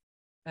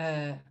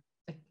 that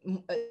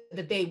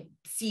they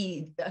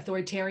see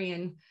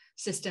authoritarian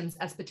systems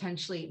as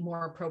potentially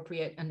more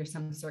appropriate under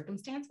some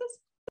circumstances,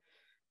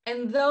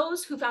 and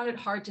those who found it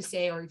hard to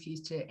say or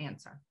refused to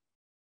answer.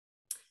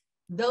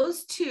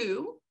 Those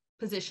two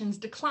positions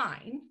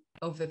decline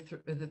over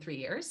the 3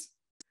 years,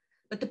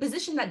 but the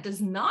position that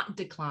does not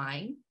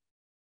decline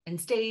and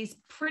stays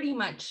pretty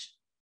much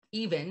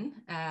even,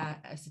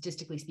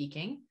 statistically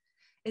speaking,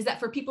 is that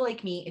for people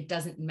like me, it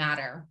doesn't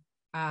matter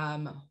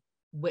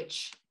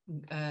which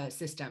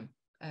system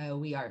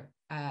we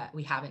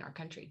have in our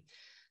country.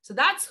 So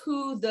that's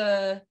who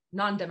the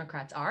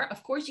non-Democrats are.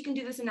 Of course, you can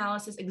do this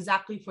analysis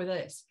exactly for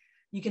this.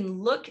 You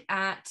can look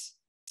at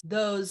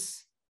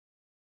those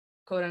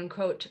quote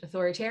unquote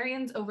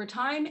authoritarians over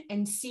time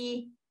and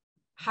see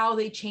how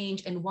they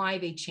change and why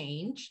they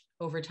change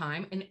over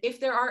time. And if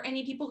there are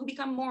any people who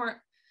become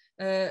more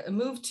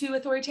move to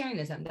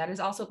authoritarianism, that is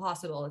also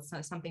possible. It's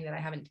not something that I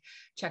haven't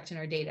checked in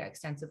our data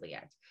extensively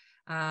yet.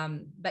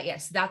 But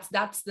yes,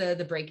 that's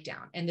the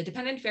breakdown. And the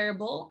dependent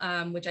variable,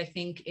 which I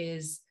think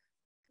is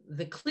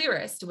the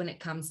clearest when it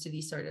comes to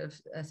these sort of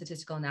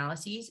statistical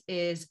analyses,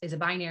 is a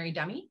binary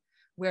dummy,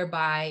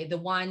 whereby the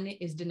one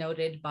is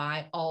denoted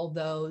by all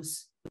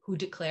those who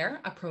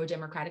declare a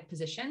pro-democratic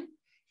position,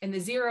 and the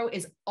 0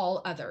 is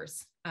all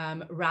others,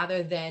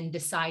 rather than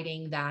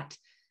deciding that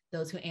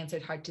those who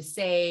answered hard to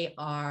say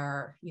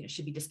are,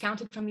 should be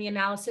discounted from the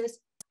analysis.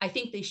 I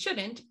think they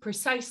shouldn't,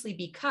 precisely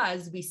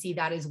because we see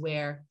that is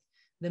where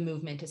the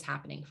movement is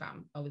happening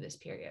from over this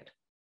period.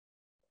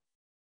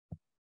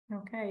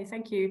 Okay,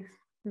 thank you.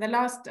 The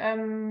last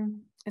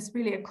is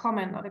really a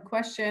comment, not a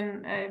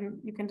question.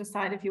 You can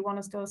decide if you want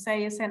to still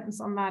say a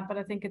sentence on that, but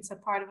I think it's a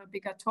part of a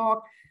bigger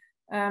talk.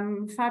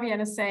 Fabian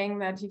is saying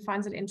that he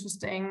finds it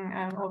interesting,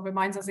 or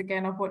reminds us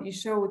again of what you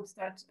showed,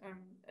 that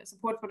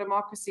support for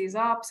democracy is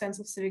up, sense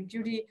of civic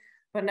duty,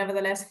 but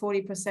nevertheless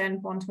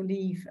 40% want to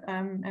leave.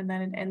 And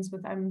then it ends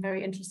with, I'm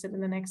very interested in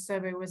the next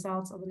survey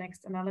results or the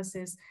next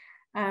analysis.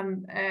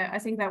 I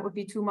think that would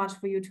be too much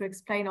for you to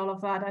explain all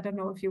of that. I don't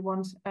know if you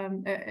want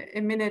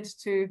a minute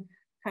to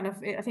kind of,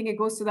 I think it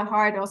goes to the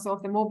heart also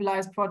of the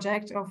Mobilize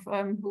project of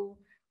who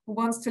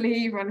wants to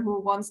leave and who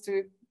wants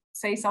to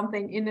say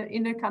something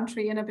in a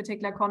country in a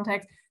particular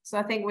context. So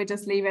I think we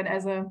just leave it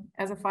as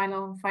a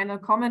final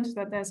comment,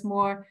 that there's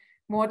more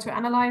to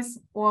analyze,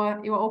 or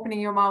you're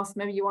opening your mouth.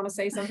 Maybe you want to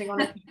say something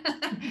on it.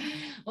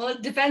 Well,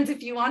 it depends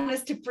if you want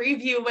us to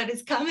preview what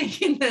is coming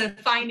in the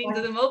findings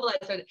of the Mobilize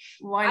project.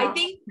 Why not? I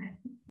think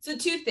so.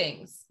 Two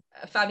things,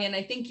 Fabian.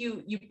 I think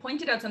you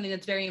pointed out something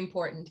that's very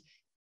important.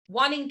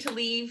 Wanting to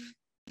leave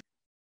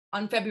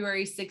on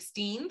February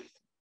 16th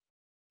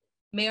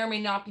may or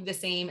may not be the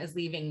same as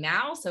leaving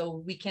now.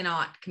 So we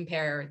cannot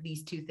compare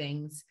these two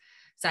things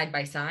side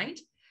by side.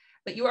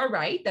 But you are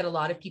right that a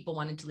lot of people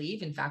wanted to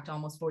leave. In fact,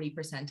 almost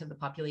 40% of the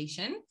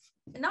population.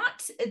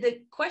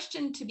 The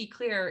question, to be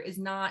clear, is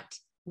not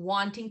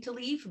wanting to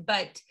leave,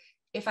 but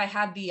if I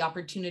had the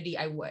opportunity,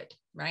 I would,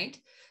 right?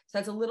 So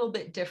that's a little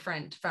bit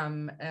different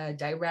from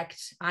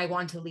direct, I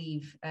want to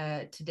leave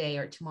today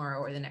or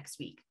tomorrow or the next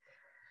week.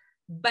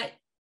 But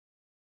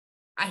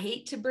I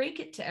hate to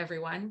break it to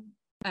everyone,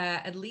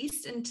 at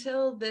least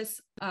until this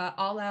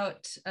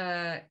all-out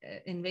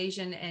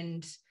invasion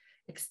and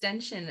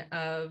extension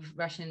of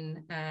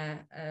Russian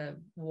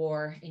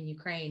war in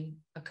Ukraine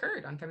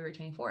occurred on February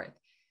 24th.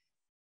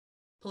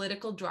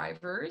 Political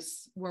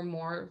drivers were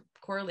more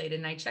correlated,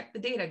 and I checked the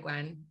data,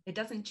 Gwen, it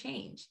doesn't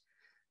change.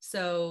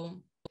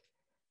 So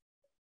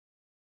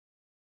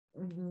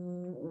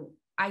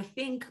I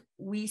think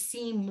we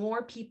see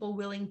more people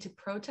willing to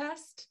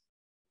protest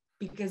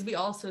because we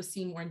also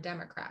see more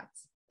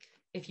Democrats.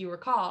 If you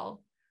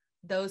recall,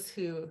 those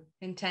who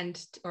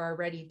intend or are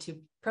ready to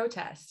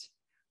protest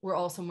were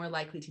also more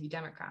likely to be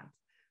Democrats.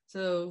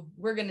 So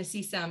we're going to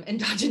see some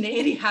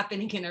endogeneity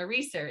happening in our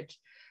research,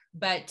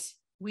 but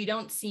we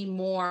don't see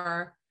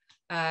more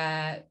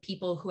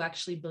people who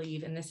actually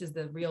believe, and this is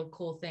the real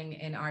cool thing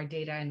in our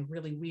data and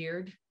really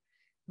weird,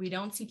 we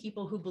don't see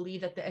people who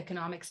believe that the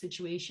economic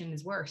situation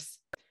is worse.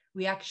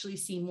 We actually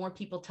see more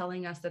people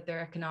telling us that their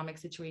economic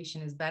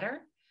situation is better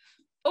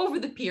over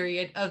the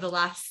period of the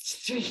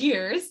last 3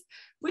 years,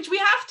 which we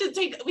have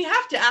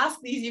to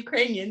ask these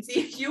Ukrainians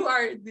if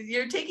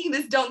you're taking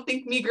this don't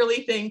think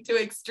meagerly thing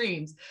to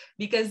extremes,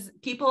 because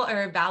people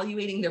are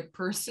evaluating their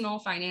personal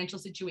financial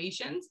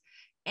situations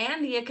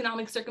and the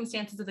economic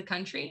circumstances of the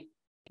country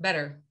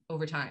better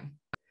over time.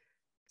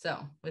 So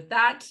with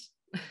that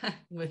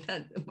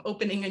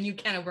opening a new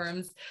can of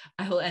worms,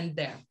 I will end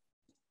there.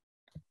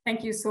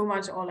 Thank you so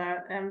much,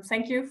 Ola.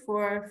 Thank you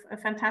for a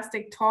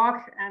fantastic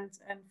talk and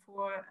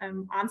for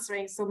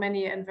answering so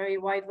many and very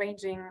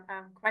wide-ranging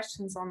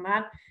questions on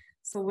that.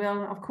 So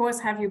we'll of course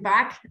have you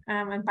back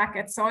and back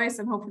at ZOiS,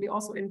 and hopefully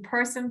also in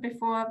person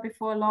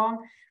before long.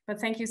 But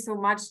thank you so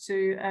much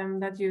to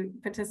that you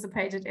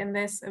participated in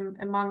this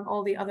among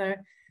all the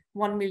other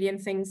 1 million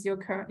things you're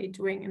currently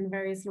doing in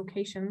various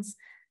locations.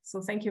 So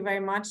thank you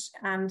very much.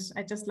 And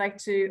I'd just like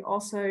to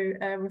also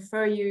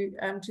refer you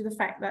to the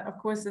fact that, of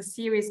course, the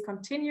series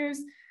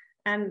continues.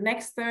 And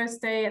next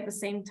Thursday at the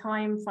same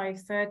time,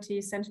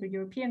 5:30 Central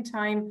European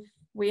Time,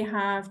 we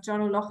have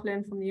John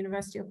O'Loughlin from the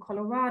University of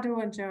Colorado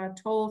and Gerard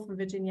Toll from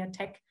Virginia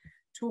Tech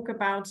talk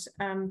about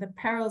the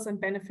perils and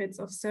benefits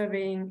of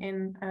surveying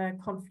in a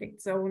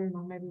conflict zone,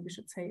 or maybe we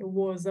should say a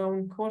war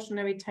zone,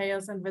 cautionary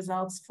tales and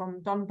results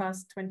from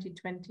Donbass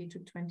 2020 to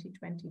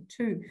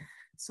 2022.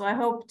 So I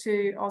hope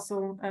to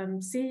also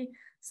see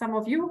some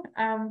of you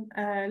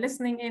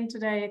listening in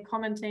today,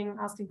 commenting,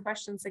 asking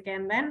questions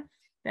again then.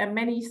 There are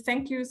many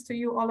thank yous to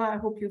you, Ola. I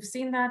hope you've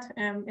seen that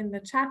in the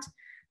chat.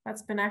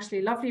 That's been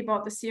actually lovely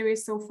about the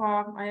series so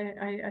far.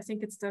 I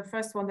think it's the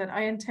first one that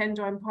I attend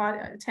or am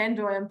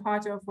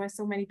part of, where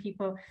so many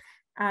people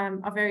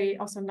are very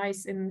also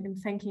nice in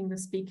thanking the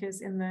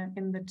speakers in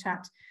the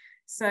chat.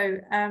 So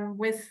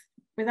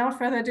without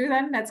further ado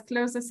then, let's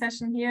close the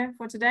session here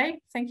for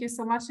today. Thank you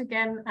so much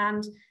again,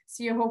 and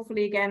see you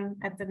hopefully again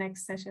at the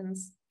next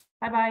sessions.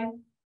 Bye-bye.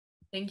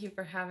 Thank you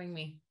for having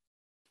me.